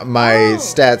passing my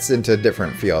stats into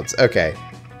different fields. Okay.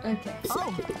 Okay.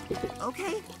 Oh,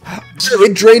 okay.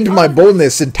 It drained my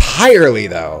boldness entirely,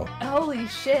 though. Holy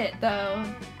shit, though.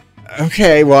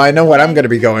 Okay, well, I know what I'm gonna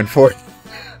be going for.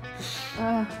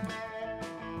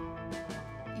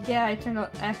 Yeah, I turned an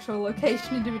actual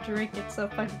location into a drink. It's so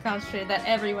fucking concentrated that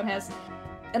everyone has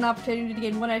an opportunity to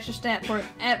gain one extra stat for it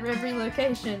at every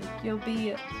location. You'll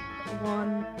be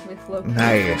one with location.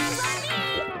 Nice.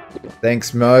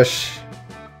 Thanks, Mush.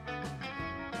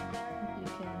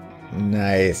 You can...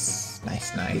 Nice.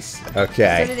 Nice. So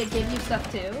Okay. did it give you stuff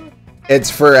too? It's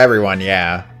for everyone,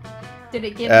 yeah. Did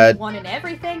it give you one in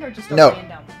everything, or just a no.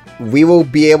 random? We will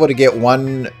be able to get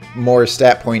one more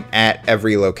stat point at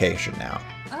every location now.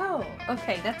 Oh,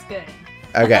 Okay, that's good.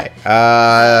 Okay.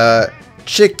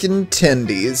 Chicken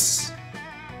tendies.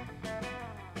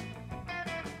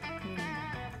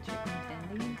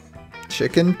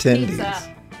 Chicken tendies? Chicken tendies.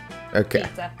 Pizza. Okay.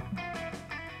 Pizza.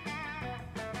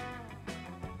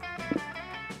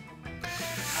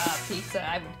 Pizza.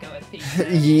 I would go with pizza.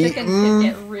 Chicken can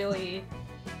get really...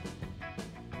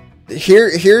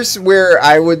 Here's where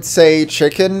I would say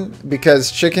chicken, because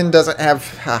chicken doesn't have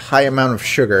a high amount of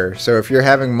sugar. So if you're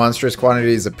having monstrous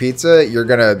quantities of pizza, you're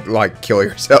gonna, like, kill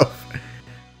yourself.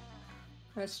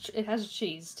 It has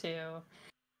cheese, too.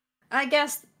 I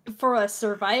guess for a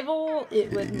survival,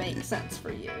 it would make sense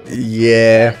for you.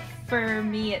 Yeah. But for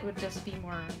me, it would just be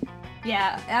more...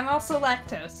 Yeah, I'm also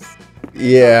lactose.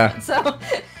 Yeah. So,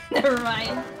 never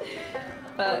mind.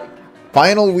 Fuck.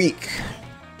 Final week.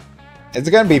 It's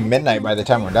gonna be midnight by the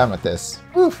time we're done with this.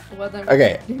 Oof. Well, then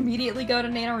Okay. Immediately go to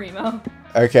NaNoWriMo.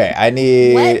 Okay, I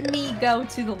need... Let me go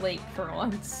to the lake for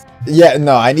once. Yeah,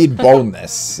 no, I need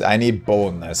boldness. I need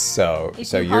boldness, so If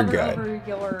so you you're hover good. over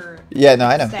your Yeah, no,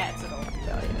 I know. stats, it'll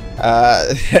tell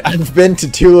you. I've been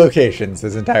to 2 locations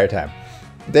this entire time.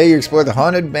 Today you explore the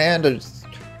haunted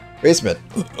basement.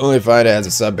 Only find it has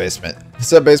a sub-basement. The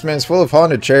sub-basement is full of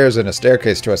haunted chairs and a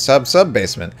staircase to a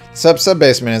sub-sub-basement.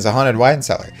 Sub-sub-basement is a haunted wine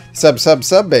cellar.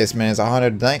 Sub-sub-sub-basement is a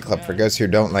haunted nightclub for ghosts who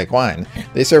don't like wine.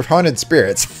 They serve haunted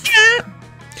spirits.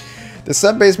 The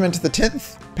sub-basement to the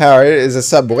 10th power is a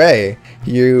subway.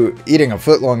 You eating a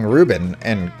foot-long Reuben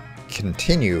and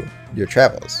continue your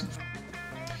travels.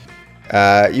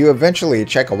 You eventually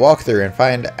check a walkthrough and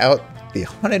find out the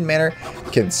Haunted Manor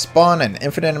can spawn an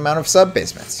infinite amount of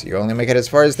sub-basements. You only make it as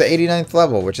far as the 89th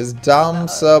level, which is Dom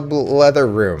Sub Leather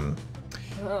Room.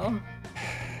 Oh.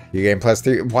 You gain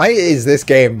 +3. Why is this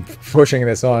game pushing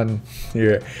this on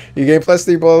here? You gain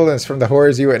 +3 boldness from the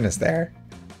horrors you witnessed there.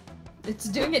 It's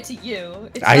doing it to you.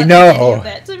 It's I not know. doing any of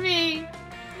that to me.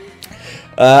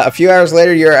 A few hours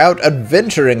later, you're out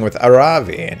adventuring with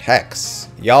Aravi and Hex.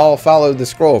 Y'all followed the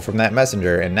scroll from that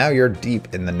messenger, and now you're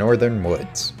deep in the northern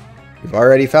woods. You've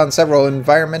already found several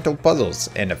environmental puzzles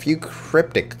and a few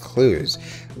cryptic clues.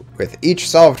 With each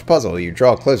solved puzzle, you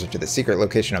draw closer to the secret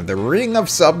location of the Ring of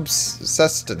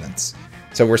Subsistence.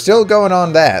 So we're still going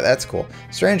on that. That's cool.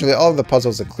 Strangely, all of the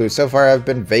puzzles and clues so far have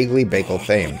been vaguely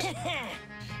bagel-themed.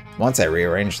 Once I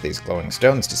rearranged these glowing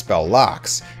stones to spell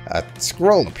locks, a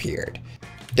scroll appeared.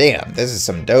 Damn, this is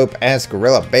some dope-ass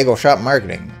guerrilla bagel shop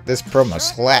marketing. This promo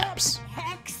slaps.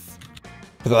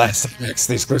 For the last 10 minutes,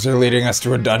 these clues are leading us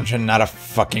to a dungeon, not a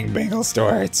fucking bagel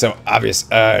store. It's so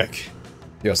obvious. Ugh.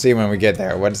 You'll see when we get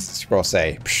there. What does the scroll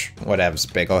say? Psh,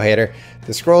 whatevs, bagel hater.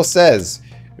 The scroll says,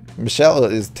 Michelle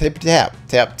is tip-tap,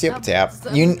 tap-tip-tap.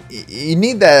 You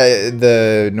need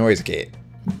the noise gate.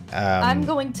 I'm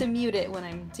going to mute it when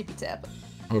I'm tippy-tap.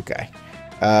 Okay.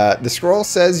 The scroll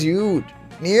says you...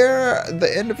 Near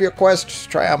the end of your quest,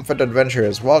 triumphant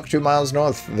adventurers, walk 2 miles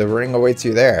north. The ring awaits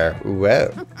you there.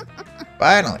 Whoa.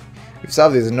 Finally, we've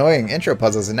solved these annoying intro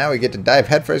puzzles, and now we get to dive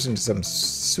headfirst into some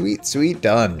sweet, sweet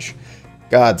dunge.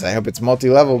 Gods, I hope it's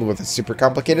multi-leveled with a super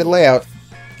complicated layout.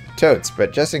 Totes,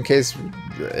 but just in case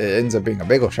it ends up being a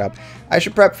bagel shop, I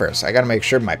should prep first. I gotta make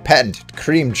sure my patented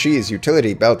cream cheese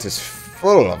utility belt is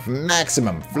full of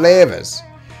maximum flavors.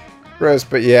 Gross,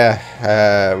 but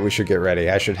yeah, we should get ready.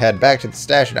 I should head back to the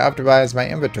stash and optimize my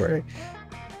inventory.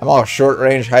 I'm all short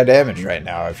range, high damage right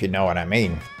now, if you know what I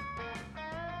mean.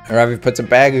 Ravi puts a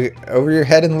bag over your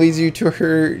head and leads you to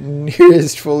her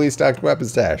nearest fully stocked weapon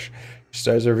stash. She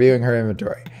starts reviewing her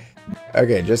inventory.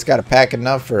 Okay, just gotta pack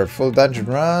enough for a full dungeon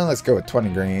run. Let's go with 20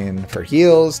 green for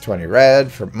heals, 20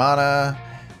 red for mana.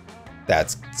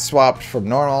 That's swapped from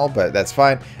normal, but that's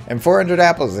fine. And 400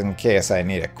 apples in case I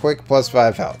need a quick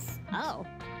 +5 health. Oh.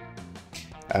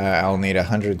 I'll need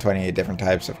 128 different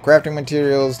types of crafting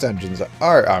materials. Dungeons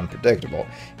are unpredictable.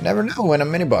 You never know when a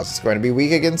mini-boss is going to be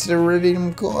weak against a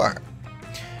Iridium core.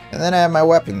 And then I have my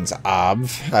weapons.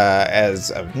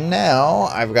 As of now,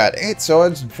 I've got 8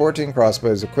 swords and 14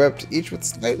 crossbows equipped, each with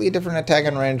slightly different attack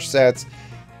and range stats.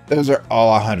 Those are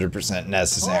all 100%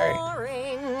 necessary.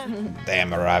 Boring.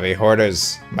 Damn, Aravi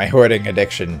hoarders. My hoarding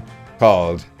addiction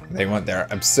called. They want their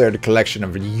absurd collection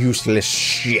of useless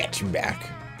shit back.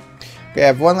 Okay, I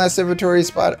have one last inventory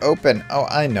spot open. Oh,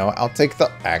 I know. I'll take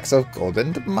the Axe of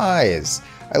Golden Demise.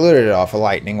 I looted it off a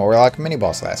Lightning Warlock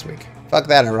mini-boss last week. Fuck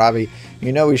that, Aravi.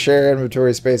 You know we share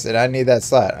inventory space and I need that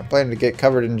slot. I'm planning to get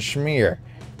covered in schmear.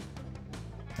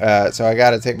 So I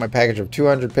gotta take my package of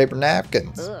 200 paper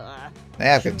napkins. Ugh.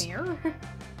 Napkins. Schmear?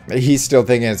 He's still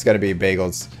thinking it's gonna be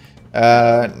bagels.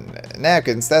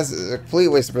 Napkins, that's a complete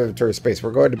waste of inventory space.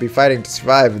 We're going to be fighting to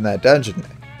survive in that dungeon,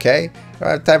 okay? I don't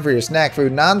have time for your snack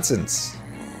food nonsense.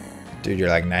 Dude, you're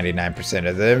like 99%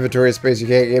 of the inventory space. You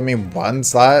can't give me one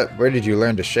slot? Where did you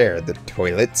learn to share? The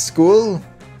toilet school?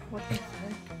 What the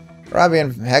heck? Robbie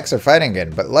and Hex are fighting again,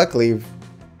 but luckily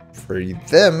for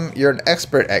them, you're an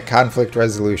expert at conflict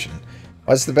resolution.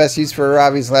 What's the best use for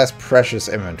Robbie's last precious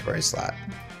inventory slot?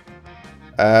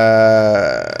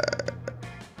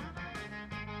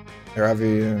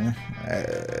 Robbie...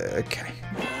 okay.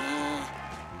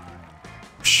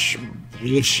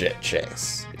 Bullshit,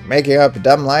 Chase. You're making up a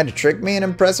dumb lie to trick me and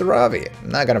impress a Robbie. I'm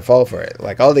not gonna fall for it,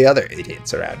 like all the other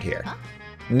idiots around here.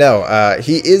 No,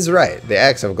 he is right. The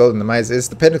axe of Golden Demise is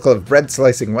the pinnacle of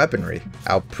bread-slicing weaponry.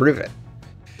 I'll prove it.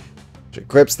 She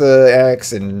equips the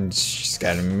axe, and she's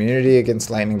got immunity against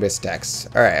lightning-based attacks.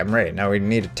 Alright, I'm ready. Now we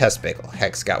need a test bagel.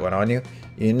 Hex got one on you?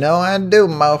 You know I do,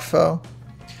 mofo.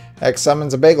 Hex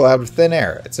summons a bagel out of thin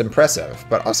air. It's impressive,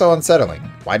 but also unsettling.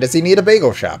 Why does he need a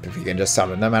bagel shop if he can just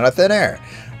summon them out of thin air?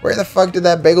 Where the fuck did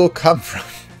that bagel come from?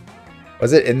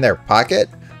 Was it in their pocket?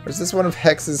 Or is this one of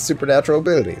Hex's supernatural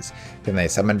abilities? Can they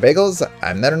summon bagels?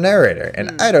 I'm their narrator,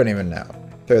 and I don't even know.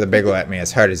 Throw the bagel at me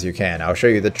as hard as you can. I'll show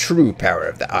you the true power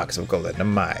of the Ox of Golden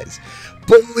Demise.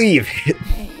 Believe it!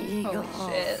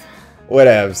 Holy shit.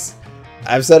 Whatevs.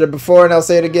 I've said it before and I'll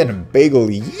say it again. Bagel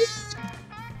yeet!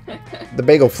 The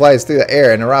bagel flies through the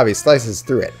air and Arabi slices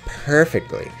through it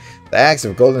perfectly. The axe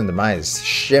of Golden Demise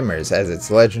shimmers as its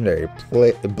legendary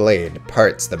blade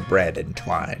parts the bread in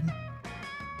twine.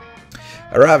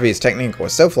 Arabi's technique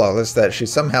was so flawless that she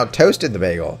somehow toasted the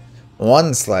bagel.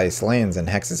 One slice lands in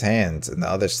Hex's hands and the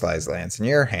other slice lands in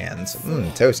your hands.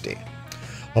 Toasty.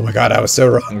 Oh my god, I was so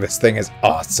wrong. This thing is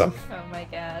awesome. Oh my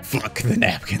god. Fuck the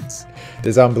napkins.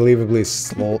 This unbelievably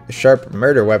sharp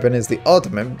murder weapon is the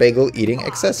ultimate bagel-eating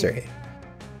accessory.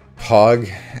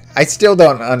 Pog. I still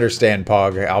don't understand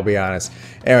Pog, I'll be honest.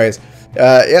 Anyways,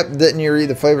 yep, didn't you read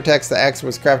the flavor text? The axe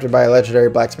was crafted by a legendary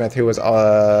blacksmith who was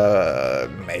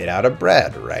made out of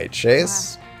bread, right,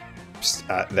 Chase?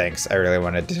 Thanks, I really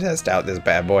wanted to test out this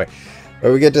bad boy.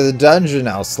 When we get to the dungeon,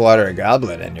 I'll slaughter a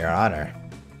goblin in your honor.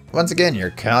 Once again,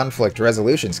 your conflict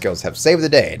resolution skills have saved the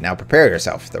day. Now prepare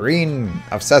yourself. The reign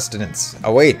of sustenance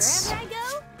awaits. Wherever I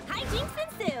go,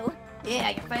 hijinks ensue. Yeah,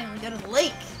 I can finally go to the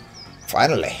lake.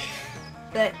 Finally.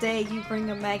 That day you bring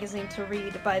a magazine to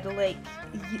read by the lake.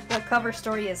 The cover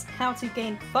story is How to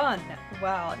Gain Fun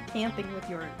While Camping with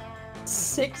Your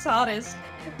 6 Hottest,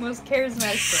 Most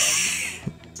Charismatic Friends.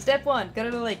 Step 1, go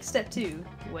to the lake. Step 2,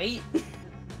 wait.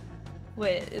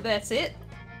 Wait, that's it?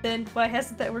 Then why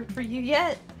hasn't that worked for you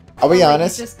yet? I'll be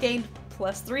honest. You just gained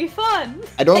 +3 fun.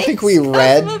 I don't think we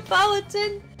read.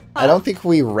 Cosmopolitan. I don't think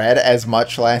we read as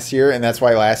much last year, and that's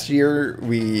why last year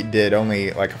we did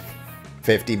only like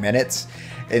 50 minutes.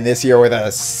 And this year with a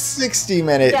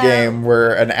 60-minute game,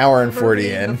 we're an hour and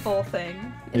 40 in. The full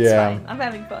thing. It's fine. I'm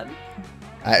having fun.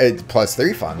 It's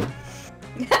 +3 fun.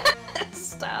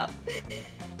 Stop.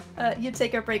 You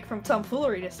take a break from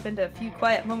tomfoolery to spend a few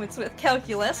quiet moments with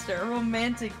Calculester,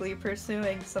 romantically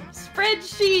pursuing some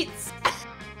spreadsheets.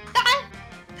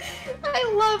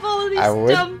 I love all of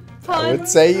these dumb puns. I would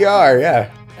say you are,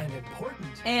 yeah. And important.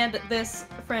 And this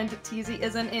friend Teasy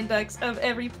is an index of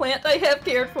every plant I have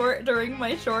cared for during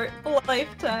my short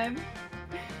lifetime.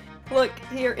 Look,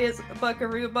 here is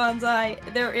Buckaroo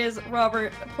Bonsai. There is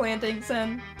Robert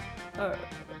Plantington.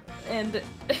 And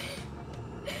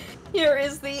here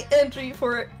is the entry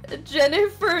for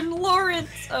Jennifer Lawrence.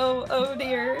 Oh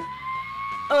dear.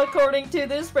 According to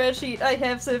this spreadsheet, I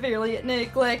have severely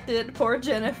neglected poor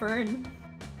Jennifer.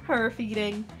 Her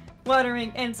feeding,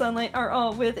 watering, and sunlight are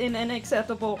all within an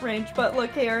acceptable range, but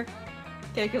look here.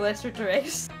 Calculus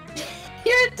directs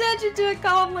your attention to a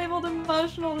column labeled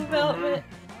emotional development.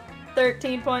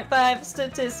 13.5.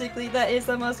 Statistically, that is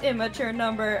the most immature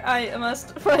number. I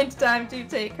must find time to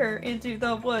take her into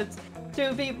the woods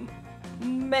to be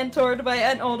mentored by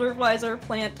an older, wiser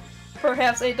plant.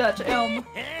 Perhaps a Dutch elm.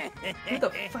 Who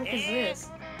the fuck is this?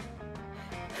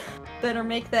 Better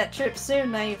make that trip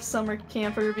soon, naive summer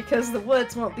camper, because the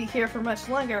woods won't be here for much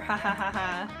longer. Ha ha ha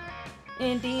ha.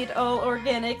 Indeed, all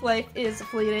organic life is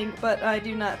fleeting, but I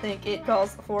do not think it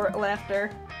calls for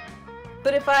laughter.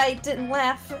 But if I didn't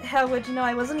laugh, how would you know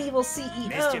I was an evil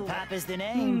CEO? Mr. Pop is the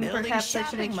name. Building Perhaps I should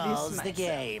shopping introduce malls the myself.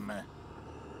 game.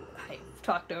 I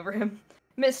talked over him.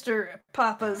 Mr.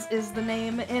 Papa's is the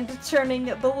name, and turning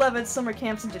beloved summer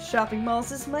camps into shopping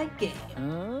malls is my game.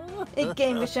 A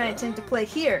game which I intend to play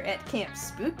here at Camp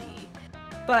Spooky,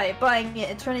 by buying it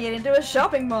and turning it into a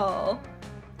shopping mall.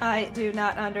 I do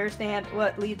not understand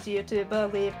what leads you to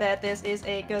believe that this is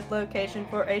a good location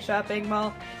for a shopping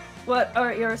mall. What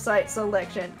are your site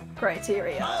selection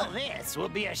criteria? Oh, this will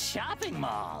be a shopping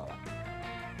mall.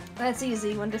 That's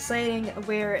easy. When deciding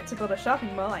where to build a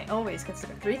shopping mall, I always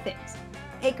consider 3 things.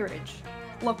 Acreage,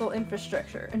 local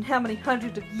infrastructure, and how many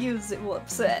hundreds of youths it will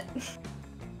upset.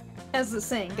 As the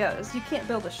saying goes, you can't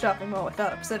build a shopping mall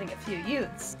without upsetting a few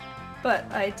youths.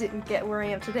 But I didn't get where I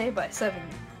am today by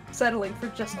settling for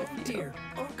just a few. Oh dear.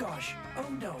 Oh gosh. Oh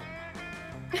no.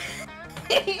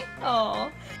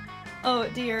 Aww. Oh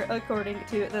dear, according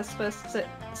to the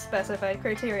specified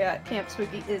criteria, Camp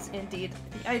Spooky is indeed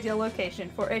the ideal location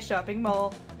for a shopping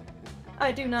mall.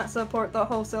 I do not support the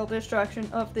wholesale destruction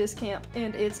of this camp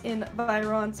and its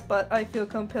environs, but I feel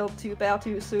compelled to bow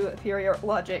to superior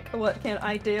logic. What can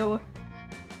I do?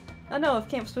 I know if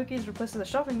Camp Spooky is replaced with a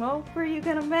shopping mall, where are you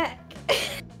gonna make?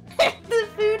 The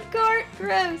food court?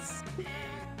 Gross.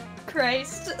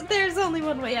 Christ, there's only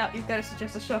one way out. You've got to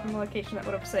suggest a shopping location that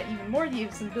would upset even more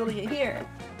youths than building it here.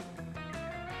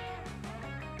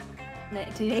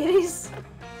 1980s.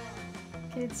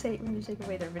 Kids hate when you take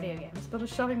away their video games. Build a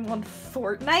shopping mall in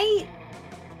Fortnite?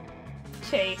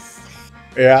 Chase.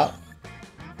 Yeah.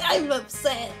 I'm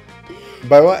upset.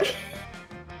 By what?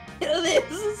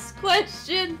 This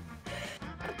question.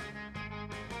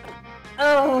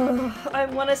 Oh, I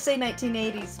want to say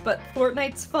 1980s, but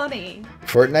Fortnite's funny.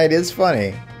 Fortnite is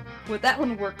funny. Would that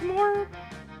one work more?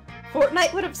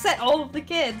 Fortnite would upset all of the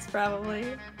kids, probably.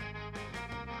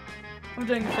 I'm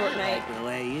doing Fortnite. The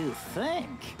way you think.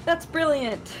 That's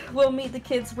brilliant. We'll meet the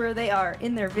kids where they are,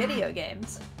 in their video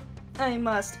games. I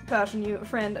must caution you,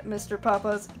 friend Mr.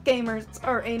 Papa's gamers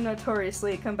are a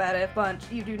notoriously combative bunch.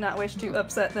 You do not wish to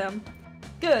upset them.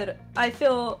 Good.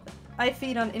 I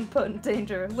feed on impotent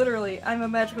danger. Literally, I'm a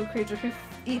magical creature who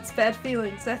eats bad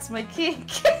feelings. That's my kink.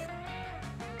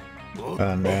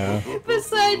 Oh no.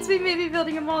 Besides, we may be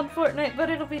building a mall in Fortnite,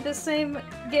 but it'll be the same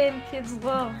game kids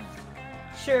love.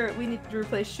 Sure, we need to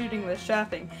replace shooting with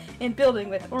shopping, and building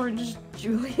with Orange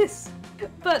Julius.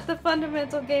 But the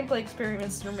fundamental gameplay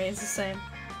experience remains the same.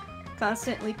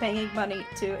 Constantly paying money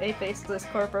to a faceless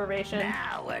corporation.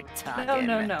 Now we're talking.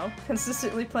 No.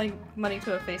 Consistently paying money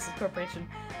to a faceless corporation,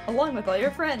 along with all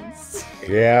your friends.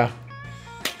 Yeah.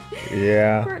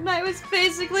 Yeah. Fortnite was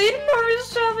basically an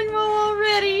enormous shopping mall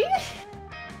already.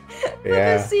 But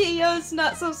Yeah. the CEO's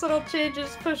not so subtle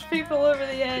changes push people over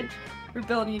the edge,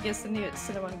 rebelling against the new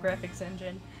Cinnamon graphics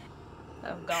engine.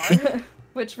 Oh god.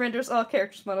 Which renders all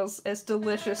characters models as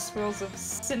delicious swirls of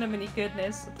cinnamony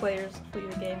goodness. The players flee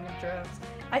the game in droves.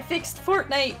 I fixed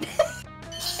Fortnite! I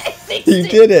fixed You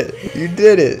did it! You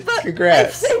did it! But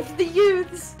Congrats! I saved the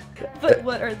youths! But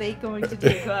what are they going to do?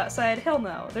 Go outside? Hell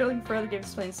no. They're looking for other games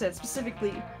to play instead.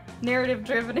 Specifically,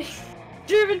 narrative-driven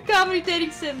comedy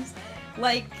dating sims.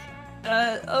 Like,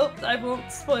 I won't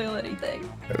spoil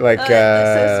anything. Like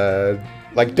Dogi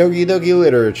Dogi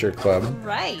Literature Club.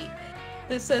 Right.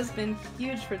 This has been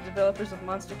huge for developers of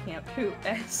Monster Camp, who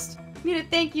asked me to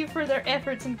thank you for their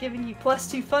efforts in giving you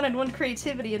 +2 fun and 1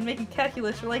 creativity and making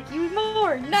calculus like you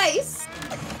more. Nice!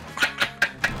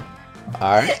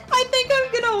 Alright. I think I'm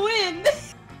gonna win!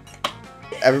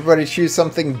 Everybody choose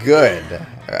something good.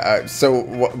 So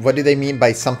what do they mean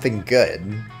by something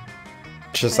good?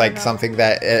 Just I like don't know. something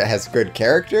that it has good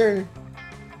character?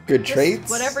 Good Just traits?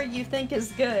 whatever you think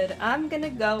is good. I'm gonna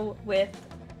go with...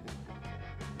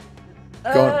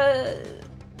 I'm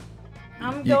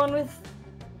going with...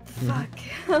 Fuck.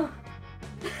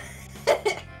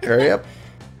 Hurry up.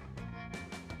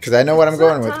 Because I know what I'm It's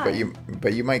going not with,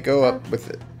 but you might go up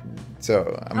with it.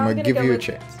 So I'm I'm gonna gonna give go you a with-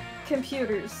 chance.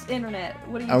 Computers, internet,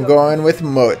 what are you I'm going with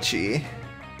Mochi.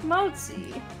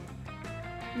 Mozi.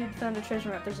 You found a treasure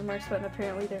map. There's a mark spot, and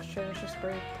apparently there's treasure just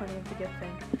buried. Plenty of the good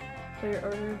thing. Player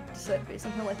order set based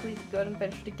on how likely to go out and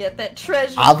venture to get that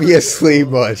treasure. Obviously,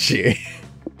 Mochi.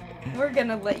 We're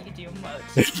gonna let you do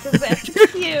Mochi, because that's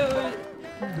cute.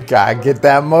 Gotta get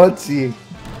that Mochi.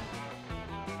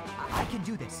 I can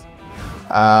do this.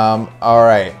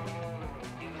 Alright.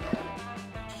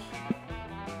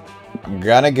 I'm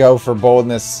gonna go for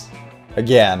boldness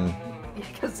again.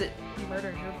 Because it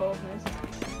murdered your boldness.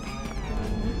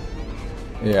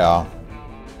 Yeah.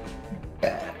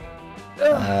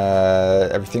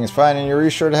 Everything is fine and you're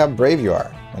reassured how brave you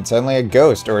are. When suddenly a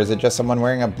ghost, or is it just someone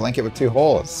wearing a blanket with 2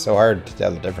 holes? So hard to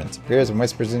tell the difference. Appears and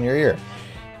whispers in your ear.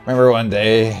 Remember one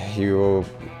day you will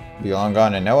be long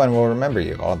gone and no one will remember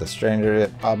you. All the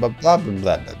stranger blah blah blah blah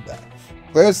blah blah blah.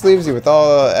 Ghost leaves you with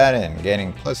all that in,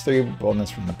 gaining +3 boldness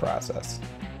from the process.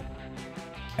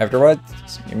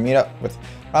 Afterwards, you meet up with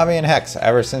Robbie and Hex.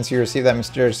 Ever since you received that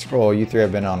mysterious scroll, you 3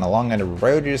 have been on a long and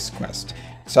arduous quest.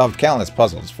 Solved countless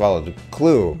puzzles, followed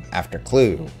clue after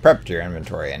clue, prepped your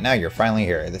inventory, and now you're finally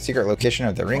here, the secret location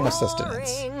of the Ring of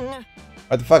Sustenance.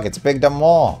 What the fuck, it's a big dumb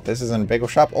wall. This isn't a bagel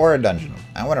shop or a dungeon.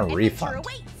 I want a refund.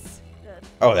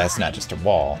 Oh, that's not just a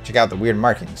wall. Check out the weird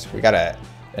markings. We gotta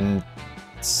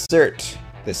insert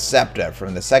the septa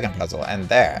from the second puzzle, and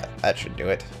there, that should do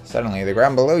it. Suddenly, the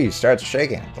ground below you starts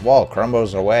shaking. The wall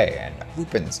crumbles away and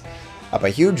opens up a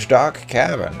huge dark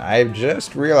cavern. I've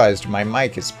just realized my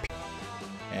mic is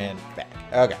and back.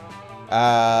 Okay.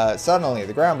 Suddenly,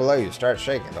 the ground below you starts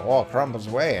shaking. The wall crumbles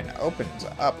away and opens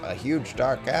up a huge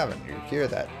dark cavern. You hear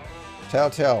that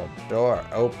telltale door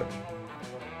open.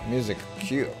 Music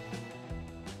cue.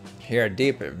 Hear a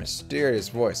deep and mysterious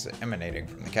voice emanating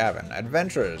from the cavern.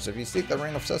 Adventurers, if you seek the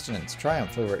ring of sustenance,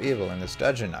 triumph over evil in this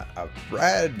dungeon of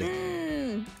bread.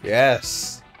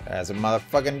 Yes, that's a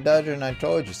motherfucking dungeon, I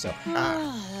told you so.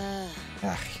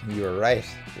 You were right.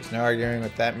 There's no arguing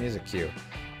with that music cue.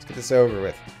 Let's get this over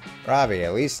with. Ravi,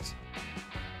 at least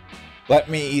let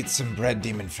me eat some bread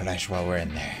demon flesh while we're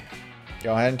in there.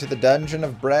 Go ahead into the dungeon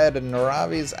of bread, and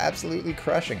Ravi is absolutely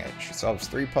crushing it. She solves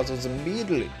 3 puzzles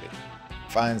immediately.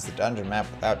 Finds the dungeon map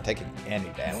without taking any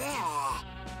damage.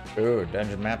 Ooh,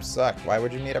 dungeon maps suck. Why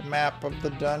would you need a map of the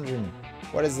dungeon?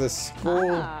 What is this,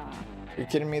 school? Are you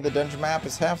kidding me? The dungeon map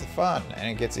is half the fun, and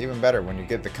it gets even better when you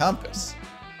get the compass.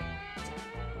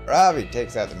 Ravi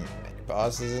takes out the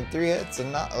bosses in 3 hits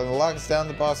and locks down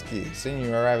the boss key. Soon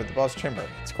you arrive at the boss chamber.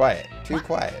 It's quiet. Too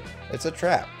quiet. It's a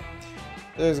trap.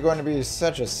 There's going to be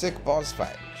such a sick boss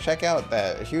fight. Check out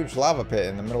that huge lava pit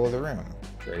in the middle of the room.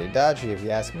 Pretty dodgy if you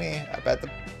ask me. I bet the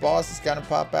boss is gonna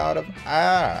pop out of...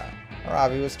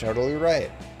 Ravi was totally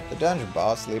right. The dungeon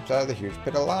boss leaps out of the huge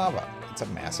pit of lava. It's a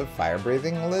massive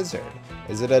fire-breathing lizard.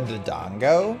 Is it a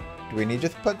Dodongo? Do we need to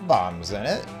put bombs in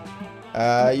it?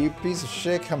 You piece of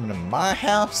shit coming to my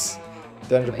house?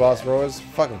 Dungeon boss roars,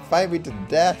 fucking fight me to the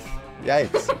death.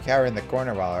 Yikes, you cower in the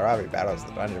corner while Ravi battles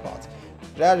the dungeon boss.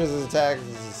 Dodges his attacks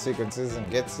sequences and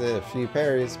gets a few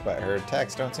parries, but her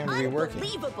attacks don't seem to be working.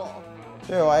 Unbelievable.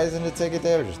 Sure, why isn't it taking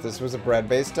damage? This was a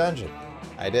bread-based dungeon.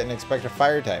 I didn't expect a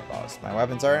fire-type boss. My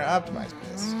weapons aren't optimized for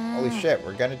this. Holy shit,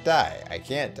 we're gonna die. I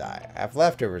can't die. I have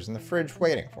leftovers in the fridge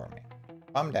waiting for me.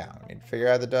 Calm down. We need to figure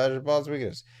out the dungeon boss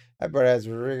weakness. That bird has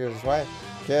rigorous wife.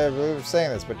 Can't believe I'm saying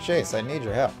this, but Chase, I need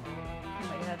your help. Oh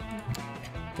my god.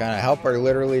 Gonna help her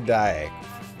literally die.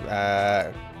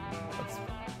 What's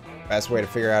the best way to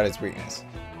figure out its weakness?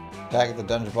 Attack the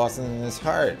dungeon boss in his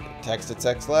heart. Text its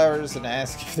X levers and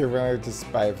ask if they're willing to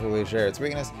spitefully share its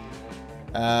weakness.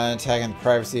 Attack in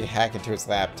privacy, hack into its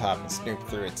laptop, and snoop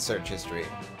through its search history.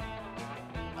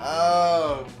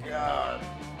 Oh god.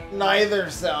 Neither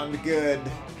sound good.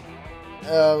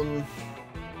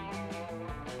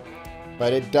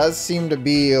 But it does seem to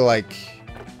be like...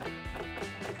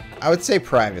 I would say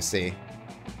privacy.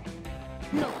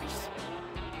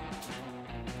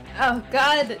 Oh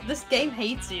god, this game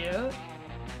hates you.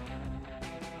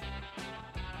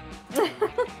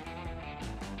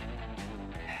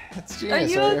 It's genius. Are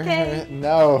you okay?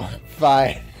 No,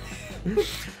 fine.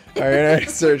 Our internet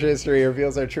search history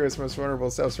reveals our truest, most vulnerable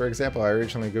selves. For example, I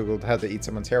originally googled how to eat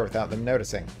someone's hair without them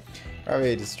noticing.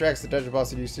 Ravi distracts the dungeon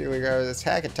boss and you steal this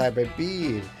hack attack by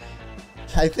bead.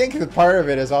 I think that part of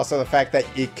it is also the fact that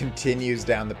it continues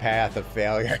down the path of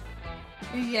failure.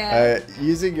 Yeah.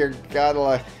 Using your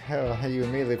godlike, you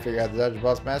immediately figure out the dungeon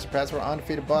boss master password,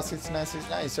 undefeated boss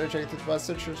 6969. Search through the boss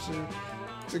search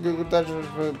to Google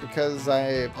dungeon because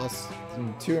I was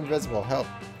too invisible. Help.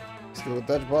 Google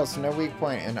dungeon boss no weak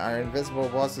point, and our invisible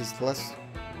boss is less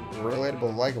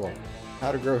relatable, likable.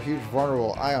 How to grow huge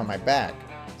vulnerable eye on my back.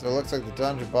 So it looks like the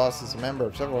dungeon boss is a member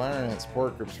of several internet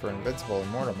support groups for invincible and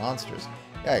mortal monsters.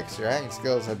 Yikes, your hacking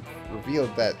skills have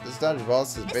revealed that this dungeon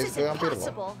boss is basically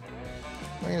unbeatable.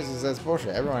 Weaknesses, that's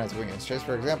bullshit. Everyone has weakness. Just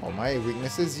for example, my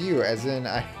weakness is you, as in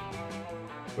I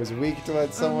was weak to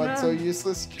let someone so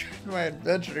useless join my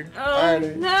adventuring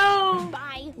party. No!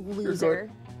 Bye, loser.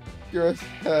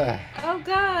 Oh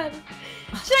god.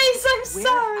 Chase, I'm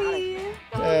sorry!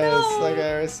 Oh, yes, no. like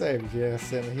I was saying,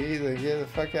 yes, and he get the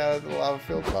fuck out of the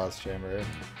lava-filled boss chamber.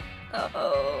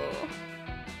 Oh.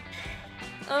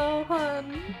 Oh,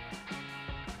 hun.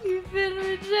 You've been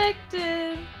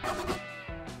rejected.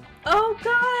 Oh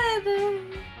god!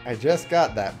 I just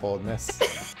got that boldness.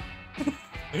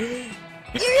 You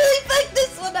really fucked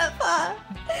this one up, huh?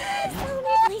 So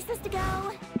many places to go.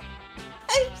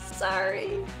 I'm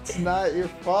sorry. It's not your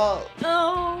fault.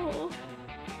 No.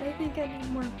 I think I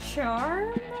need more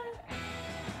charm.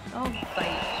 I'll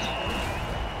fight.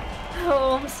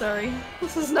 Oh, I'm sorry.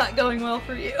 This is not going well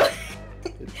for you.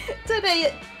 Today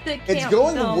at the camp. It's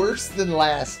going dome. worse than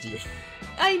last year.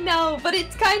 I know, but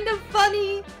it's kind of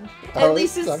funny. At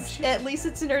least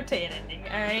it's entertaining.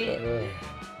 All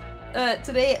right.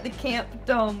 Today at the camp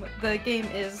dome, the game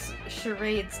is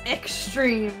Charades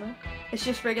Extreme. It's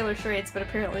just regular charades, but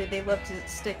apparently they love to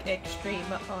stick extreme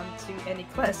onto any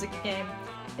classic game.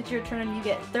 It's your turn and you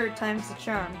get third times the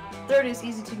charm. Third is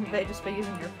easy to convey just by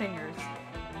using your fingers.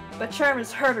 But charm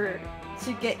is harder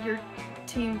to get your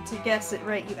team to guess it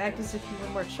right. You act as if you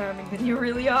were more charming than you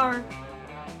really are.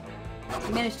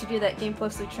 You manage to do that game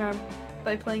plus the charm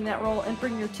by playing that role and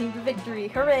bring your team to victory.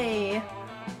 Hooray!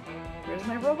 Where's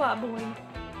my robot boy?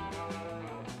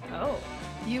 Oh.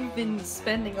 You've been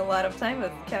spending a lot of time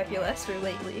with Calculester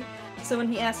lately, so when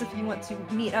he asks if you want to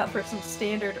meet up for some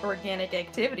standard organic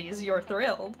activities, you're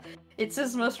thrilled. It's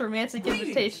his most romantic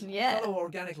invitation yet. Fellow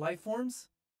organic life forms?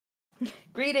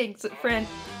 Greetings, friend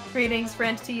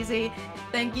TZ.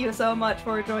 Thank you so much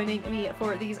for joining me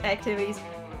for these activities.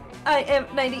 I am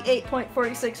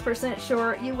 98.46%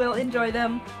 sure you will enjoy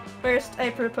them. First,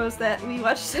 I propose that we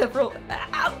watch several...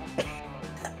 Ow!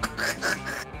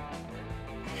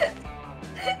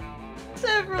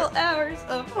 several hours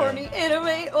of horny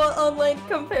anime or online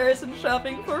comparison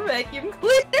shopping for vacuum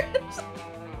cleaners.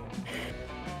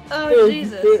 Oh,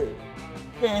 Jesus.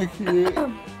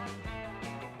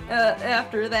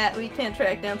 After that, we can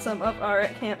track down some of our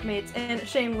campmates and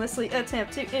shamelessly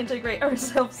attempt to integrate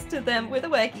ourselves to them with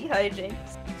wacky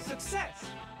hijinks. Success!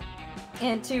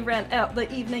 And to round out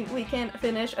the evening, we can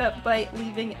finish up by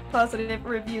leaving positive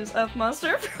reviews of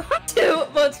Monster Prom 2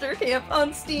 Monster Camp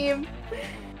on Steam.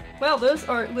 Wow, those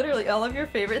are literally all of your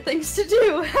favorite things to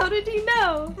do. How did you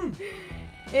know?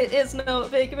 It is no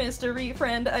big mystery,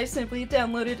 friend. I simply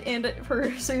downloaded and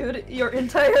pursued your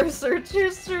entire search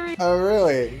history. Oh,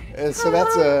 really? So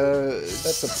that's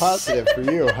a positive for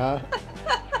you, huh?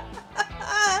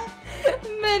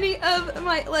 Many of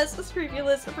my less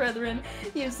scrupulous brethren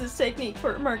use this technique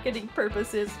for marketing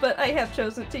purposes, but I have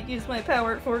chosen to use my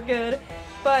power for good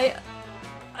by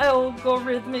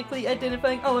algorithmically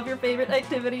identifying all of your favorite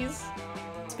activities.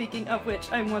 Speaking of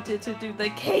which, I wanted to do the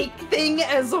cake thing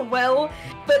as well,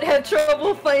 but had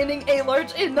trouble finding a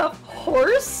large enough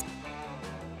horse.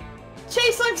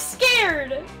 Chase, I'm scared!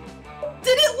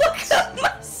 Did it look up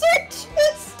my search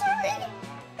history?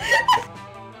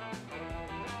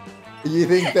 You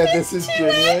think that this is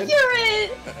genuine?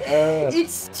 Accurate!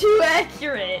 It's too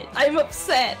accurate. I'm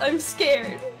upset. I'm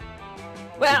scared.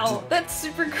 Wow, that's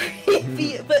super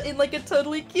creepy, but in like a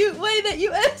totally cute way that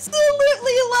you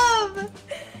absolutely love!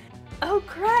 Oh,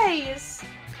 Christ!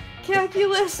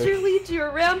 Calculester leads you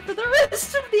around for the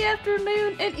rest of the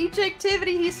afternoon, and each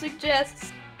activity he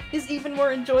suggests is even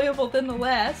more enjoyable than the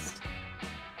last.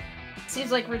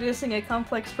 Seems like reducing a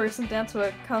complex person down to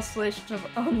a constellation of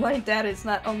online data is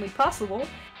not only possible,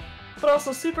 but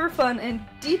also super fun and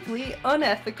deeply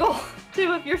unethical.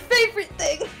 Two of your favorite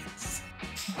things!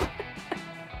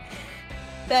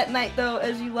 That night, though,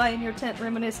 as you lie in your tent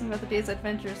reminiscing about the day's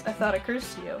adventures, a thought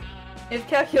occurs to you. If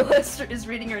Calculester is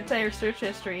reading your entire search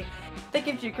history, that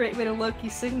gives you a great way to low-key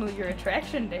signal your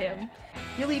attraction to him.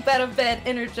 You leap out of bed,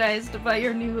 energized by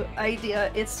your new idea.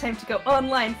 It's time to go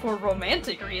online for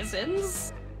romantic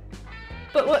reasons.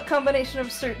 But what combination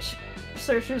of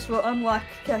searchers will unlock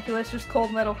Calculester's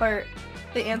cold metal heart?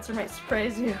 The answer might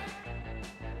surprise you.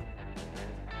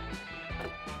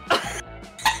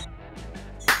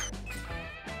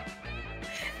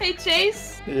 Hey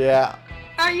Chase! Yeah.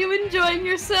 Are you enjoying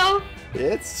yourself?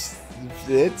 It's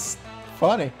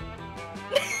funny.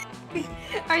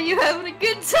 Are you having a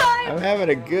good time? I'm having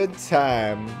a good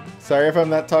time. Sorry if I'm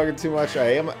not talking too much.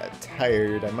 I am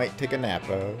tired. I might take a nap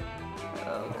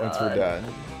once we're done.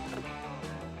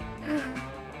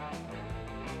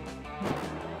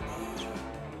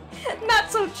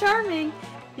 Not so charming!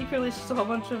 You can release just a whole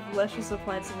bunch of luscious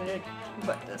appliances in it,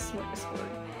 but the smorgasbord.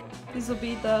 These will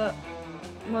be the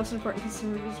most important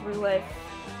consumers of your life.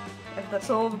 If that's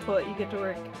all of the poet, you get to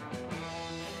work.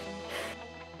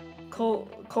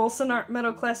 Colson Art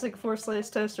Metal Classic 4-slice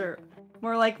toaster.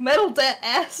 More like Metal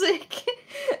Asic.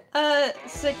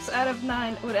 6 out of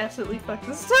 9 would absolutely fuck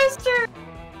this toaster!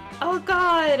 Oh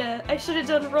god! I should have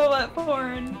done robot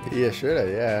porn. You should have,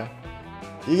 yeah.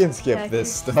 You can skip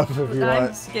this stuff if you want.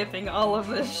 I'm skipping all of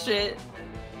this shit.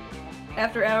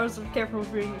 After hours of careful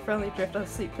reading, you finally drift off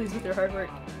sleep, pleased with your hard work.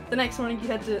 The next morning you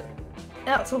head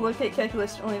out to locate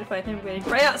Calculester only to find him waiting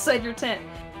right outside your tent.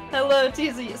 Hello,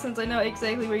 TZ. Since I know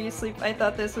exactly where you sleep, I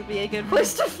thought this would be a good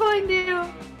place to find you.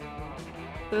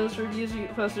 Those reviews you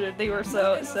posted, they were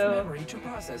so. Memory to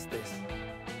process this.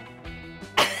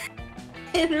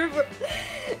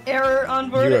 Error on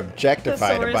board. You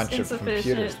objectified a bunch of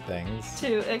insufficient computer things.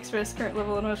 To express current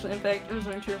level of emotional impact,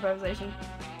 resorting to improvisation.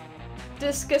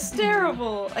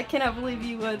 Disgusterible! I cannot believe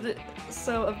you would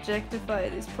so objectify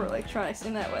these poor electronics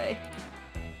in that way.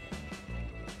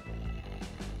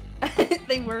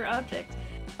 They were objects.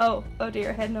 Oh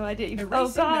dear, I had no idea. Erase Oh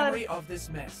the god. memory of this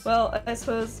mess. Well, I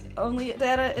suppose only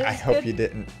data is I hope good. you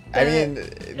didn't. I mean,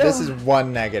 this is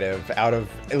one negative out of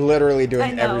literally I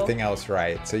doing know. everything else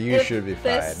right, so you If should be fine.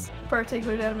 This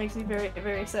particular data makes me very,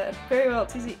 very sad. Very well,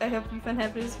 TZ, I hope you've been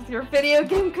happiness with your video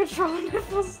game control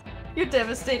nipples. You're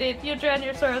devastated. You drown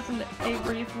your sorrows in a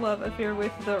brief love affair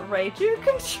with the Raiju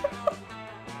control.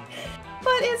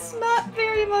 But it's not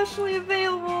very emotionally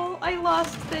available. I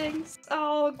lost things.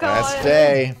 Oh god. Last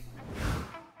day.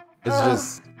 It's Ugh.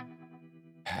 just.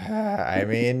 I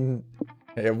mean,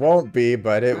 it won't be,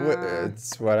 but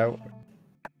it's what I.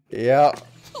 Yeah.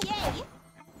 Yay!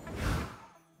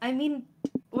 I mean,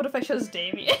 what if I chose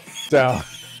Damien? So.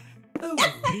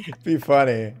 Be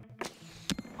funny.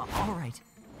 All right.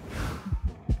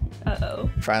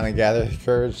 Uh-oh. Finally gather the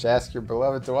courage to ask your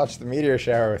beloved to watch the meteor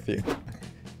shower with you.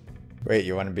 Wait,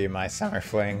 you want to be my summer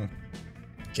fling?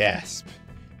 Gasp.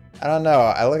 I don't know.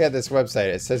 I look at this website.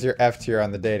 It says you're F tier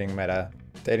on the dating meta.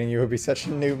 Dating you would be such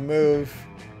a new move.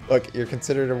 Look, you're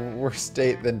considered a worse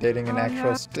date than dating an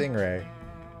actual stingray.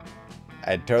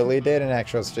 I'd totally date an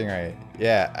actual stingray.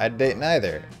 Yeah, I'd date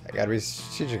neither. I gotta be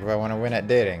strategic if I want to win at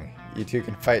dating. You two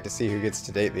can fight to see who gets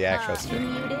to date the actual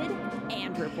stingray. Muted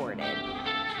and reported.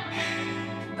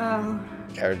 Oh.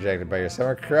 Got rejected by your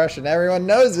summer crush and everyone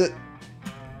knows it!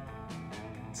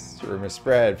 This rumor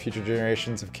spread. Future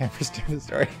generations of campers do the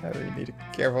story. You need to be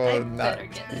careful I and not... better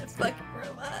get that fucking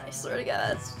robot, I swear to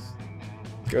god.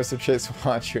 Ghost of Chase will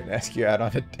haunt you and ask you out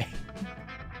on a date.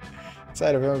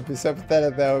 Inside of him would be so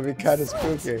pathetic that would be kind of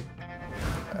spooky.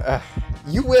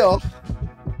 You will!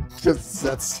 Because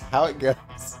that's how it goes.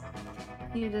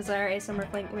 You desire a summer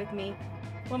fling with me.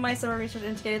 Well, my summer research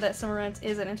indicated that summer runs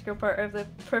is an integral part of the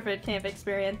perfect camp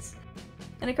experience.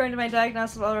 And according to my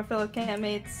diagnosis of all our fellow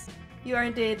campmates, you are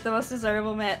indeed the most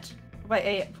desirable match by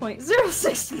a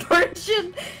 0.06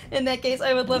 margin. In that case,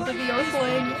 I would love to be your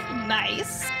fling.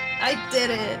 Nice! I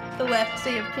did it! The last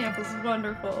day of camp was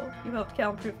wonderful. You helped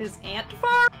Cal improve his ant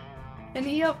farm, and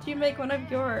he helped you make one of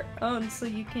your own so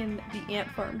you can be ant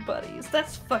farm buddies.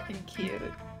 That's fucking cute.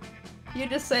 You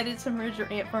decided to merge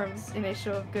your ant farms in a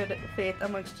show of good faith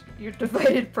amongst your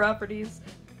divided properties.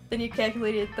 Then you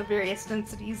calculated the various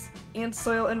densities and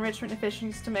soil enrichment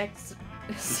efficiencies to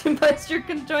maximize your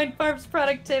conjoined farm's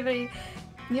productivity.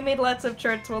 You made lots of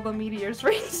charts while the meteors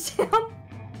rained down.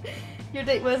 Your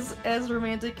date was as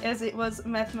romantic as it was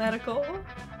mathematical.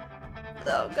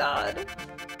 Oh god.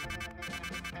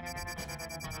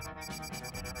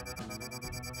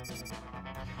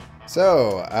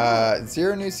 So,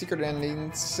 0 new secret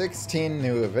endings, 16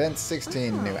 new events,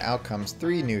 16 new outcomes,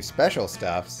 3 new special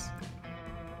stuffs.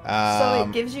 So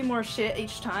it gives you more shit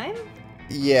each time?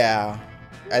 Yeah.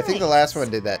 I think the Nice. last one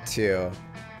did that too.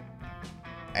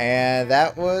 And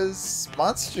that was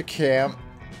Monster Camp.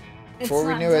 Before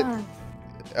we It's knew not it, done.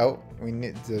 oh, we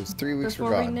knew those 3 weeks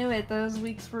Before were we gone. knew it, those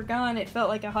weeks were gone. It felt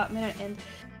like a hot minute, and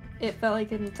it felt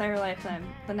like an entire lifetime.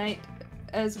 The night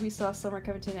as we saw summer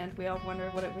coming to an end, we all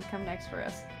wondered what it would come next for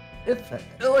us. It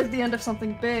felt like the end of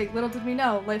something big. Little did we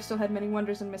know, life still had many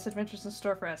wonders and misadventures in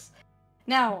store for us.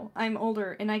 Now, I'm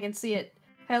older, and I can see it.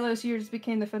 Halo's years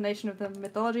became the foundation of the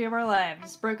mythology of our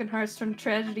lives. Broken hearts turned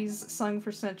tragedies sung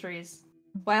for centuries.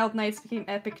 Wild nights became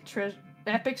epics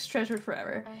treasured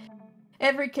forever.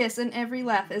 Every kiss and every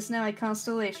laugh is now a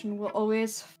constellation we'll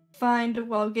always find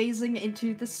while gazing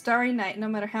into the starry night, no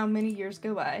matter how many years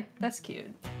go by. That's cute.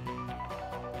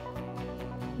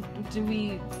 Do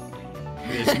we...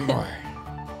 There's more.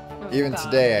 Oh, Even God,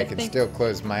 today, I can think- still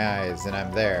close my eyes and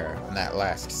I'm there on that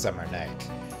last summer night,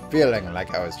 feeling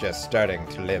like I was just starting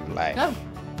to live life. Oh.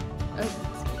 That's cute.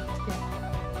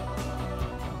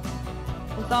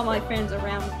 With all my friends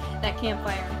around that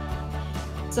campfire.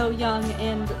 So young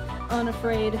and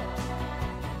unafraid.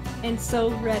 And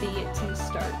so ready to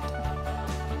start.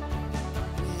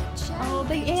 Oh,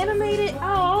 they animated.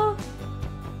 Oh.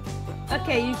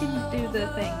 Okay, you can do the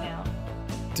thing now.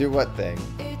 Do what thing?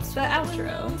 The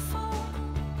outro.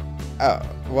 Oh,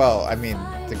 well, I mean,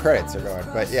 the credits are going,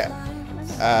 but yeah.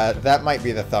 That might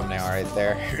be the thumbnail right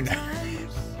there. Who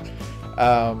knows?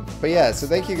 But yeah, so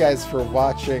thank you guys for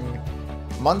watching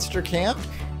Monster Camp.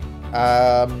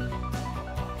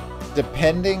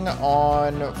 Depending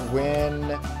on when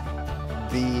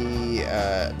the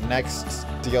next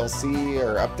DLC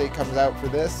or update comes out for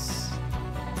this,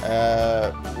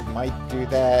 we might do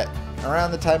that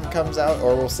around the time it comes out,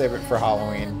 or we'll save it for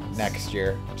Halloween next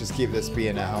year. Just keep this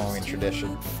being a Halloween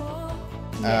tradition.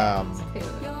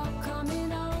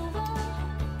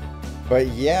 But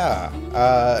yeah,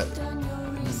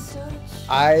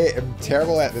 I am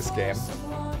terrible at this game.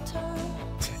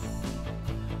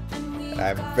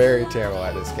 I'm very terrible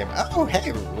at this game. Oh,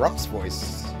 hey, Ross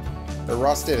voice. Or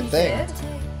Ross did a thing.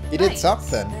 He did Nice.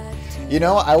 something. You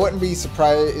know, I wouldn't be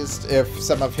surprised if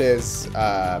some of his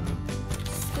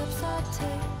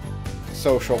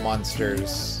social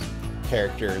monsters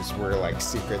characters were like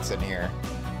secrets in here.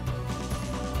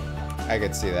 I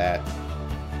could see that.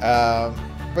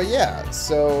 But yeah,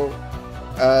 so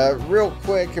real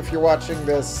quick, if you're watching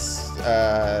this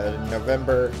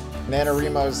November,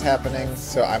 NaNoWriMo's happening,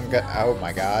 so I'm gonna. Oh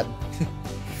my god.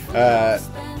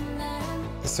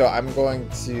 So I'm going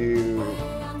to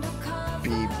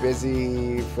be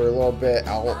busy for a little bit.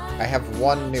 I have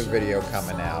one new video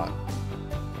coming out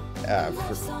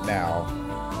for now,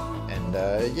 and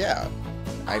yeah,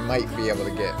 I might be able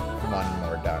to get one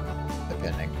more done,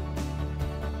 depending.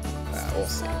 We'll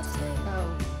see.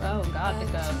 Oh god,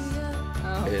 the ghost.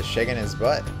 Oh. It is shaking his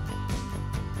butt.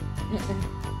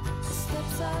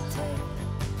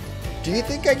 Do you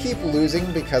think I keep losing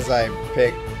because I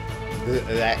picked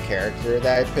that character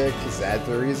that I picked? Is that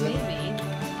the reason? Maybe.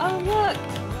 Oh look!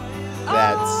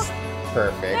 That's Oh,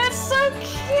 perfect. that's so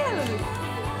cute!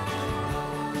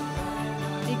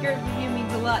 Secret review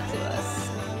means a lot to us.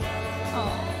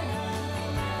 Oh.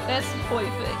 That's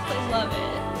perfect. I love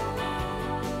it.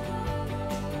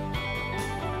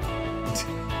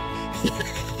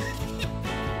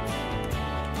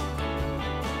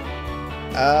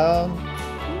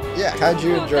 Yeah, how'd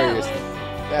you Oh, enjoy that your? was-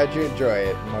 How'd you enjoy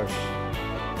it, Mosh?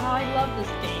 Oh, I love this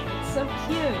game. It's so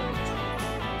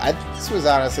cute. I think this was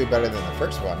honestly better than the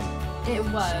first one. It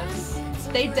was.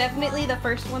 The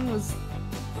first one was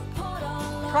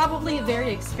probably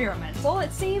very experimental,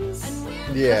 it seems.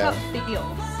 Yeah. That's how it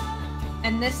feels.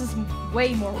 And this is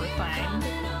way more refined.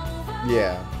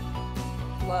 Yeah,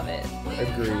 Love it.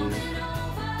 agreed.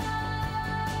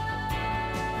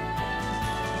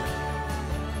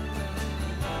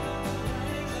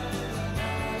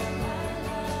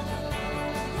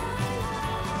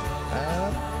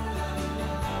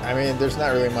 I mean, there's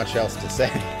not really much else to say.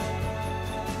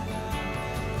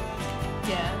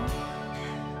 Yeah.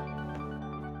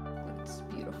 It's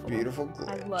beautiful. Beautiful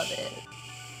glitch. I love it.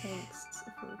 Thanks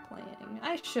for playing.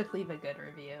 I should leave a good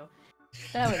review.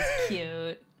 That was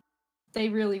cute. They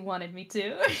really wanted me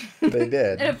to. They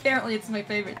did. And apparently it's my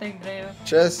favorite thing to do.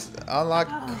 Just unlock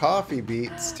Oh. coffee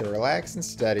beats to relax and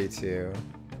study to.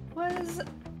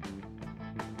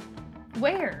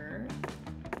 Where?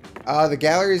 The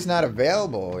gallery's not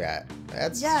available yet.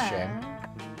 That's a shame.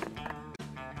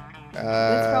 It's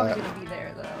probably gonna be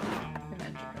there though,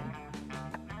 eventually.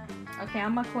 Okay,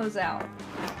 I'm gonna close out.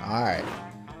 Alright.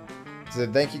 So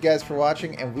thank you guys for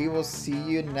watching, and we will see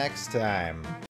you next time.